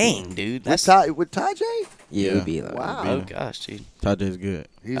 Lawrence? Yeah. Yeah, Dang, dude. That's With Ty J? Yeah, Yeah. we beat Lawrence. Wow. oh Yeah. gosh, dude. Tajay's good.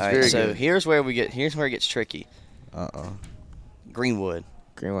 He's All right, very so good. here's where it gets tricky. Uh-oh. Greenwood.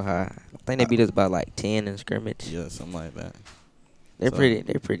 Greenwood High. I think they beat us by like 10 in scrimmage. Yeah, something like that. They're So- pretty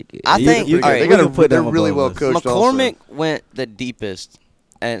good. I You- think you- all right, They we got can put they're them really above well us. coached. McCormick Also. went the deepest,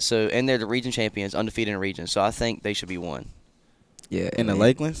 and they're the region champions, undefeated in region. So I think they should be one. Yeah. In the man.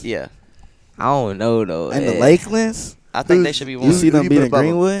 Lakelands? Yeah, I don't know though. In the Yeah. Lakelands? I think they Who's- should be You one. see Who them you put beating above 'em?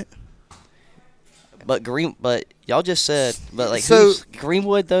 Greenwood? But y'all just said, but like So- who's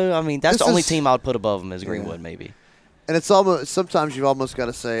Greenwood though? I mean, that's This the only is- team I would put above them is Greenwood, maybe. And it's almost sometimes you've almost got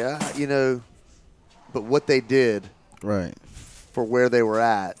to say, but what they did Right. for where they were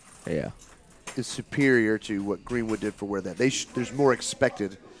at Yeah. is superior to what Greenwood did for where that there's more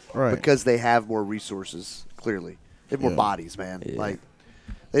expected Right. because they have more resources. Clearly, they have more Yeah. bodies, man. Yeah. Like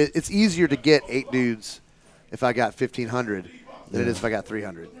it's easier to get 8 dudes if I got 1,500 than it is if I got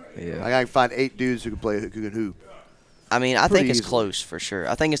 300. Yeah. Like I can find 8 dudes who can hoop. I mean, I Pretty think it's easily. close for sure.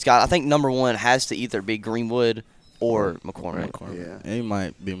 I think number one has to either be Greenwood or McCormick. Yeah. And he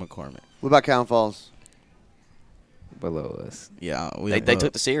might be McCormick. What about Cowan Falls? Below us. Yeah. We They above.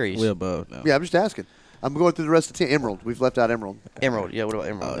 took the series. We above now. Yeah, I'm just asking. I'm going through the rest of the team. Emerald. We've left out Emerald. Emerald. Yeah, what about Oh,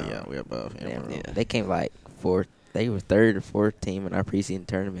 Emerald? yeah. We above. Damn, Emerald. Yeah. They came like fourth. They were third or fourth team in our preseason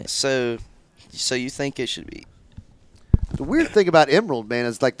tournament. So you think it should be? The weird thing about Emerald, man,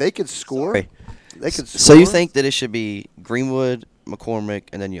 is like they can score. Sorry. They can score. So you think that it should be Greenwood, McCormick,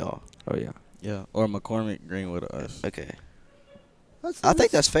 and then y'all? Oh yeah. Yeah. Or McCormick, Greenwood, or us. Okay. I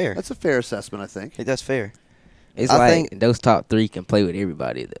think that's fair. That's a fair assessment, I think. I think that's fair. It's I like think- those top three can play with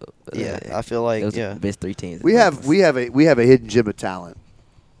everybody though. Yeah, I feel like those are yeah. the best 3 teams. We in have Lakelands. we have a hidden gem of talent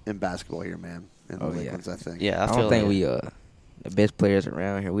in basketball here, man. In the Oh, yeah. Lakelands, I think. Yeah, I I don't feel think like, we the best players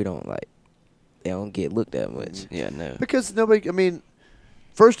around here. We don't like. They don't get looked at much. Yeah, no. Because nobody. I mean,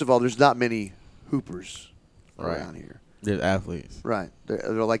 first of all, there's not many hoopers Right. around here. They're athletes. Right.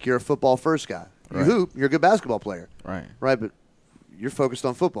 They're like, you're a football first guy. You Right. hoop, you're a good basketball player. Right. Right, but you're focused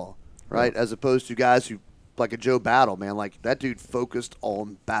on football, right? As opposed to guys who, like a Joe Battle, man, like that dude focused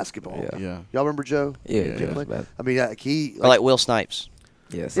on basketball. Yeah. Y'all remember Joe? Yeah, Joe yeah. played? I mean, he Or like Will Snipes.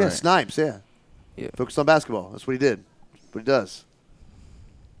 Yes. yeah, Right. Snipes, yeah. Yeah. Focused on basketball. That's what he did. That's what he does.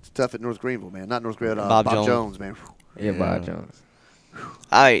 It's tough at North Greenville, man. Not North Greenville. Bob Bob Jones. Jones, man. Yeah, Bob Jones.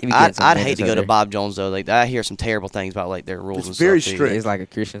 I'd He be getting some hate to minutes go out to there. Bob Jones though. Like I hear some terrible things about like their rules It's and very stuff. too. strict. It's like a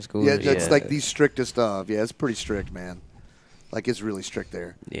Christian school. Yeah, that's Yeah. like the strictest of. Yeah, it's pretty strict, man. Like it's really strict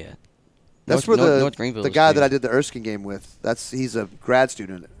there. Yeah. That's North- where North Greenville the is guy crazy. that I did the Erskine game with. He's a grad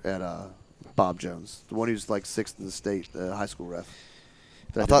student at Bob Jones, the one who's like 6th in the state high school ref.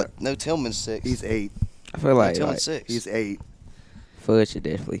 I thought no Tillman's 6. He's 8. I feel like, Tillman's 6. He's 8. Fudge should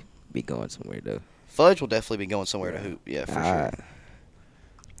definitely be going somewhere though. Fudge will definitely be going somewhere to hoop. Yeah, for sure.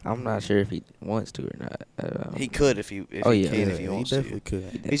 I'm not sure if he wants to or not. He could if he Oh, he yeah. can Yeah, if he he wants definitely to.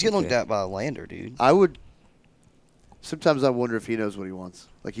 could. He's getting looked at by Lander, dude. I would. Sometimes I wonder if he knows what he wants.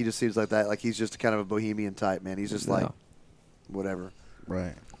 Like he just seems like that. Like he's just kind of a bohemian type, man. He's just like, No. whatever.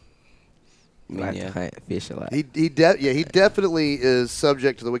 Right. I mean, Like yeah. to hunt, fish a lot. He definitely is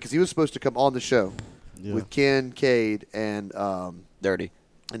subject to the way because he was supposed to come on the show Yeah. with Ken, Cade, and Dirty.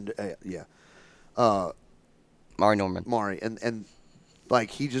 Mari Norman. Mari, and like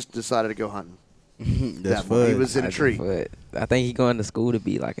he just decided to go hunting. That's That one. He fun. was in a Like tree. Fud. I think he's going to school to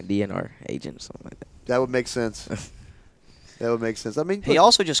be like a DNR agent or something like that. That would make sense. That would make sense. I mean, He look,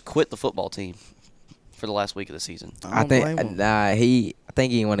 also just quit the football team for the last week of the season. I don't think blame him. I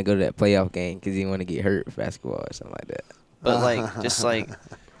think he didn't want to go to that playoff game because he didn't want to get hurt with basketball or something like that. But like, just like,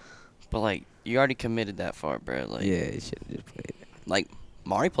 but like, you already committed that far, bro. Like, Yeah, he should have just played. like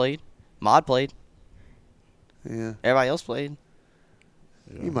Mari played, Mod played, yeah, everybody else played.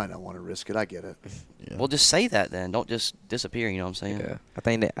 you might not want to risk it. I get it. Yeah. Well, just say that then. Don't just disappear. You know what I'm saying? Yeah, I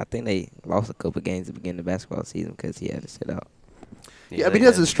think they lost a couple games at the beginning of the basketball season because he had to sit out. Yeah, I mean, he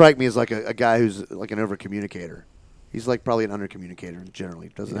doesn't strike me as like a guy who's like an over communicator. He's like probably an under communicator generally.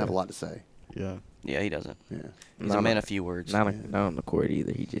 Doesn't have a lot to say. Yeah. Yeah, he doesn't. Yeah, He's Not a man on- of few words. Not on the court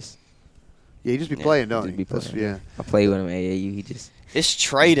either. He just yeah, he just be Yeah, playing, he don't just he? be That's- playing. yeah. I played with him at AAU. He just It's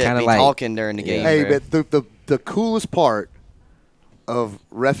Trey to Kinda be like- talking during the game. Hey, bro. but the coolest part of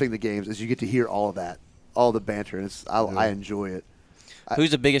reffing the games is you get to hear all of that, all the banter, and I enjoy it.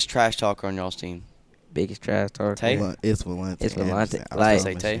 Who's the biggest trash talker on y'all's team? biggest trash talker. Tay? It's Volante. It's Volante. Anderson. I Like- was Say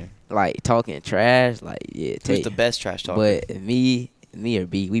gonna Tay? say. Like talking trash. Like yeah, Who's Tay. the best trash talker? But me or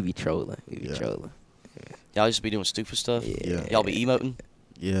B, we be trolling. We be Yeah. trolling. Y'all just be doing stupid stuff. Yeah. Y'all be emoting.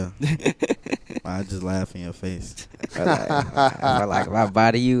 Yeah. I just laugh in your face. If I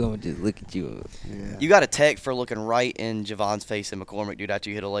bother you, I'm gonna just look at you. Yeah. You got a tech for looking right in Javon's face in McCormick, dude. After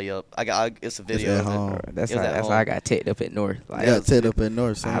you hit a layup, it's a video at of it. home. That's It was how at that's home. how I got ticked up at North. Like I got set up at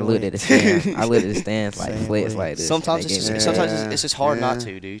North. I same looked way. at the stands. I looked at the stands like Same flex way. like this. Sometimes They it's gave just, me- sometimes it's just hard not Yeah.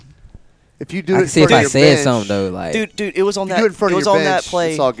 to, dude. If you do I it can in see if front of I your said bench, something though. Like Dude, it was on You that. do it in front It of was your on that bench,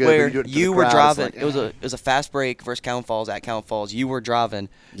 play it's all good, but where you do it to the you were crowd, it's driving. like, It was a fast break versus Count Falls at Count Falls. You were driving,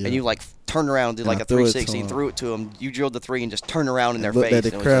 Yeah. and you like turned around, and did And like I a threw it to 360, him. threw it to them. You drilled the three and just turned around in their And looked face. at the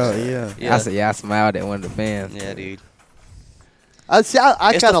and it was crowd. just- Yeah. I smiled at one of the fans. Yeah, dude. I It's kind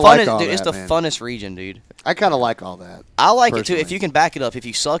the of like funnest, all dude. that, It's the man. funnest region, dude. I kind of like all that. I like it too. Personally. If you can back it up, if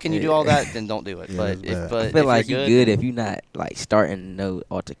you suck and you do all that, then don't do it. Yeah, but it's if bad. but I feel if like you're you good, good if you're not like starting no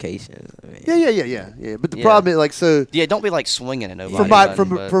altercations. I mean, Yeah. But the Yeah. problem is, like, so yeah, don't be like swinging at nobody. from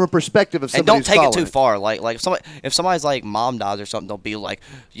but- a perspective of and somebody don't who's take it calling too far. Like if somebody's like mom dies or something, don't be like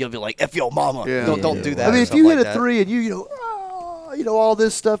you'll be like F your mama. Yeah. Don't Yeah. do that. I mean, or if you something hit like a that. three and you know all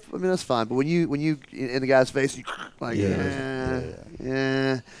this stuff, I mean that's fine. But when you in the guy's face, you like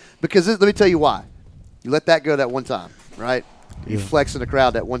yeah. Because let me tell you why. You let that go that one time, right? You Yeah. flex in the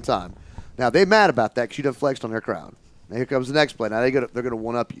crowd that one time. Now they mad about that because you done flexed on their crowd. Now here comes the next play. Now they're gonna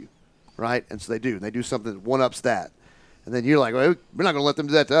one up you, right? And so they do. They do something that one ups that, and then you're like, well, we're not gonna let them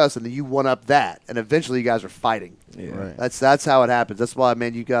do that to us. And then you one up that, and eventually you guys are fighting. yeah. Right. That's how it happens. That's why,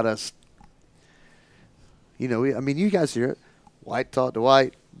 man, you gotta. I mean, you guys hear it. White talk to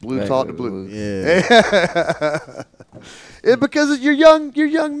white, blue Right, talk to blue. blue. Yeah. Yeah, because you're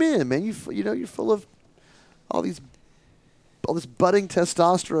young men, man. You're full of all this budding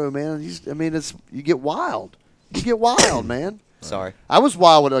testosterone, man. You get wild. You get wild, man. Sorry. I was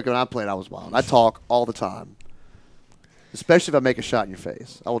wild when I played. I was wild. I talk all the time, especially if I make a shot in your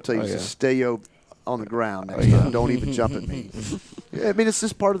face. I will tell you Oh, to yeah. stay on the ground next time. Don't even jump at me. Yeah, I mean, it's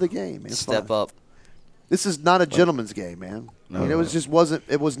just part of the game, man. It's Step fun. up. This is not a gentleman's game, man. No. It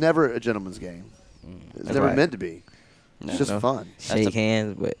was never a gentleman's game. It was That's never right. meant to be. It's just No. fun. Shake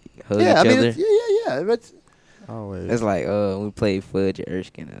hands, but hug Yeah, I each mean, other. yeah. Always. It's like when we played Fudge at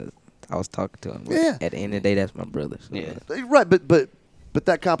Erskine. I was talking to him. But Yeah. At the end of the day, that's my brother. So, Yeah. Right, but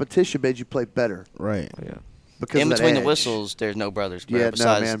that competition made you play better. Right. yeah. Because In of that between the edge. whistles, there's no brothers, bro. Yeah, no,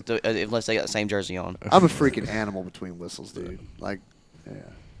 besides, man. unless they got the same jersey on. I'm a freaking animal between whistles, dude. Like, yeah.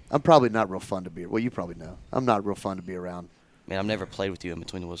 I'm probably not real fun to be. Well, you probably know. I'm not real fun to be around. Man, I've never played with you in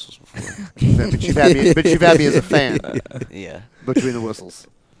between the whistles before. but you've had me as a fan Yeah. between the whistles.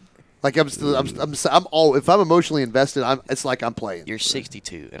 Like if I'm emotionally invested, it's like I'm playing. You're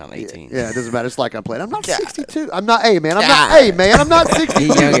 62 and I'm 18. Yeah, it doesn't matter. It's like I'm playing. I'm not 62. I'm not. Hey, man. I'm not 62. He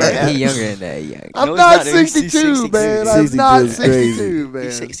younger. man. He younger than that. Young. I'm No, he's not not, dude. He's 62, 62. man. I'm 62 not is crazy. 62, man.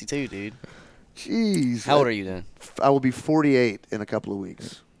 He's 62, dude. Jeez. How old are you then? I will be 48 in a couple of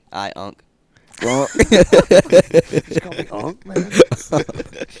weeks. Unk. Well, Just call me Unc, man.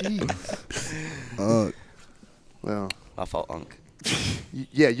 Jeez. Well, My fault, Unk.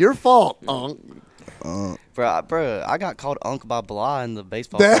 yeah, your fault, Unc. Bro, I got called Unk by Blah in the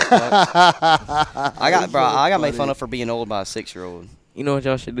baseball. I got made fun of for being old by a 6-year-old. You know what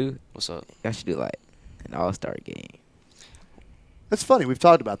y'all should do? What's up? Y'all should do like an all-star game. That's funny. We've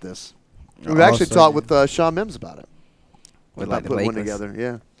talked about this. We've I'll actually say talked it. with Sean Mims about it. With About like the putting one Lakers. together.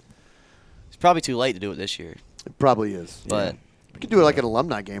 Yeah, It's probably too late to do it this year, it probably is. but We could do it like an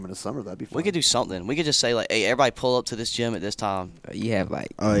alumni game in the summer. That'd be fun. we could do something. We could just say like, "Hey, everybody, pull up to this gym at this time." You have like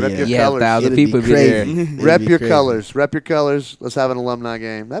oh Rep yeah. your you have colors. 1,000 It'd be people be there. crazy. It'd Rep be your crazy. colors. Rep your colors. Let's have an alumni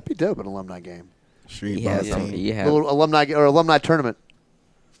game. That'd be dope. An alumni game. Street You have ball some. team. You have Little alumni or alumni tournament.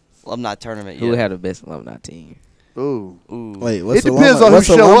 Alumni tournament. who Yeah. would have the best alumni team? Ooh. Ooh. Wait, what's It depends alumni- on who what's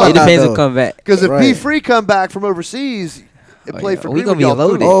show alumni up. It depends though? who come back. Because if Right. B Free come back from overseas and Oh, play yeah. for We Greenwood, gonna be y'all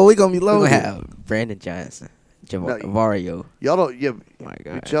loaded. cool. Oh, we gonna be We're gonna loaded. have Brandon Johnson, No, Vario. Y'all don't. Yeah. My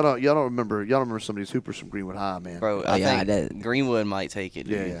But God. y'all don't remember some of these hoopers from Greenwood High, man. Bro, Oh, I yeah, think Greenwood might take it.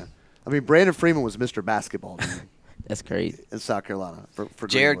 Yeah, Dude. yeah. I mean, Brandon Freeman was Mr. Basketball dude, That's crazy. in South Carolina for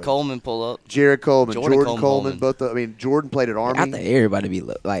Jared Greenwood. Coleman pull up. Jared Coleman, Jordan Coleman, Coleman. both. I mean, Jordan played at Army. I think everybody be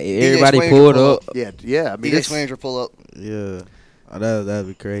like DJ everybody Swinger pulled pull up. Yeah. I mean, DJ it's, Swinger pull up. Yeah. Oh, that'd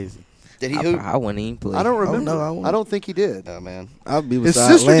be crazy. Did he hoop? I wouldn't even play. I don't remember. no, I won't. I don't think he did. Oh man. I'll be His beside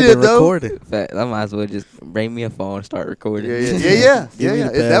sister Landon did, though. recording. In fact, I might as well just bring me a phone and start recording. Yeah. Give me the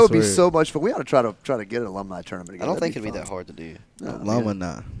That would be password. so much fun. We ought to try to get an alumni tournament. I Again. don't That'd think it'd be fun. that hard to do. No, Llama man,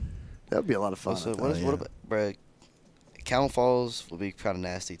 nah. that would be a lot of fun. Also, I think. what yeah. about, bro? Camel Falls would be kind of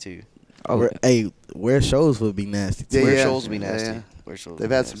nasty too. Oh, Where shows would be nasty too. Yeah, Where yeah. shows would be Yeah, nasty. yeah. Where shows They've would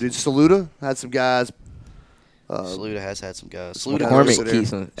be had some nasty. dudes. Saluda had some guys. Saluda has had some guys. Saluda Saluda Cormick girls. keeps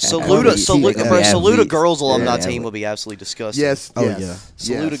them. Saluda, Saluda, bro, Saluda athletes. girls alumni Yeah, team would be absolutely disgusting. Yes. Oh, yes,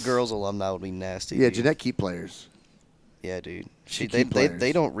 yeah. Saluda yes. girls alumni would be nasty. Yeah, dude. Jeanette Keep players. Yeah, dude. She They keep players.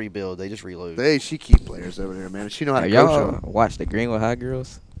 they don't rebuild. They just reload. She keep players over there, man. She know how to Have coach y'all them. watch the Greenwood High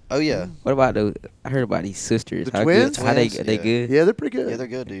girls? Oh yeah. What about those? I heard about these sisters. The How twins? Good, how they Twins, they yeah. good? Yeah, they're pretty good. Yeah, they're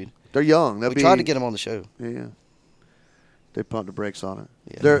good, dude. They're young. They'll We be, tried to get them on the show. Yeah. They pumped the brakes on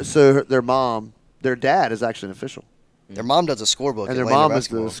it. Yeah. Their mom, their dad is actually an official, Their mom does a scorebook. and at their Lander mom is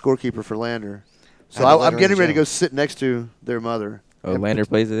the basketball. scorekeeper for Lander. So Had to let her I'm in getting the ready to gym. go sit next to their mother. Oh, Lander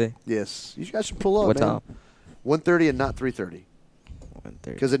plays today. Yes, you guys should pull up. What man. time? 1:30 and not 3:30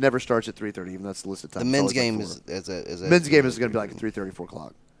 1:30. because it never starts at 3:30. Even that's the listed time. The It's men's always like game 4. is men's game is going to be like at 3:30, 4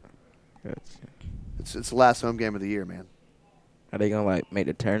 o'clock. Gotcha. It's the last home game of the year, man. Are they gonna like make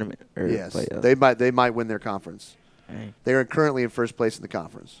the tournament or Yes, play? they might win their conference. Dang. They are currently in first place in the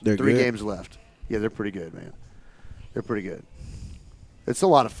conference. They're 3 good? games left. Yeah, they're pretty good, man. They're pretty good. It's a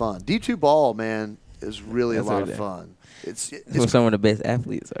lot of fun. D2 ball, man, is really That's a lot what of they- fun. Who some of the best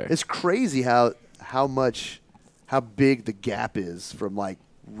athletes are. It's crazy how big the gap is from like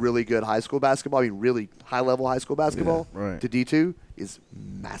really good high school basketball. I mean, really high level high school basketball right. to D2 is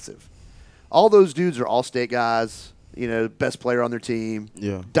massive. All those dudes are all state guys. You know, best player on their team.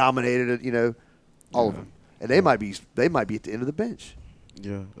 Yeah. Dominated it. You know, all of them, and they might be at the end of the bench.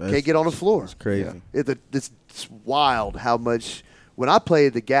 Yeah. Can't get on the floor. It's crazy. It's wild how much. When I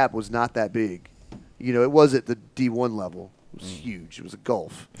played, the gap was not that big. You know, it was at the D1 level. It was huge. It was a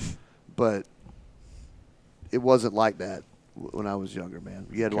gulf. But it wasn't like that when I was younger, man.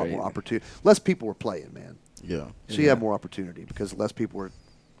 You had a lot more opportunity. Less people were playing, man. Yeah. So you had more opportunity because less people were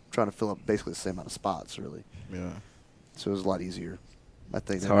trying to fill up basically the same amount of spots, really. Yeah. So it was a lot easier. I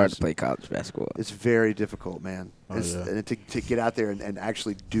think It's that hard was- to play college basketball. It's very difficult, man. Oh, It's- yeah. And to get out there and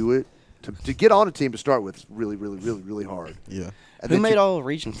actually do it, to get on a team to start with is really, really, really, really hard. Yeah. And Who then made to- all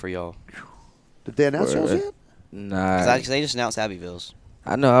region for y'all? Did they announce Where- those yet? Nah, Because they just announced Abbeville's.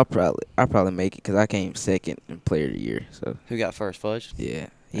 I know I'll probably make it because I came second in player of the year. So Who got first? Fudge? yeah,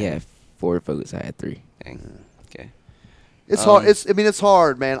 he had 4 votes. I had 3. Dang. Okay. It's hard. It's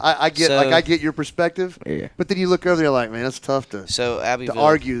hard, man. I get So- I get your perspective. Yeah. But then you look over there, you're like, man, it's tough to Abbeville.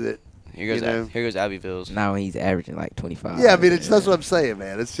 argue that. Here goes Abbeville's. Now he's averaging like 25. Yeah, I mean, that's what I'm saying,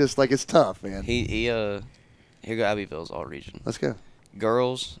 man. It's just like it's tough, man. Here go Abbeville's all region. Let's go.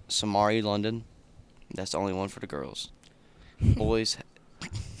 Girls, Samari London. That's the only one for the girls. Boys,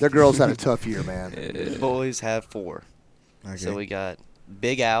 Their girls had a tough year, man. boys have 4. Okay. So we got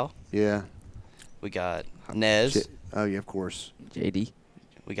Big Al. Yeah. We got Nez. Oh yeah, of course. JD.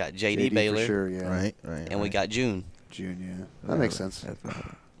 We got JD Baylor. for sure. Yeah. Right. And we got June. June. Yeah. That makes sense.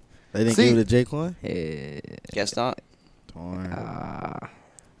 They didn't See- give it to Jaquan? Yeah. Guess not. Darn. I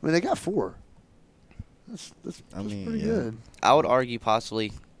mean, they got 4. That's mean, pretty yeah. good. I would argue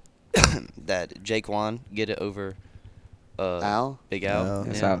possibly that Jaquan get it over Al? Big Al. Al.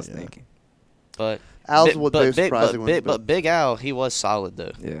 That's Yeah. what I was thinking. But Al's Bi- what but most Big- surprising but, ones, Big- but Big Al, he was solid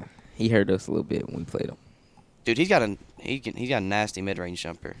though. Yeah. He hurt us a little bit when we played him. Dude, he's got a nasty mid-range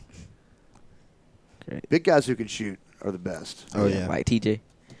jumper. Great. Big guys who can shoot are the best. Oh, yeah. Like TJ.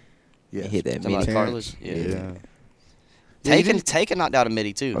 Yes. He hit that Talking about midi. Carlos? Yeah. Yeah, you Taken knocked out a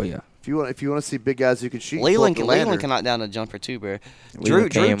midi too. Oh, yeah. If you want to see big guys who can shoot, Leland pull up the can Lander. knock down a jumper too, bro.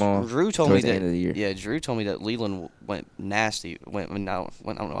 Leland came on Drew told me towards the that. end of the year. Yeah, Drew told me that Leland went nasty. I don't know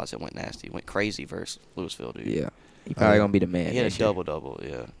why I said went nasty. Went crazy versus Louisville, dude. Yeah. He probably going to be the man. He had a next year. double.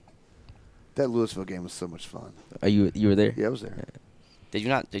 Yeah. That Louisville game was so much fun. Are you were there? Yeah, I was there. Did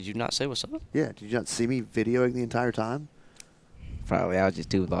you not say what's up? Yeah, did you not see me videoing the entire time? Probably. I was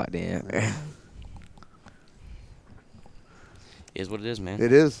just too locked in. Is what it is, man.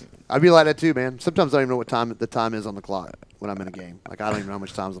 It is. I'd be like that too, man. Sometimes I don't even know what time the time is on the clock when I'm in a game. Like I don't even know how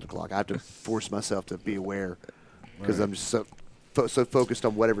much time's on the clock. I have to force myself to be aware because I'm just so focused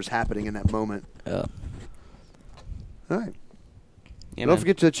on whatever's happening in that moment. Yeah. All right. Yeah, Don't man.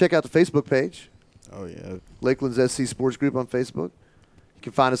 forget to check out the Facebook page, Oh, yeah. Lakeland's SC Sports Group on Facebook. You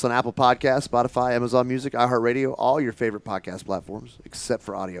can find us on Apple Podcasts, Spotify, Amazon Music, iHeartRadio, all your favorite podcast platforms except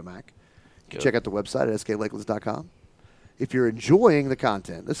for Audio Mac. You can Good. check out the website at sklakelands.com. If you're enjoying the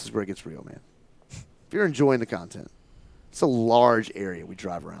content, this is where it gets real, man. If you're enjoying the content, it's a large area we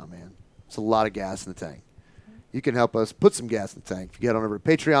drive around, man. It's a lot of gas in the tank. You can help us put some gas in the tank. If you get on over to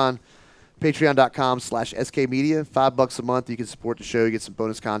Patreon, patreon.com/skmedia, $5 a month. You can support the show. You get some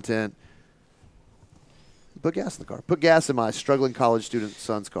bonus content. Put gas in the car. Put gas in my struggling college student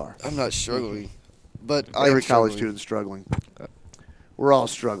son's car. I'm not struggling, but Every college student's struggling. We're all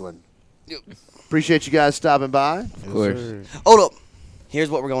struggling. Appreciate you guys stopping by. Of course. Hold up. Here's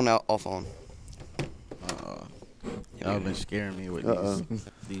what we're going out off on. Y'all been scaring me with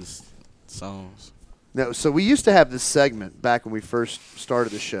these songs. No, so we used to have this segment back when we first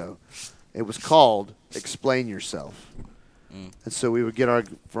started the show. It was called "Explain Yourself," and so we would get our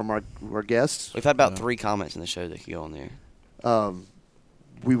guests. We've had about 3 comments in the show that could go on there.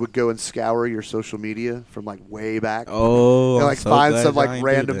 We would go and scour your social media from like way back. Oh, and I'm like so find glad some y'all like ain't do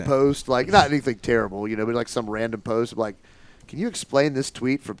random that. post, like not anything terrible, but like some random post. Like, can you explain this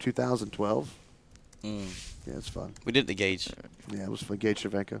tweet from 2012? Yeah, it's fun. We did the gauge. Yeah, it was fun. Gage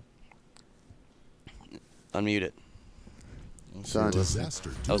Cervenko. Unmute it. Son. That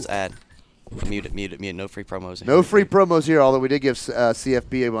was ad. Mute it. No free promos. No free promos here, although we did give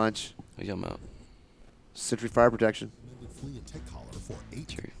CFB a bunch. What are you talking about? Century Fire Protection.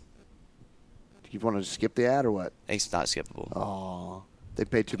 True. Do you want to skip the ad or what? It's not skippable. Oh, they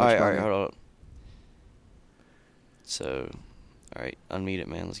paid too All much right, money. hold on. So, all right, unmute it,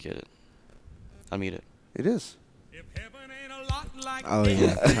 man. Let's get it. Unmute it. It is. Oh,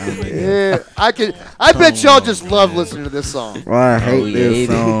 yeah. Yeah, I bet y'all just love listening to this song. Well, I hate we this hate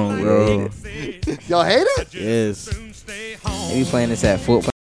it. song, bro. Y'all hate it? Yes. They be playing this at football